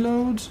to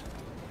reload.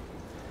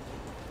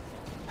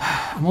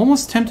 I'm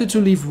almost tempted to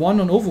leave one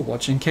on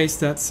Overwatch in case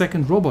that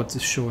second robot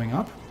is showing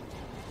up.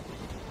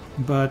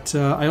 But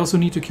I also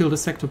need to kill the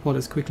sectopod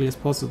as quickly as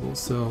possible.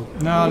 So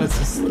now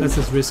let's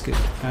just risk it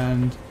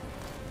and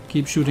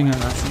keep shooting at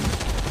that thing.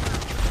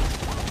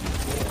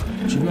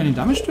 Did she do any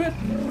damage to it?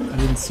 I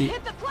didn't see it.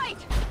 Hit the plate.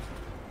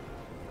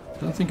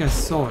 Don't think I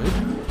saw it.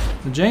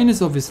 The Jane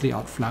is obviously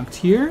outflanked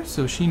here,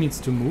 so she needs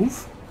to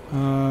move.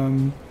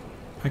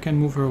 I can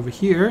move her over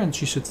here, and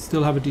she should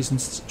still have a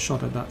decent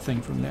shot at that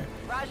thing from there.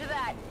 Roger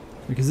that.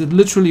 Because it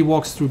literally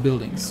walks through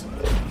buildings.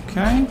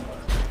 Okay.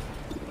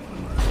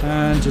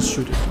 And just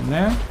shoot it from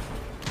there.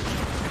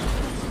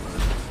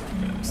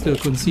 Still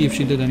couldn't see if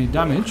she did any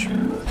damage. It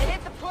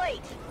hit the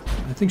plate.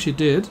 I think she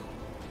did.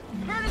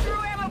 Burning through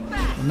ammo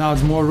fast. But now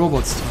it's more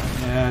robots time.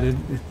 Yeah, the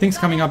things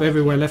coming up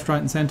everywhere, left, right,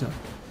 and center.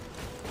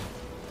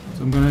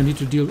 So I'm gonna need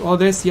to deal. Oh,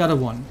 there's the other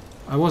one.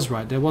 I was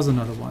right. There was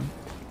another one.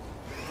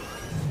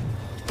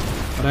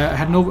 But I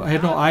had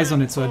no eyes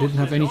on it, so I didn't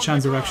have any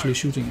chance of actually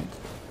shooting it.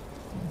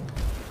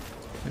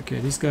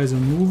 Okay, these guys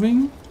are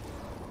moving.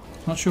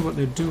 Not sure what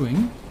they're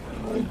doing.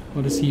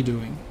 What is he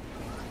doing?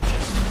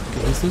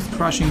 Okay, he's just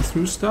crashing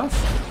through stuff.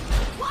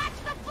 Watch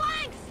the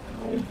flanks.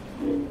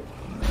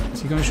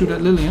 Is he going to shoot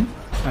at Lillian?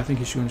 I think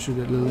he's going to shoot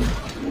at Lillian.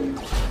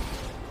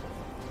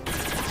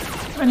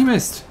 And he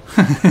missed.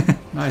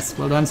 Nice,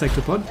 well done,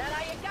 Sectopod. That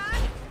how you got?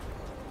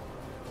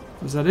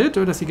 Was that it,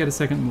 or does he get a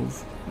second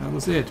move? That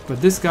was it.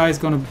 But this guy is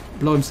going to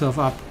blow himself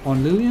up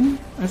on Lillian,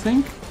 I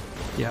think.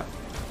 Yeah,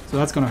 so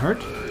that's going to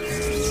hurt.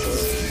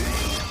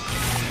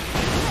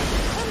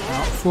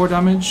 4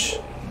 damage,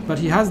 but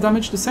he has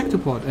damaged the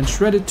Sectopod and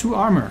shredded 2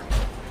 armor.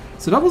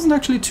 So that wasn't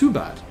actually too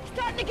bad.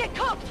 Starting to get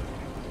cooked.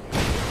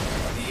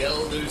 The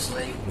Elders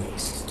lay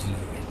waste to your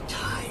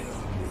entire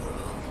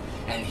world.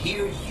 And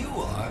here you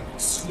are,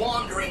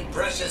 squandering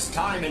precious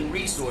time and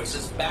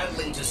resources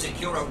battling to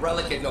secure a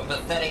relic of your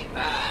pathetic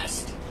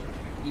past.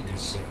 You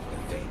deserve the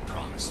fate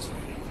promised to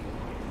you.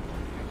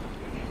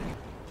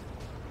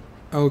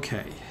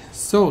 Okay,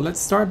 so let's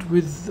start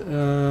with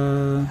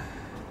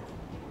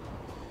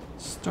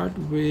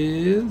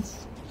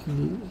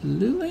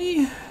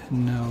Lily?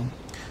 No.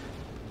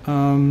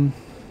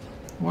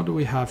 What do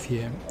we have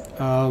here?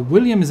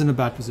 William is in a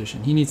bad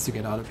position. He needs to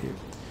get out of here.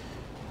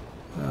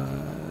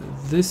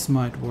 This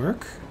might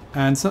work.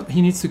 And so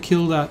he needs to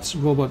kill that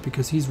robot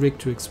because he's rigged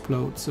to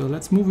explode. So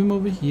let's move him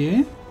over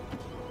here.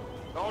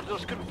 All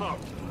just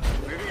confirmed.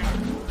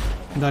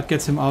 That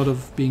gets him out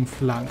of being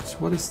flanked.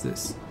 What is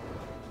this?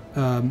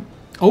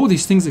 Oh,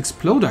 these things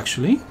explode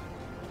actually.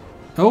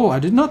 Oh, I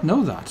did not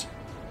know that.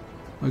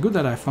 Well, good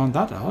that I found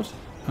that out.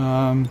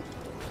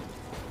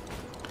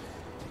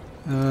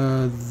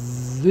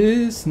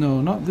 This,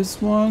 no, not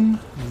this one.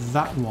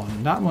 That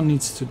one. That one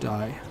needs to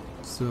die.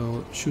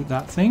 So shoot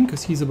that thing,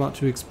 because he's about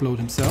to explode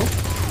himself.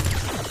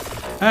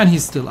 And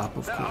he's still up,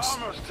 of course.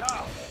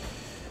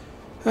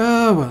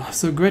 Well,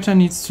 so Greta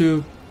needs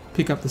to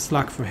pick up the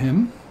slack for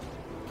him.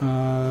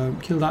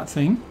 Kill that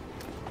thing.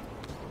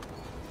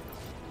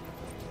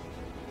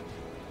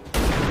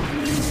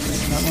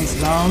 That one's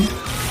down.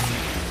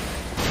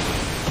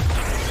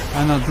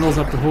 And that blows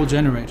up the whole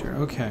generator.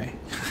 Okay.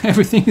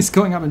 Everything is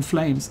going up in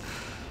flames.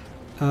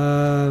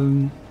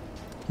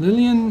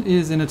 Lillian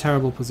is in a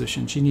terrible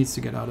position. She needs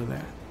to get out of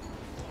there.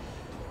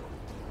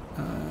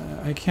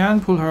 I can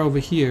pull her over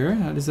here.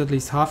 That is at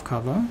least half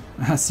cover.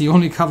 That's the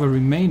only cover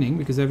remaining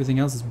because everything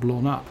else is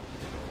blown up.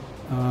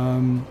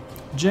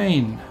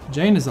 Jane.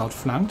 Jane is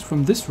outflanked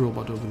from this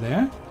robot over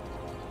there.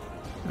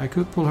 I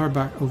could pull her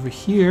back over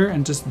here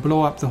and just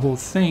blow up the whole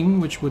thing,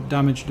 which would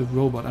damage the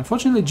robot.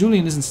 Unfortunately,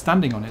 Julian isn't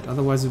standing on it.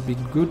 Otherwise, it would be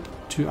good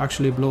to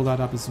actually blow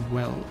that up as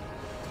well.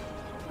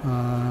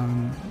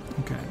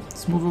 Okay,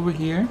 let's move over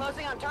here.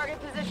 Closing on target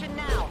position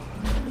now.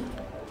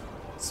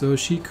 So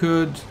she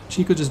could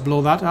just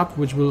blow that up,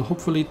 which will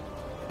hopefully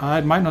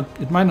it might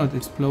not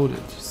explode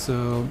it.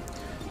 So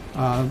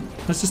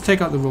let's just take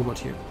out the robot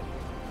here.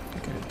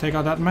 Okay, take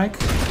out that mech.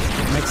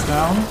 Mech's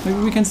down. Maybe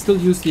we can still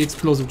use the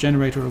explosive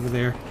generator over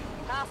there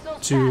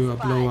to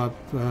blow up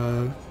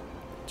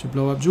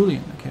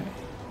Julian. Okay.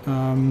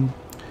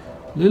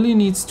 Lily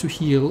needs to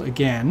heal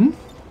again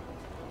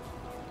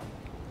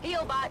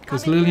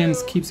because Lillian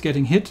keeps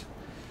getting hit.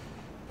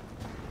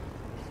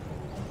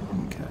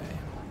 Okay.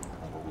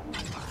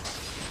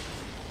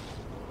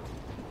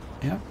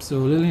 Yep. So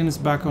Lillian is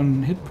back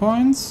on hit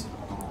points,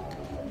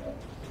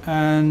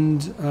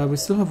 and we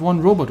still have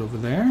one robot over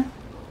there.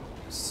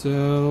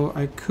 So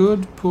I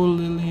could pull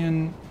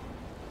Lillian.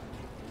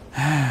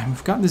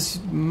 We've got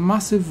this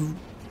massive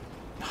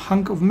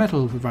hunk of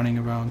metal running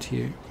around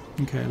here.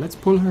 Okay, let's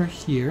pull her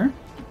here.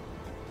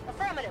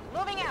 Affirmative,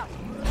 moving out.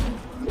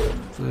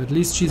 So at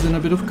least she's in a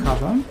bit of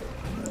cover.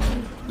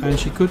 And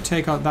she could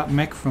take out that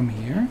mech from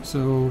here,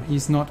 so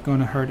he's not going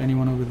to hurt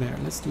anyone over there.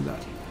 Let's do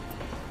that.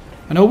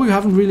 I know we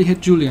haven't really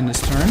hit Julian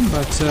this turn,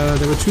 but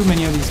there were too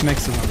many of these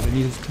mechs around. They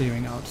needed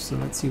clearing out, so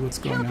let's see what's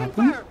going to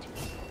happen.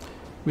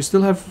 We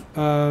still have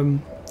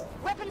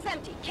Weapons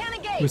empty. Can't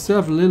engage. we still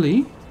have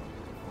Lily,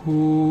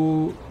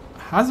 who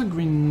has a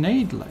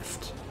grenade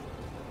left.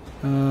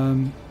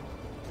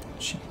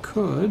 She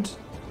could,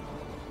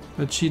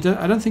 but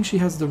I don't think she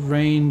has the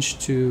range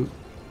to.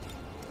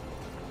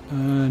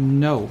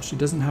 No, she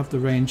doesn't have the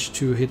range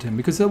to hit him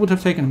because that would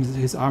have taken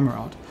his armor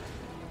out.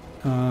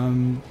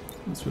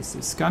 What's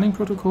this? Scanning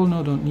protocol?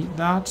 No, don't need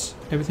that.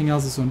 Everything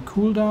else is on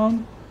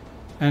cooldown,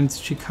 and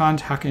she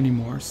can't hack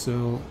anymore.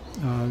 So,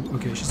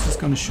 okay, she's just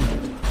gonna shoot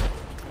it.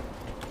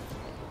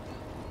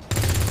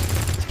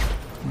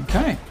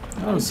 Okay,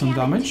 that was some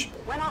damage.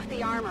 Went off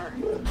the armor.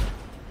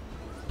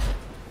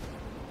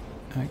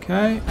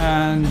 Okay,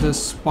 and the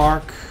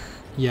spark.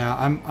 Yeah,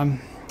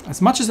 I'm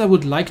as much as I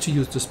would like to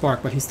use the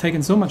spark, but he's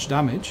taken so much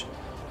damage.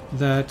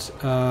 that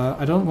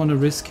I don't want to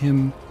risk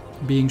him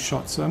being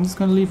shot. So I'm just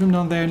going to leave him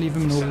down there and leave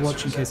him in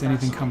Overwatch in case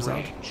anything comes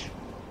out.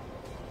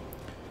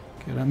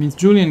 Okay, that means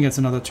Julian gets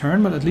another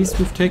turn, but at least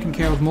we've taken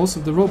care of most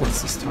of the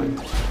robots this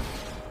time.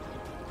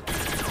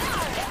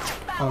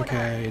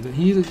 Okay,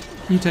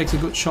 he takes a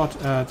good shot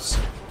at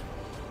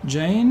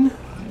Jane.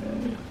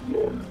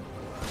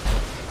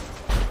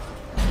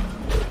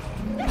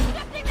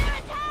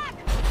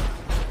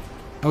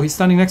 Oh, he's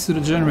standing next to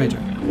the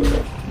generator.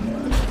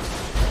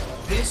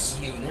 This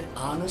unit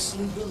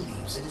honestly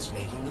believes it is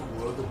making the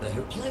world a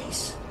better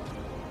place.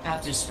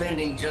 After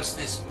spending just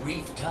this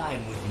brief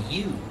time with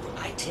you,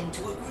 I tend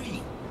to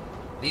agree.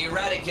 The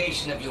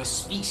eradication of your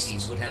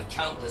species would have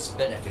countless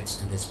benefits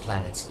to this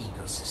planet's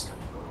ecosystem.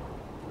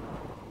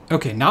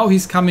 Okay, now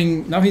he's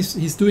coming. Now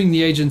he's doing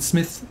the Agent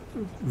Smith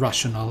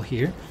rationale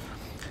here,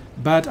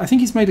 but I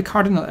think he's made a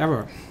cardinal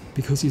error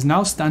because he's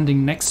now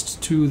standing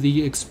next to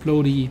the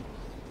explodey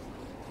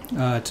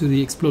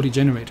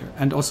generator,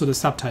 and also the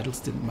subtitles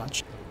didn't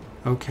match.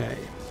 Okay,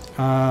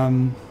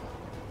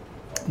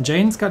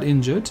 Jane's got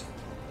injured,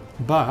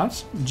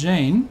 but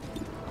Jane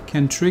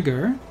can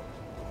trigger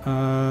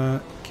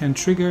can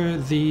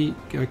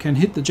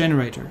hit the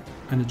generator.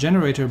 And the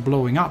generator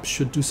blowing up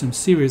should do some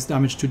serious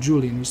damage to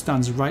Julian, who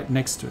stands right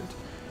next to it.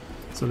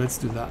 So let's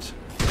do that.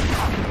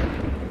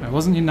 It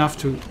wasn't enough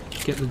to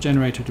get the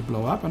generator to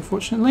blow up,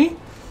 unfortunately.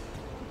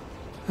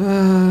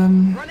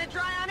 Run it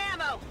dry on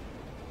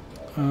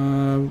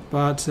ammo.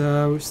 But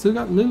we've still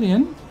got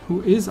Lillian,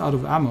 who is out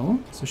of ammo,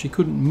 so she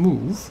couldn't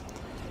move.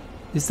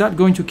 Is that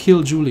going to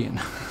kill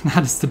Julian?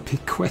 That is the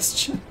big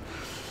question.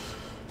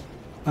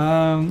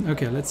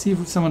 Okay, let's see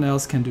if someone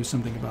else can do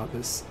something about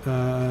this.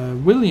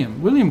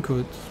 William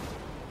could.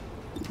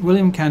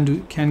 William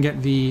can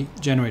get the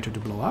generator to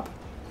blow up.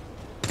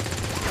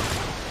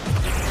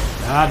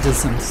 That does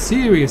some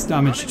serious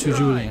damage to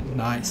Julian.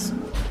 Nice.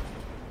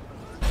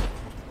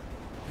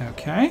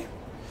 Okay.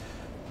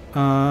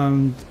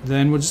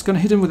 Then we're just gonna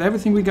hit him with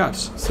everything we got.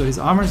 So his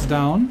armor's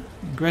down.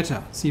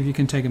 Greta, see if you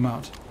can take him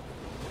out.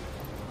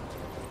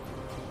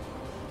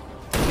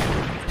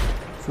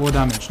 4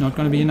 damage, not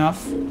gonna be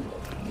enough.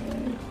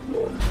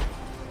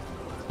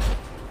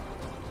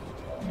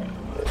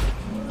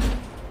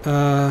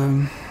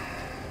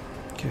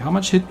 Okay, how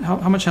much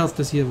health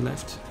does he have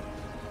left?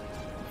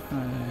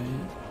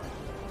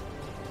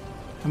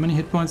 How many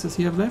hit points does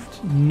he have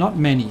left? Not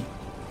many.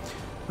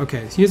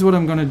 Okay, here's what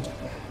I'm gonna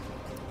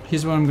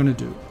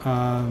do.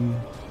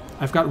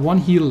 I've got 1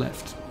 heal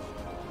left.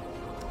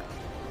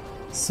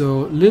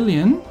 So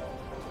Lillian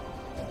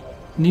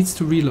needs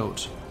to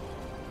reload.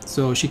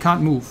 So she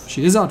can't move.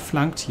 She is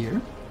outflanked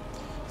here.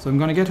 So I'm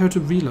gonna get her to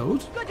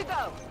reload. Good to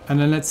go. And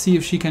then let's see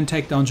if she can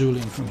take down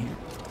Julian from here.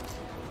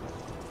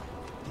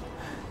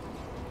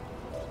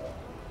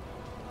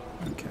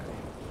 Okay.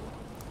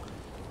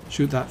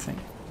 Shoot that thing.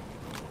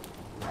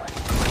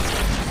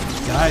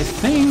 I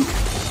think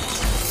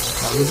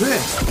that was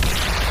it.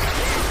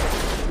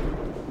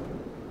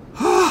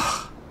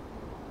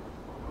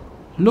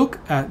 Look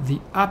at the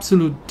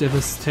absolute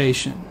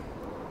devastation.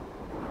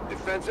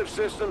 Defensive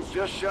systems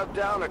just shut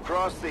down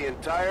across the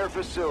entire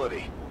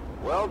facility.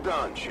 Well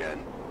done,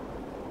 Shen.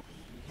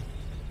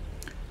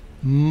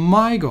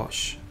 My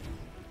gosh.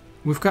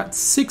 We've got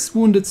 6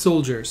 wounded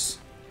soldiers,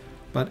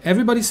 but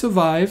everybody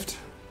survived,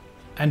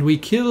 and we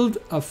killed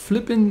a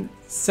flippin'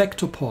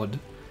 sectopod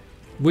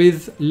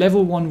with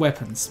level 1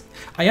 weapons.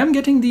 I am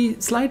getting the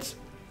slight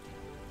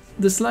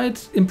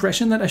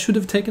impression that I should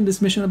have taken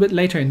this mission a bit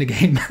later in the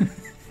game.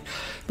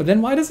 But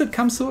then why does it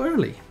come so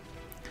early?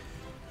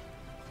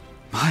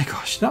 My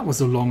gosh, that was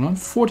a long one.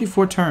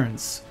 44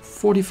 turns,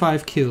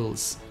 45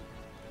 kills.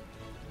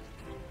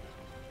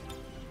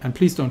 And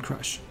please don't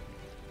crush.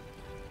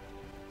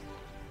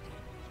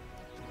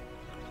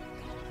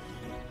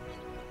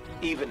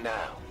 Even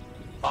now,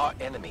 our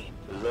enemy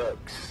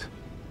lurks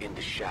in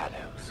the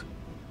shadows,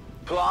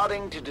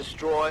 plotting to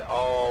destroy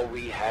all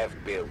we have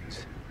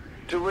built,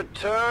 to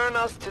return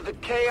us to the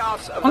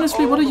chaos of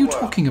Honestly, what are you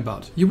talking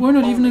about? You were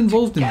not even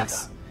involved in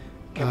this.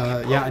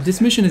 Yeah, this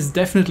mission is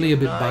definitely a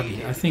bit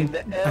buggy. I think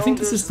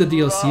this is the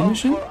DLC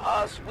mission,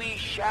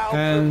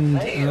 and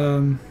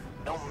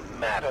no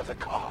matter the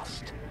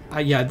cost.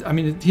 Yeah, I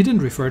mean he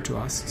didn't refer to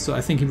us, so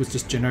I think he was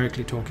just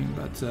generically talking.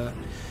 But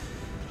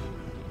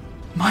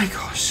my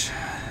gosh,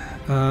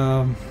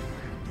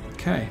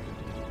 okay.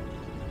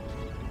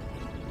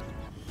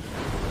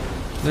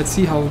 Let's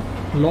see how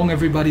long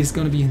everybody's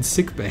going to be in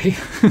sickbay.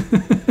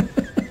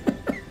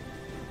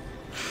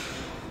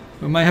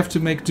 We might have to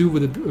make do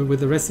with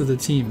the rest of the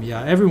team.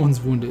 Yeah, everyone's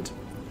wounded.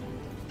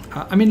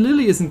 I mean,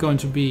 Lily isn't going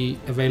to be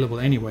available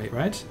anyway,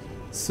 right?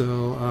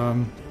 So,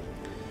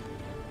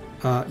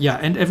 yeah,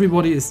 and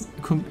everybody is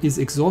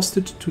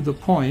exhausted to the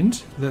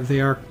point that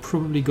they are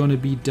probably going to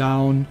be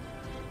down.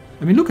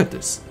 I mean, look at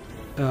this.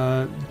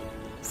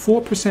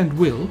 4%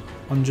 will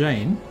on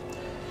Jane.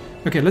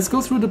 Okay, let's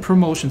go through the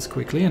promotions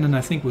quickly, and then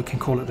I think we can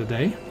call it a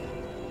day.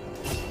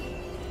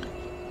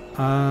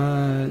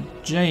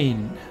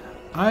 Jane.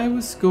 I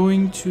was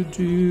going to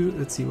do,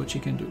 let's see what she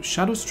can do.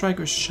 Shadow Strike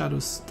or Shadow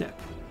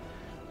Step?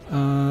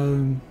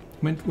 When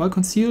well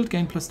concealed,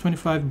 gain plus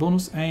 25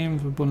 bonus aim,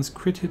 bonus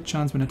crit hit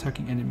chance when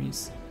attacking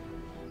enemies.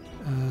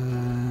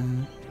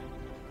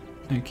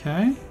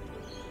 Okay.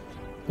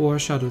 Or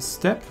Shadow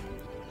Step.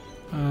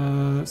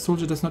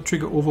 Soldier does not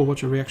trigger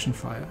Overwatch or reaction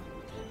fire.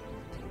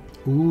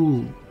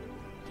 Ooh.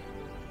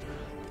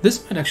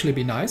 This might actually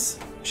be nice.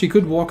 She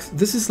could walk...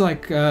 This is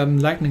like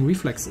lightning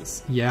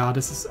reflexes. Yeah,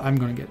 this is... I'm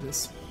gonna get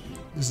this.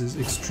 This is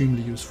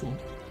extremely useful.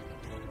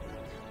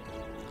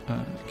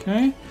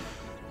 Okay.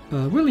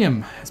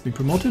 William has been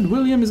promoted.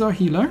 William is our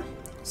healer.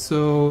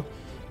 So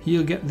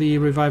he'll get the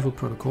revival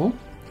protocol.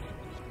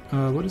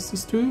 What does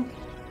this do?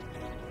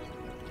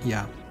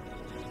 Yeah.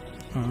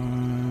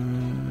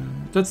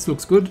 That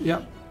looks good.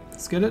 Yeah.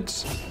 Let's get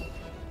it.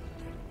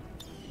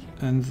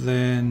 And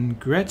then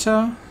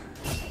Greta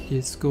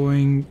is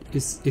going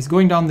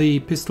down the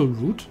pistol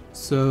route.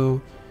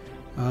 So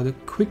the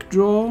quick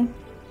draw.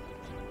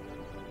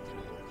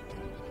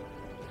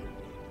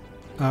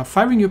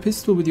 Firing your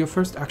pistol with your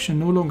first action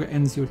no longer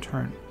ends your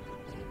turn.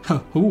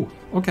 Oh,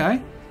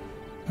 okay.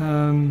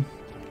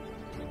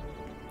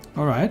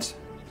 Alright.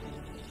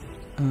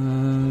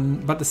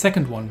 But the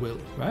second one will,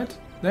 right?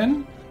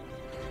 Then,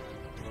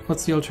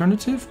 what's the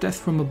alternative? Death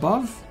from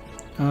above.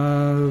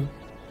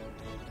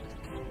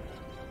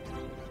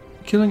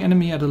 Killing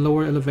enemy at a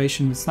lower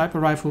elevation with sniper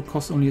rifle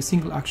costs only a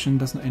single action,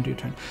 does not end your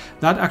turn.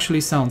 That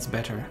actually sounds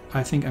better.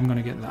 I think I'm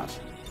gonna get that.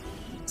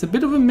 It's a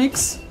bit of a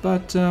mix,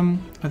 but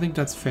I think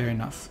that's fair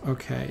enough.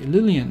 Okay,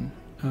 Lillian.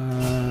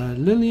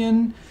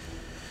 Lillian.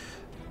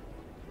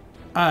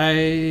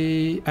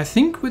 I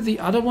think with the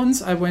other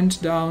ones I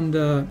went down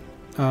the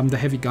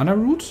heavy gunner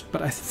route,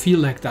 but I feel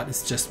like that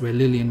is just where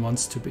Lillian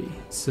wants to be.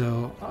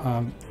 So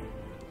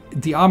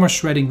the armor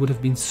shredding would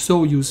have been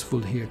so useful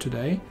here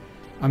today.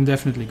 I'm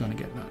definitely going to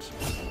get that.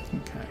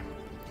 Okay.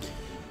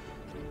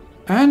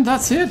 And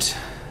that's it.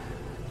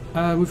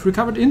 We've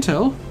recovered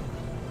intel.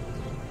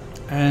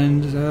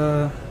 And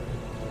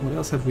what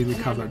else have we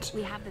recovered?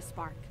 We have the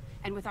spark.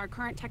 And with our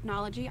current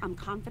technology, I'm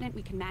confident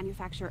we can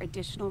manufacture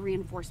additional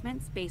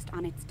reinforcements based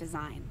on its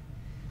design.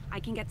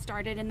 I can get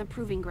started in the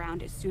proving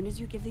ground as soon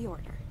as you give the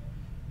order.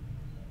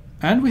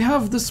 And we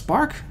have the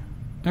spark.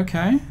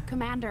 Okay.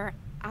 Commander,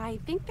 I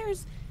think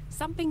there's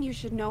something you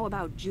should know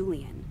about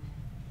Julian.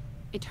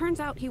 It turns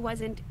out he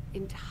wasn't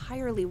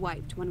entirely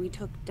wiped when we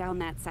took down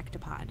that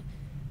sectopod.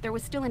 There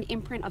was still an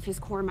imprint of his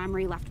core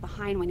memory left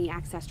behind when he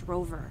accessed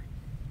Rover.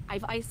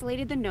 I've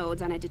isolated the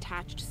nodes on a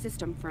detached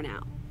system for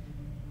now.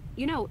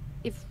 You know,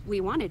 if we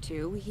wanted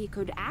to, he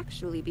could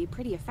actually be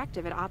pretty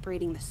effective at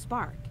operating the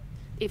spark.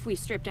 If we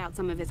stripped out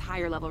some of his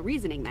higher level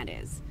reasoning, that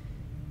is.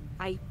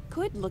 I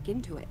could look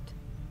into it.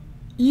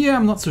 Yeah,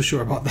 I'm not so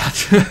sure about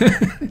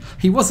that.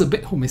 He was a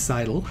bit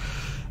homicidal.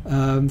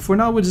 For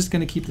now, we're just going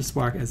to keep the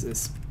spark as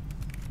is.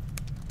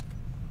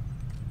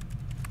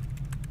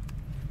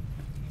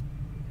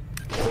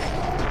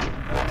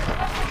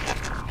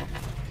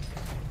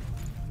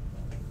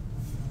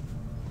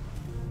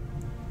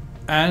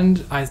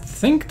 And I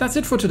think that's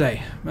it for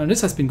today. And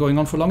this has been going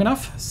on for long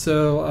enough,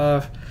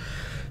 so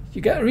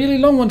you get a really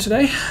long one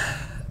today.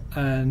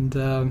 And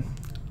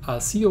I'll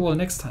see you all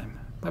next time.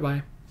 Bye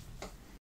bye.